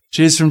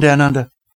 Cheers from Down Under.